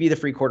I'm going to give you the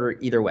free quarter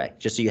either way,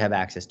 just so you have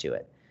access to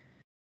it.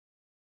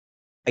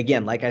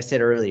 Again, like I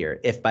said earlier,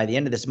 if by the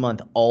end of this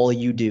month, all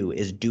you do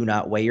is do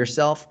not weigh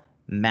yourself,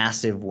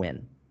 massive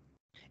win.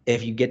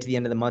 If you get to the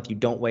end of the month, you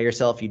don't weigh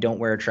yourself, you don't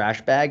wear a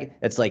trash bag,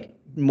 it's like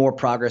more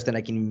progress than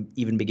I can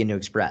even begin to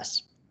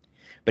express.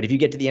 But if you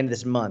get to the end of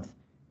this month,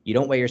 you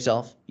don't weigh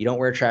yourself, you don't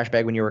wear a trash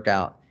bag when you work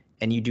out,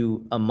 and you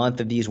do a month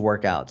of these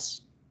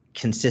workouts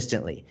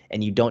consistently,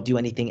 and you don't do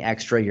anything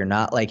extra, you're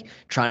not like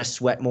trying to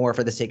sweat more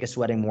for the sake of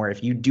sweating more.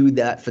 If you do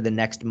that for the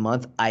next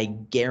month, I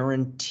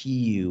guarantee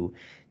you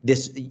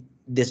this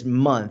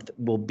month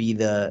will be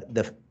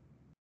the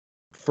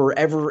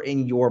forever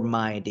in your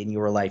mind, in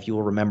your life. You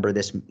will remember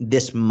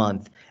this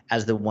month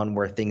as the one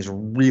where things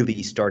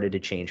really started to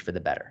change for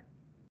the better.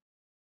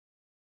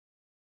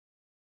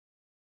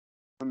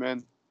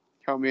 Amen.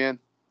 Count me in.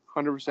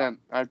 100%.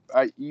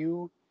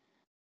 You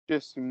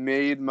just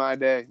made my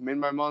day, made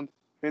my month,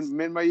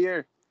 made my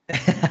year.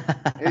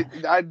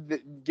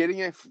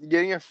 Getting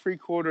a free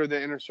quarter of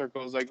the Inner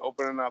Circle is like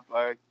opening up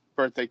a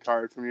birthday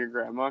card from your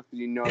grandma, because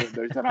you know that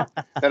there's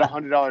that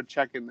 $100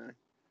 check in there.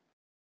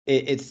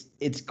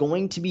 It's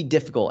going to be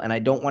difficult, and I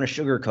don't want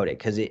to sugarcoat it,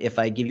 because if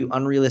I give you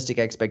unrealistic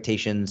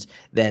expectations,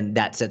 then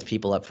that sets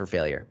people up for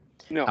failure.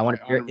 No, I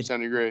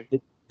 100%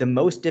 agree. The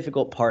most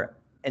difficult part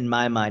in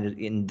my mind,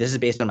 and this is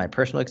based on my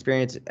personal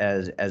experience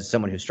as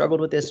someone who struggled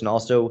with this and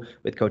also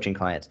with coaching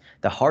clients,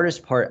 the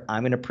hardest part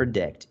I'm going to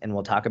predict, and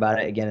we'll talk about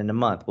it again in a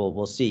month,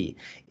 we'll see,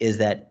 is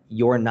that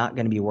you're not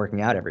going to be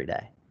working out every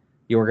day.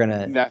 That's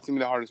going to be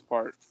the hardest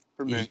part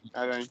for me,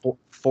 I think.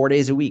 4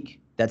 days a week.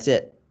 That's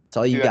it. That's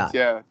all you got.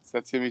 Yeah,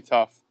 that's going to be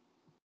tough.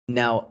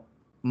 Now,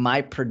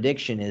 my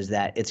prediction is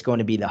that it's going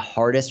to be the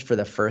hardest for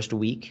the first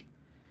week.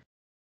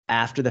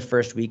 After the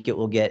first week, it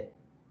will get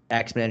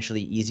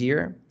exponentially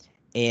easier,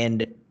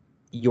 and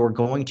you're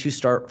going to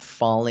start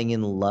falling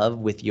in love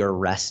with your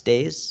rest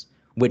days,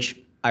 which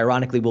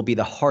ironically will be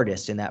the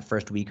hardest in that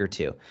first week or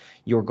two.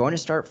 You're going to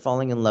start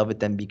falling in love with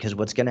them, because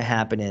what's going to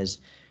happen is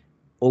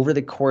over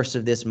the course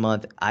of this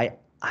month, I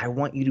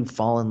want you to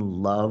fall in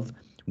love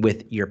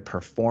with your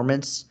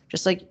performance,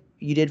 just like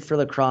you did for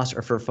lacrosse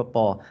or for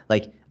football.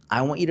 Like,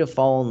 I want you to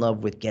fall in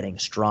love with getting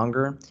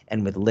stronger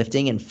and with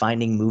lifting and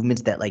finding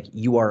movements that like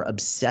you are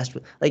obsessed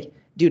with. Like,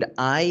 dude,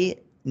 I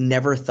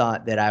never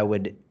thought that I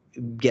would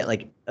get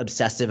like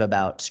obsessive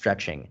about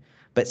stretching,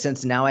 but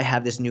since now I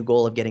have this new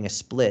goal of getting a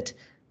split,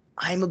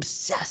 I'm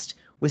obsessed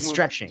with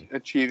stretching.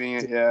 Achieving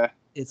it, yeah.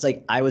 It's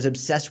like I was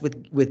obsessed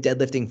with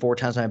deadlifting 4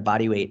 times my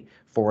body weight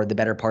for the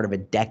better part of a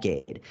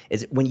decade.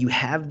 Is when you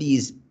have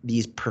these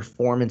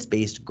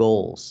performance-based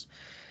goals,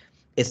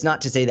 it's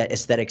not to say that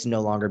aesthetics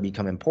no longer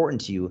become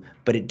important to you,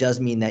 but it does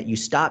mean that you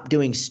stop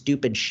doing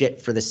stupid shit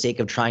for the sake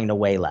of trying to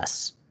weigh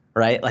less,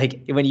 right?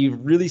 Like when you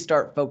really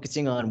start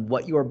focusing on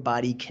what your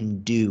body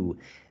can do,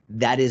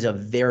 that is a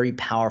very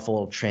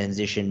powerful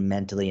transition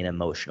mentally and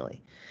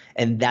emotionally.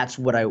 And that's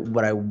what I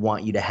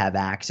want you to have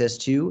access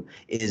to,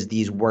 is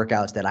these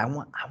workouts that I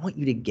want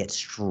you to get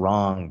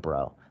strong,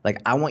 bro.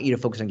 Like I want you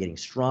to focus on getting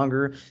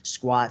stronger,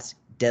 squats,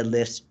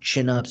 deadlifts,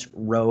 chin-ups,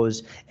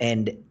 rows,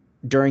 and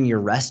during your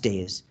rest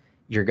days,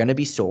 you're going to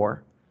be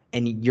sore,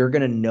 and you're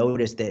going to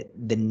notice that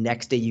the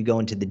next day you go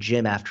into the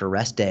gym after a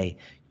rest day,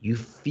 you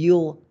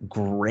feel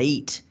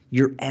great.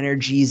 Your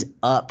energy's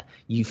up.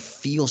 You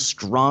feel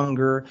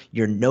stronger.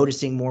 You're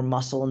noticing more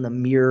muscle in the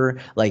mirror.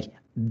 Like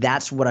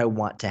that's what I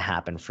want to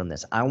happen from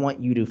this. I want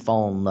you to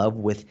fall in love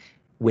with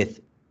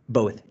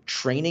both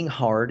training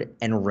hard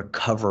and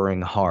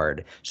recovering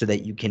hard, so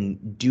that you can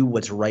do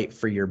what's right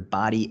for your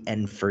body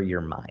and for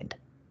your mind.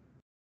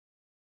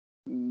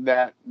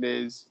 That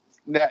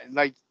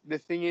like the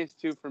thing is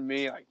too, for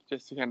me, like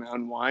just to kind of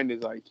unwind,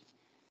 is like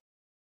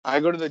I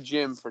go to the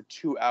gym for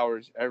 2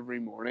 hours every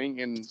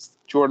morning, and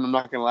Jordan, I'm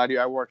not gonna lie to you,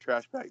 I wore a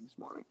trash bag this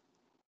morning.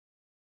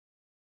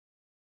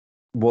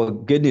 Well,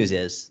 good news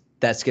is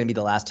that's gonna be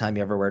the last time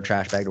you ever wear a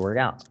trash bag to work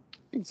out.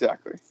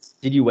 Exactly.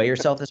 Did you weigh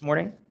yourself this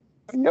morning?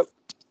 Yep.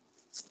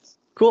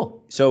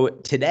 Cool. So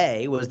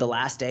today was the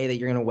last day that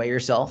you're going to weigh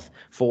yourself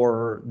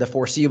for the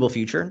foreseeable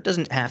future.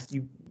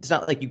 It's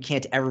not like you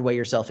can't ever weigh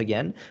yourself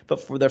again,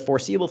 but for the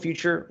foreseeable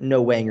future, no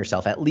weighing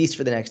yourself, at least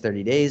for the next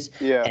 30 days.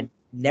 Yeah. And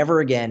Never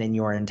again in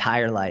your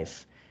entire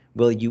life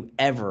will you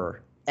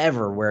ever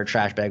wear a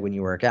trash bag when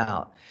you work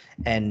out.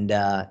 And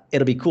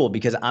it'll be cool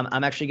because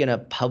I'm actually gonna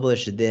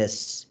publish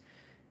this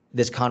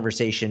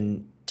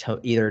conversation to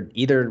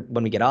either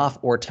when we get off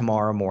or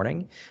tomorrow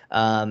morning.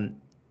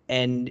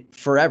 And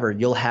forever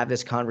you'll have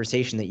this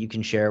conversation that you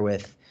can share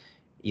with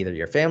either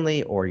your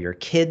family or your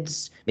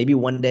kids. Maybe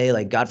one day,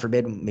 like God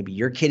forbid, maybe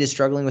your kid is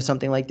struggling with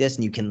something like this,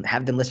 and you can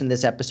have them listen to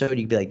this episode.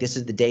 You can be like, "This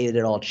is the day that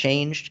it all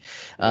changed,"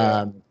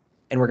 Yeah.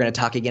 and we're gonna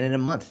talk again in a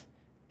month,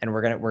 and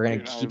we're gonna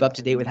Dude, keep up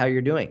to date with how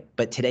you're doing.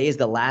 But today is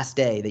the last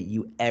day that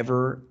you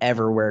ever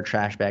wear a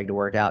trash bag to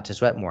work out to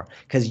sweat more,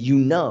 because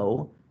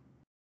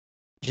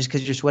just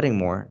because you're sweating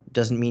more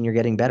doesn't mean you're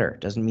getting better.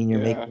 Doesn't mean you're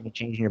yeah. making a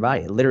change in your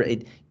body.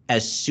 Literally,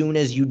 as soon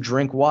as you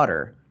drink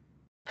water,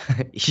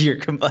 you're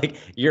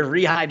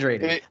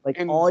rehydrating. Like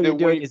And all you're when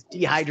doing is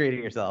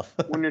dehydrating yourself.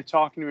 when you're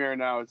talking to me right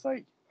now, it's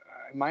like,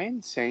 am I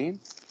insane?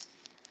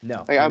 No,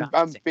 Like you're I'm not.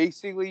 I'm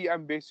basically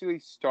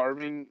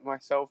starving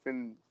myself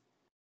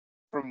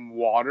from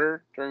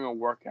water during a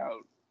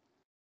workout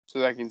so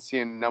that I can see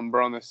a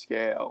number on the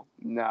scale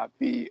not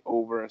be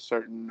over a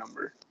certain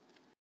number.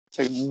 It's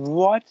like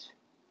what?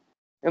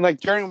 And like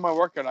during my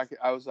workout,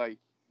 I was like,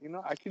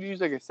 I could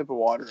use like a sip of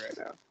water right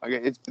now.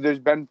 Like there's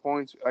been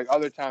points like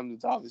other times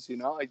it's obviously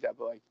not like that,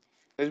 but like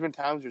there's been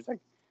times where it's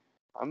like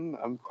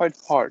I'm quite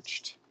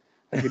parched.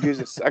 I could use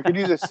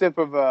a sip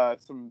of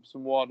some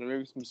water,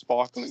 maybe some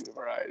sparkling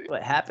variety.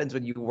 What happens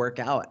when you work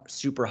out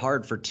super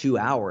hard for 2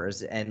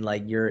 hours and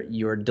like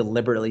you're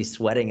deliberately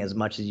sweating as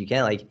much as you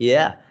can? Like,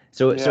 yeah.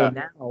 So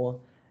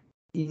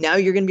Yeah, now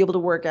you're going to be able to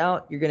work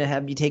out. You're going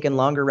to be taking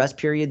longer rest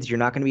periods. You're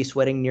not going to be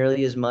sweating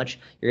nearly as much.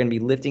 You're going to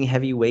be lifting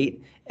heavy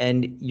weight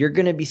and you're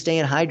going to be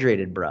staying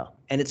hydrated, bro.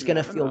 And it's going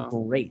to yeah, I feel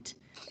know. great.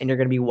 And you're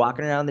going to be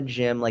walking around the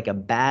gym like a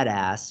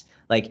badass.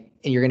 And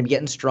you're going to be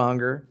getting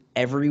stronger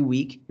every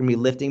week. You're going to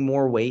be lifting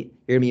more weight.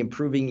 You're going to be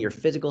improving your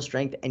physical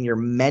strength and your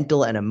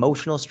mental and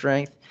emotional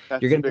strength. You're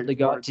That's the going to be able to biggest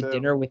go out part to too.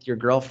 dinner with your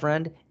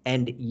girlfriend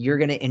and you're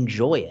going to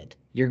enjoy it.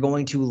 You're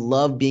going to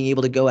love being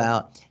able to go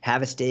out,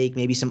 have a steak,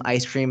 maybe some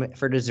ice cream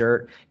for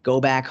dessert, go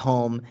back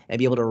home and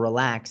be able to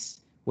relax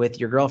with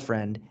your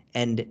girlfriend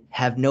and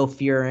have no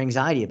fear or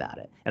anxiety about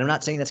it. And I'm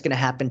not saying that's going to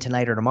happen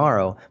tonight or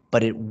tomorrow,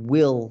 but it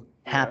will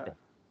Yeah, happen.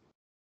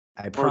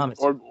 I or promise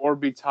you. or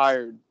be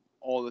tired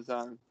all the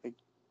time, like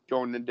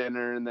going to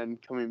dinner and then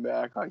coming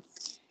back. Like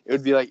it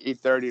would be like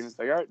 8:30, and it's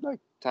like all right, like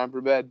time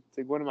for bed. It's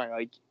like what am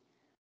I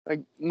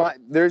like my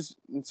there's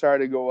sorry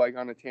to go like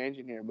on a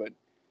tangent here, but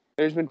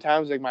there's been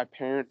times like my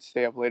parents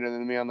stay up later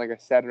than me on like a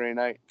Saturday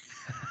night.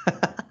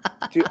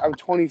 Dude, I'm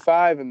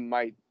 25 and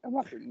my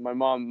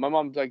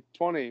mom's like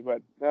 20,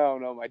 but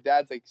no, my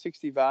dad's like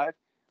 65.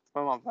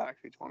 My mom's not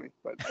actually 20,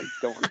 but I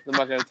don't. I'm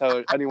not gonna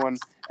tell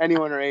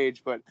anyone her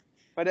age, but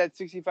my dad's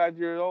 65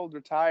 years old,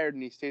 retired,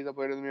 and he stays up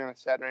later than me on a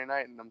Saturday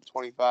night, and I'm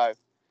 25.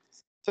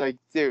 It's like,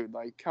 dude,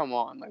 like, come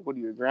on, like, what are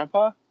you, a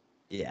grandpa?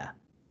 Yeah.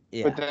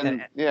 But Yeah. And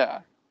then,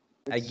 yeah,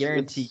 I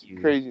guarantee it's you,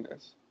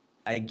 craziness.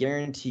 I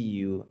guarantee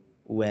you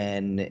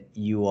when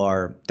you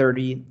are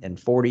 30 and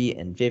 40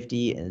 and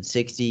 50 and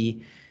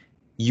 60,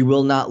 you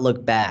will not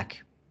look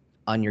back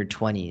on your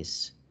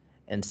 20s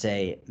and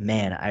say,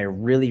 man, I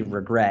really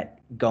regret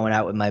going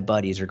out with my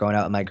buddies or going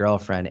out with my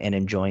girlfriend and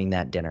enjoying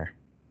that dinner.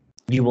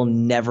 You will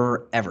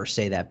never, ever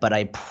say that. But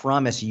I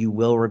promise you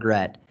will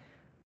regret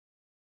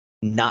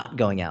not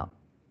going out.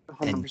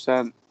 And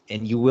 100%.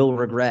 and you will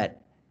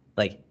regret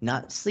like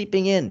not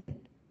sleeping in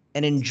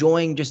and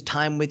enjoying just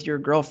time with your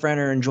girlfriend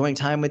or enjoying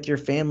time with your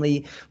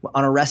family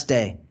on a rest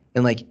day.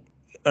 And like,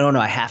 oh no,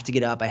 I have to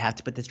get up. I have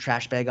to put this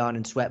trash bag on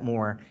and sweat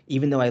more,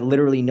 even though I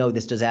literally know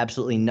this does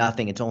absolutely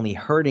nothing. It's only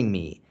hurting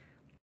me.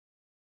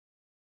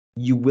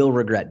 You will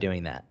regret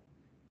doing that.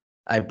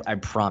 I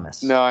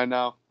promise. No, I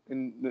know.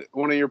 And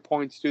one of your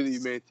points too that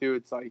you made too,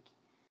 it's like,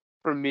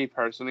 for me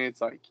personally, it's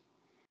like,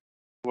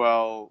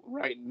 well,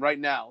 right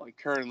now, like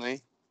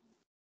currently,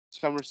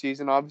 summer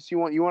season, obviously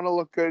you want to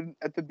look good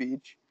at the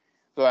beach.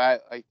 So I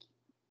like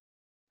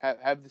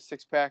have the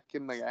six pack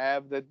and like I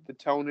have the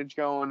tonnage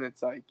going.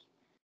 It's like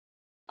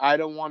I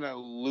don't want to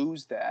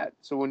lose that.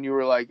 So when you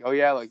were like, oh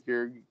yeah, like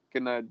you're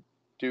gonna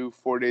do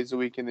 4 days a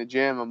week in the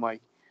gym, I'm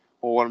like,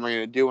 well, what am I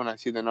gonna do when I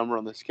see the number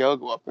on the scale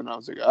go up? And I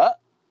was like,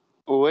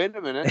 wait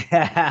a minute,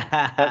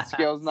 that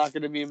scale's not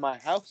gonna be in my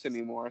house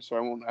anymore, so I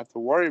won't have to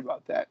worry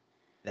about that.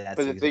 That's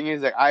But the thing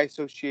is, like, I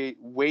associate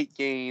weight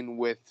gain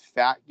with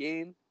fat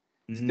gain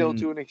still mm,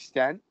 to an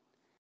extent.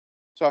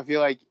 So I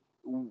feel like,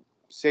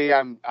 say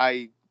I'm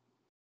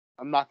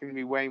not going to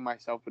be weighing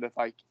myself, but if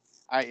like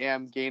I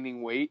am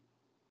gaining weight,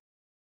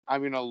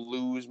 I'm gonna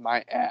lose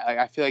my like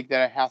I feel like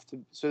that I have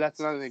to. So that's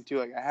another thing too.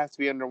 Like I have to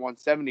be under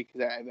 170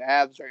 because I have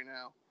abs right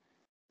now.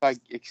 If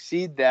I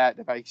exceed the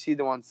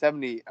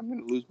 170, I'm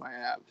gonna lose my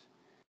abs,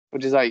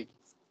 which is like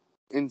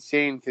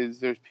insane because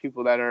there's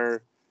people that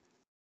are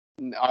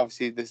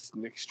obviously this is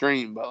an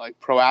extreme, but like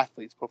pro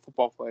athletes, pro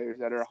football players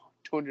that are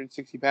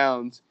 260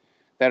 pounds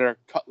that are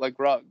cut like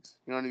rugs.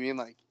 You know what I mean?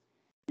 Like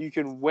you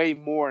can weigh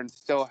more and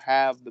still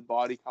have the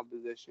body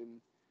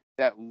composition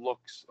that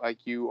looks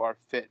like you are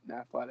fit and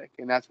athletic.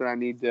 And that's what I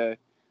need to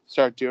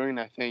start doing.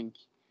 I think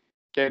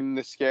getting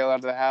the scale out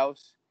of the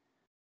house,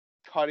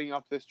 cutting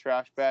up this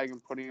trash bag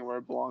and putting it where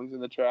it belongs in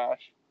the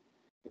trash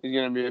is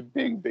going to be a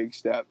big, big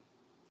step.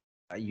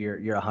 You're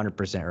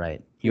 100%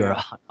 right. You're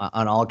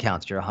on all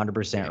counts. You're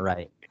 100%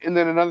 right. And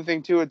then another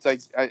thing too, it's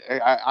like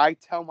I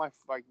tell my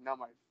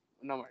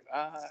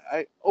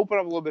I open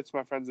up a little bit to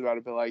my friends about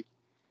it, but like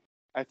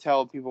I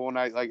tell people when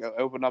I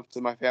open up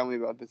to my family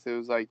about this, it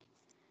was like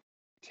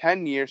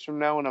 10 years from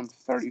now when I'm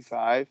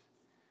 35,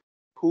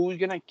 who's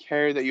gonna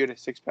care that you had a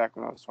six pack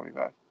when I was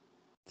 25?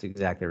 That's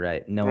exactly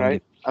right. No one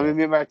Right? gives a I mean, shit.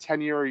 maybe my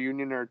 10-year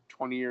reunion or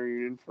 20-year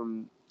reunion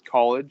from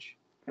college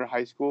or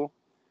high school.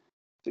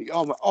 It's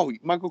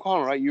like, Michael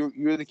Connell, right?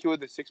 You're the kid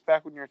with the six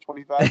pack when you're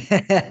 25.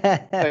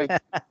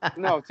 Like,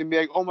 no, it's gonna be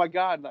like, oh my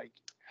god, like,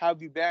 how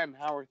have you been?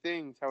 How are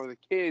things? How are the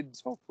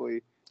kids?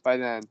 Hopefully by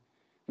then,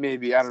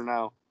 maybe I don't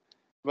know,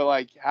 but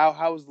like,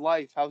 how's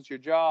life? How's your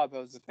job?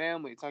 How's the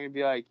family? It's not gonna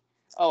be like,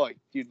 oh, like,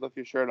 dude, lift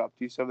your shirt up.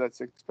 Do you still have that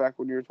six pack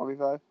when you were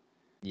 25?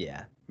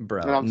 Yeah, And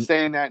bro. I'm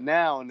saying that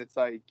now, and it's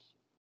like,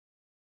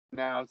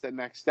 now it's that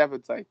next step.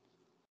 It's like,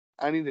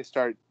 I need to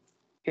start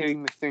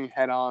hitting this thing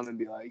head on and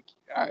be like,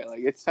 all right,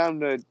 like, it's time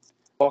to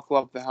buckle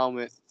up the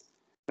helmet.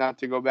 Not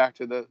to go back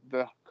to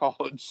the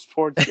college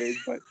sports days,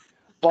 but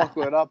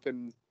buckle it up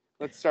and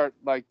let's start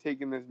like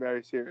taking this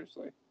very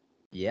seriously.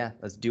 Yeah,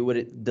 let's do what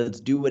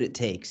it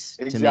takes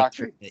to make sure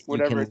Exactly. that you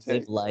Whatever can it live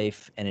takes.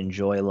 life and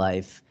enjoy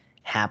life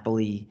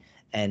happily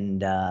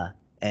and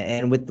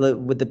with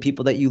the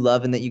people that you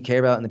love and that you care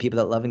about and the people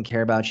that love and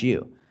care about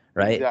you,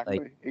 right?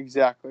 Like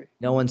Exactly.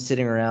 no one's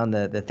sitting around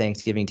the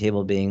Thanksgiving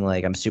table being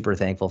like, I'm super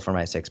thankful for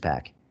my six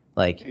pack.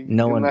 Like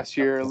no one. Unless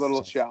you're a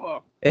little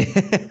shallow.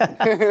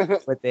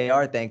 What they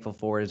are thankful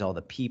for is all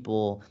the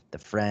people, the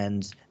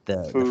friends,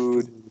 the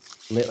Food.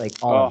 food, like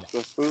all of Oh, that.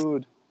 the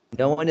food.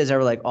 No one is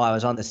ever like, oh, I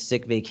was on this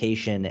sick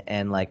vacation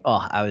and like,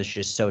 oh, I was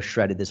just so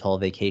shredded this whole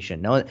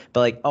vacation. No one, but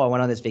like, oh, I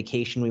went on this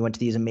vacation. We went to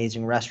these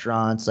amazing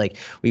restaurants. Like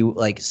we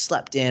like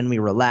slept in, we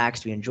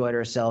relaxed, we enjoyed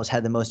ourselves,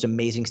 had the most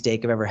amazing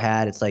steak I've ever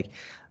had. It's like,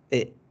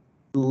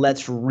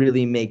 let's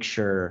really make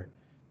sure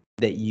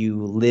that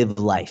you live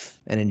life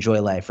and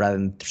enjoy life rather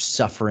than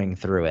suffering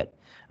through it.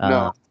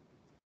 No.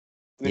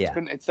 Yeah.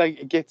 It's like,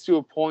 it gets to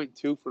a point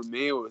too, for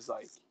me, it was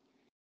like,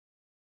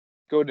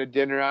 go to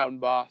dinner out in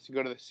Boston,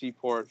 go to the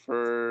Seaport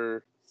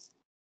for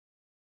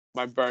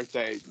my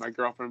birthday. My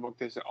girlfriend booked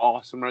this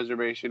awesome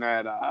reservation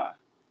at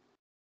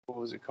what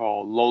was it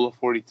called? Lola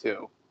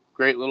 42.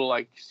 Great little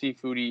like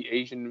seafoody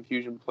Asian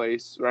infusion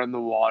place right on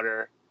the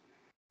water.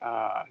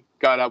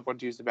 Got up, went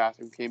to use the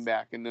bathroom, came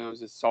back, and there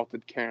was a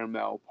salted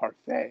caramel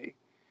parfait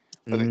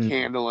with a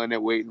candle in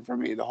it waiting for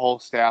me. The whole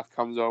staff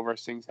comes over,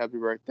 sings happy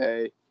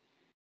birthday,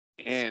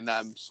 and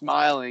I'm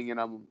smiling and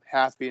I'm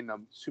happy and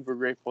I'm super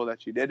grateful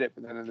that she did it.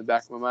 But then in the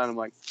back of my mind, I'm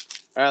like,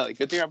 all right, like,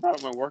 good thing I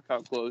brought my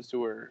workout clothes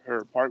to her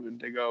apartment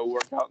to go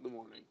work out in the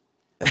morning.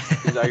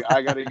 Because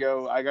I gotta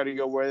go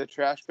wear the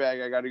trash bag.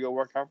 I gotta go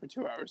work out for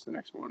 2 hours the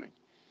next morning.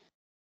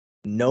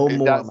 No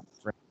more, my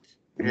friend.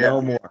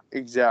 No more.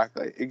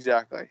 Exactly. It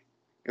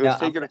was Now,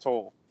 taking a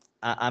toll.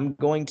 I'm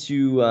going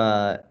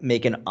to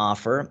make an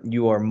offer.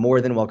 You are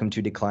more than welcome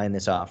to decline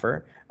this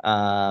offer.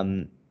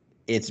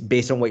 It's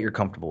based on what you're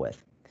comfortable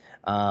with.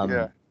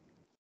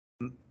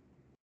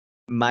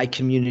 My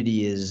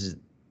community is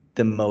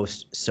the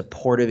most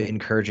supportive,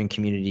 encouraging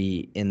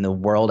community in the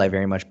world. I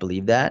very much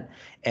believe that.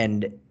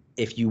 And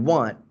if you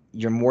want,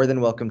 you're more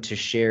than welcome to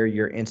share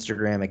your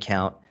Instagram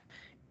account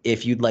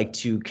if you'd like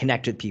to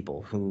connect with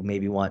people who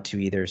maybe want to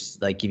either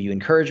like give you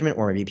encouragement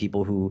or maybe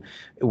people who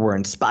were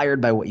inspired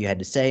by what you had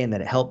to say and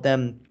that it helped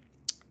them.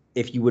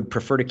 If you would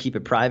prefer to keep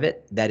it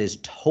private, that is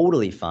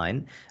totally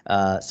fine.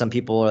 Some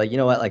people are like, you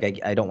know what, like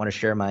I don't want to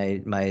share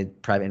my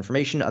private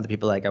information. Other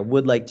people are like, I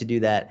would like to do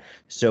that.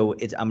 So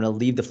I'm going to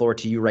leave the floor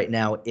to you right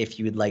now. If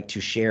you would like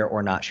to share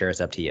or not share, it's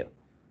up to you.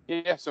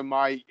 Yeah, so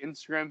my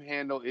Instagram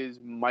handle is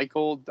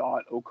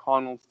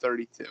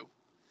michael.o'connell32.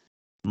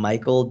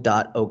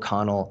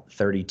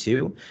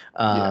 Michael.o'connell32.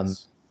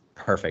 Yes.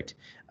 Perfect.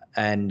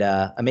 And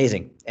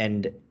amazing.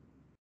 And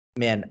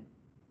man,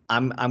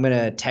 I'm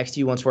gonna text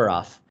you once we're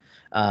off.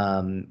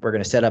 We're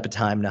gonna set up a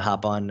time to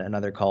hop on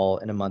another call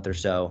in a month or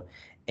so,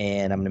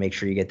 and I'm gonna make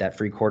sure you get that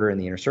free quarter in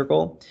the inner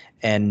circle.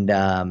 And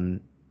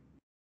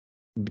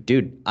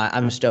dude,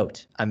 I'm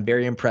stoked. I'm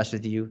very impressed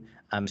with you.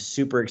 I'm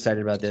super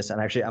excited about this. I'm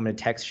gonna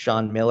text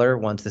Sean Miller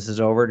once this is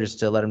over, just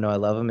to let him know I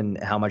love him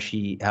and how much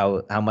he's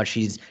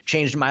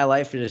changed my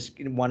life. I just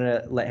want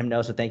to let him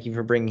know. So thank you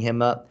for bringing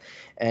him up,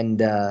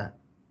 and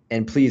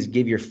please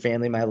give your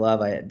family my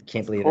love. I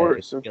can't believe it. I Of feel like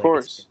it's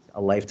course.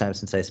 a lifetime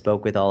since I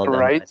spoke with all of them.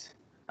 Right?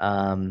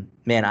 But,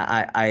 man,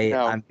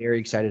 No. I'm very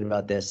excited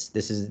about this.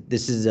 This is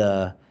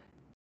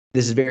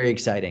very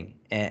exciting,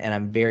 and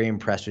I'm very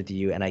impressed with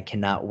you, and I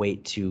cannot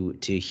wait to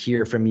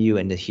hear from you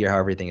and to hear how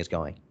everything is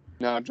going.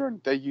 No, Jordan,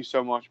 thank you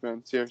so much,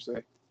 man. Seriously.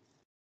 It's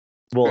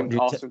Well, been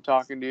awesome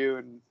talking to you,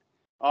 and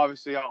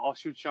obviously I'll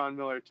shoot Sean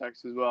Miller a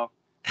text as well.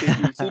 See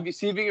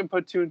if you can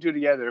put two and two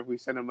together if we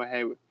send him a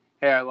hey,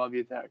 I love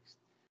you text.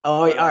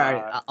 Oh, all But,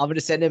 right. I'm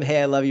gonna send him.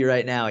 Hey, I love you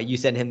right now. You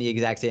send him the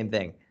exact same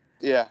thing.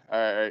 Yeah. All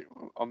right.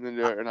 I'm gonna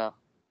do it right now.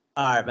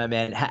 All right, my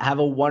man. Have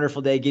a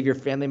wonderful day. Give your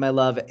family my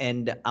love,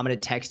 and I'm gonna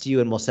text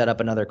you, and we'll set up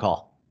another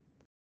call.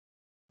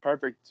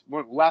 Perfect.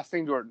 Last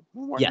thing, Jordan.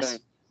 One more Yes.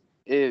 thing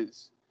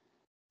is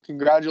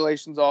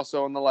congratulations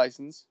also on the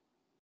license.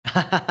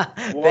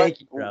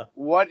 Thank you, bro.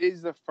 What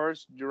is the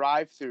first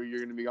drive-through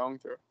you're gonna be going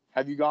through?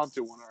 Have you gone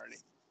through one already?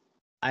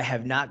 I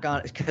have not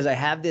gone because I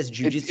have this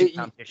jujitsu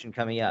competition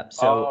coming up.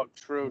 So oh,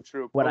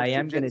 true. what I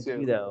am going to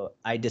do though,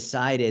 I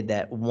decided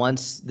that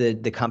once the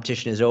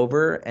competition is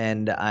over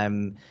and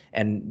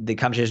the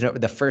competition is over,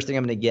 the first thing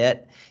I'm going to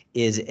get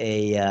is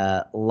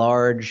a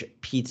large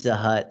Pizza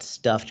Hut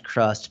stuffed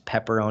crust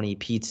pepperoni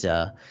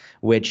pizza,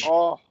 which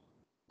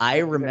I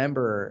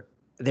remember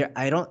there.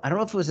 I don't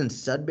know if it was in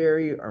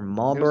Sudbury or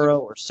Marlboro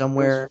or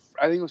somewhere.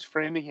 I think it was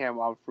Framingham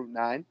off Route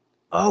 9.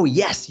 Oh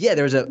yes, yeah.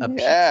 There was a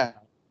pizza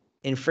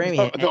in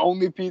Framingham. The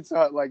only Pizza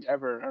Hut like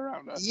ever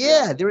around us.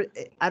 Yeah, there.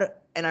 I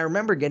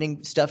remember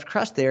getting stuffed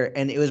crust there,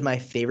 and it was my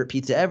favorite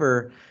pizza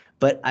ever.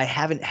 But I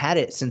haven't had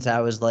it since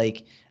I was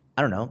like,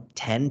 I don't know,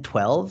 10,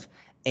 12.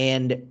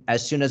 And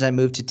as soon as I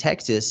moved to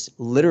Texas,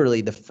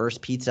 literally the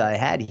first pizza I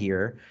had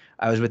here,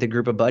 I was with a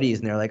group of buddies,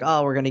 and they're like,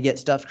 "Oh, we're gonna get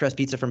stuffed crust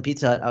pizza from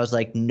Pizza Hut." I was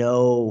like,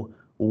 "No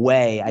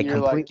way!" I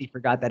completely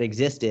forgot that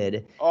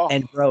existed.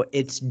 And bro,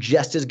 it's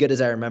just as good as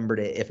I remembered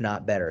it, if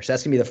not better. So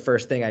that's gonna be the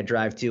first thing I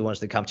drive to once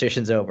the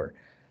competition's over.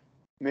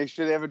 Make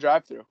sure they have a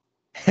drive-through.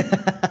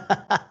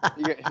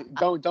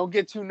 Don't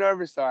get too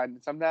nervous on.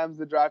 Sometimes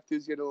the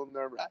drive-throughs get a little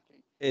nerve-wracking.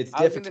 It's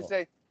difficult.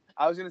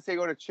 I was gonna say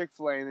go to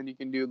Chick-fil-A and then you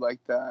can do like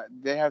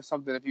they have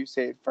something if you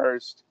say it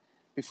first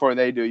before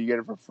they do, you get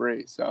it for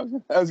free.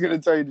 So I was gonna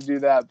tell you to do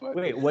that, but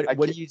wait, what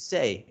do you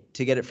say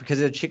to get it? Because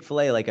it's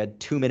Chick-fil-A like a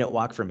 2-minute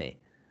walk from me.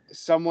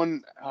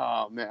 Someone,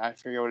 oh man, I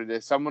forget what it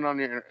is. Someone on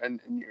your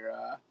in your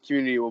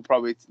community will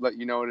probably let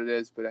you know what it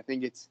is, but I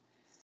think it's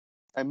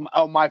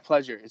my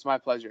pleasure. It's my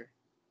pleasure.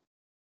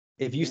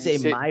 If you say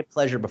my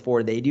pleasure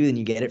before they do, then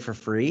you get it for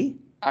free?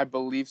 I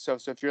believe so.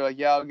 So if you're like,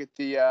 yeah, I'll get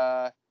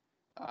the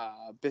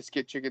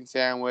biscuit chicken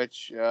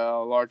sandwich,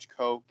 large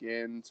Coke,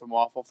 and some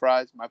waffle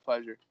fries, my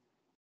pleasure.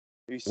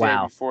 If you say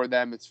it before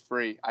them, it's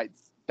free.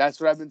 That's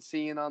what I've been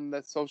seeing on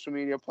the social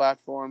media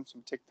platforms,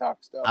 some TikTok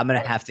stuff. I'm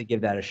going to have to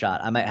give that a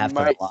shot. I might have to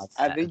vlog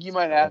that. I think you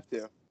might have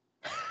to.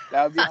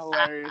 That would be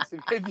hilarious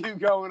if you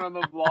go in on the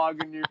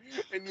vlog and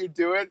you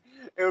do it.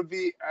 It would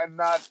be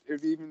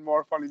it'd be even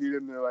more funny if you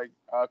didn't. They're like,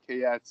 okay,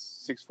 yeah,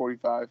 it's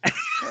 6:45,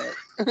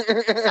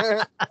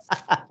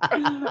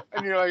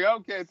 and you're like,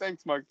 okay,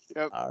 thanks, Mike.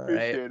 Yep, all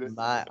appreciate it.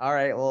 All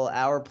right, well,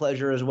 our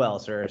pleasure as well,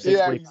 sir.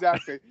 Yeah,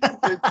 exactly.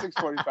 It's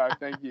 6:45.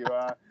 Thank you.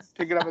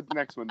 Pick it up at the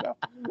next window.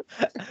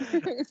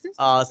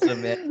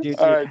 Awesome, man. Dude,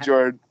 all right,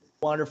 Jordan.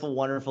 Wonderful,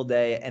 wonderful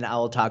day, and I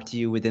will talk to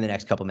you within the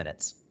next couple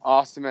minutes.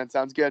 Awesome, man.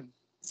 Sounds good.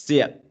 See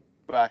ya.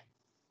 Bye.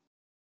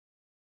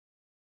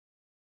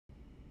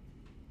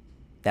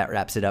 That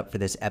wraps it up for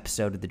this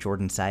episode of the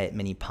Jordan Syatt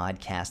Mini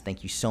Podcast.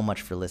 Thank you so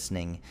much for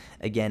listening.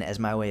 Again, as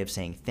my way of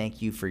saying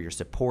thank you for your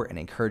support and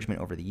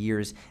encouragement over the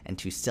years, and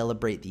to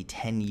celebrate the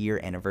 10-year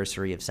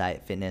anniversary of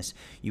Syatt Fitness,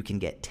 you can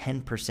get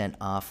 10%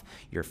 off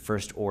your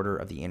first order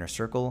of the Inner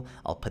Circle.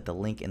 I'll put the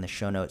link in the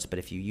show notes, but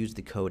if you use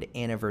the code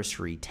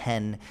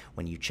anniversary10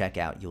 when you check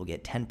out, you'll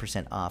get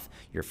 10% off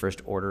your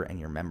first order and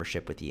your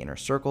membership with the Inner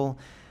Circle.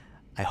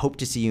 I hope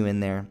to see you in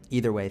there.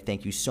 Either way,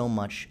 thank you so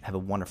much. Have a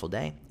wonderful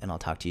day, and I'll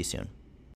talk to you soon.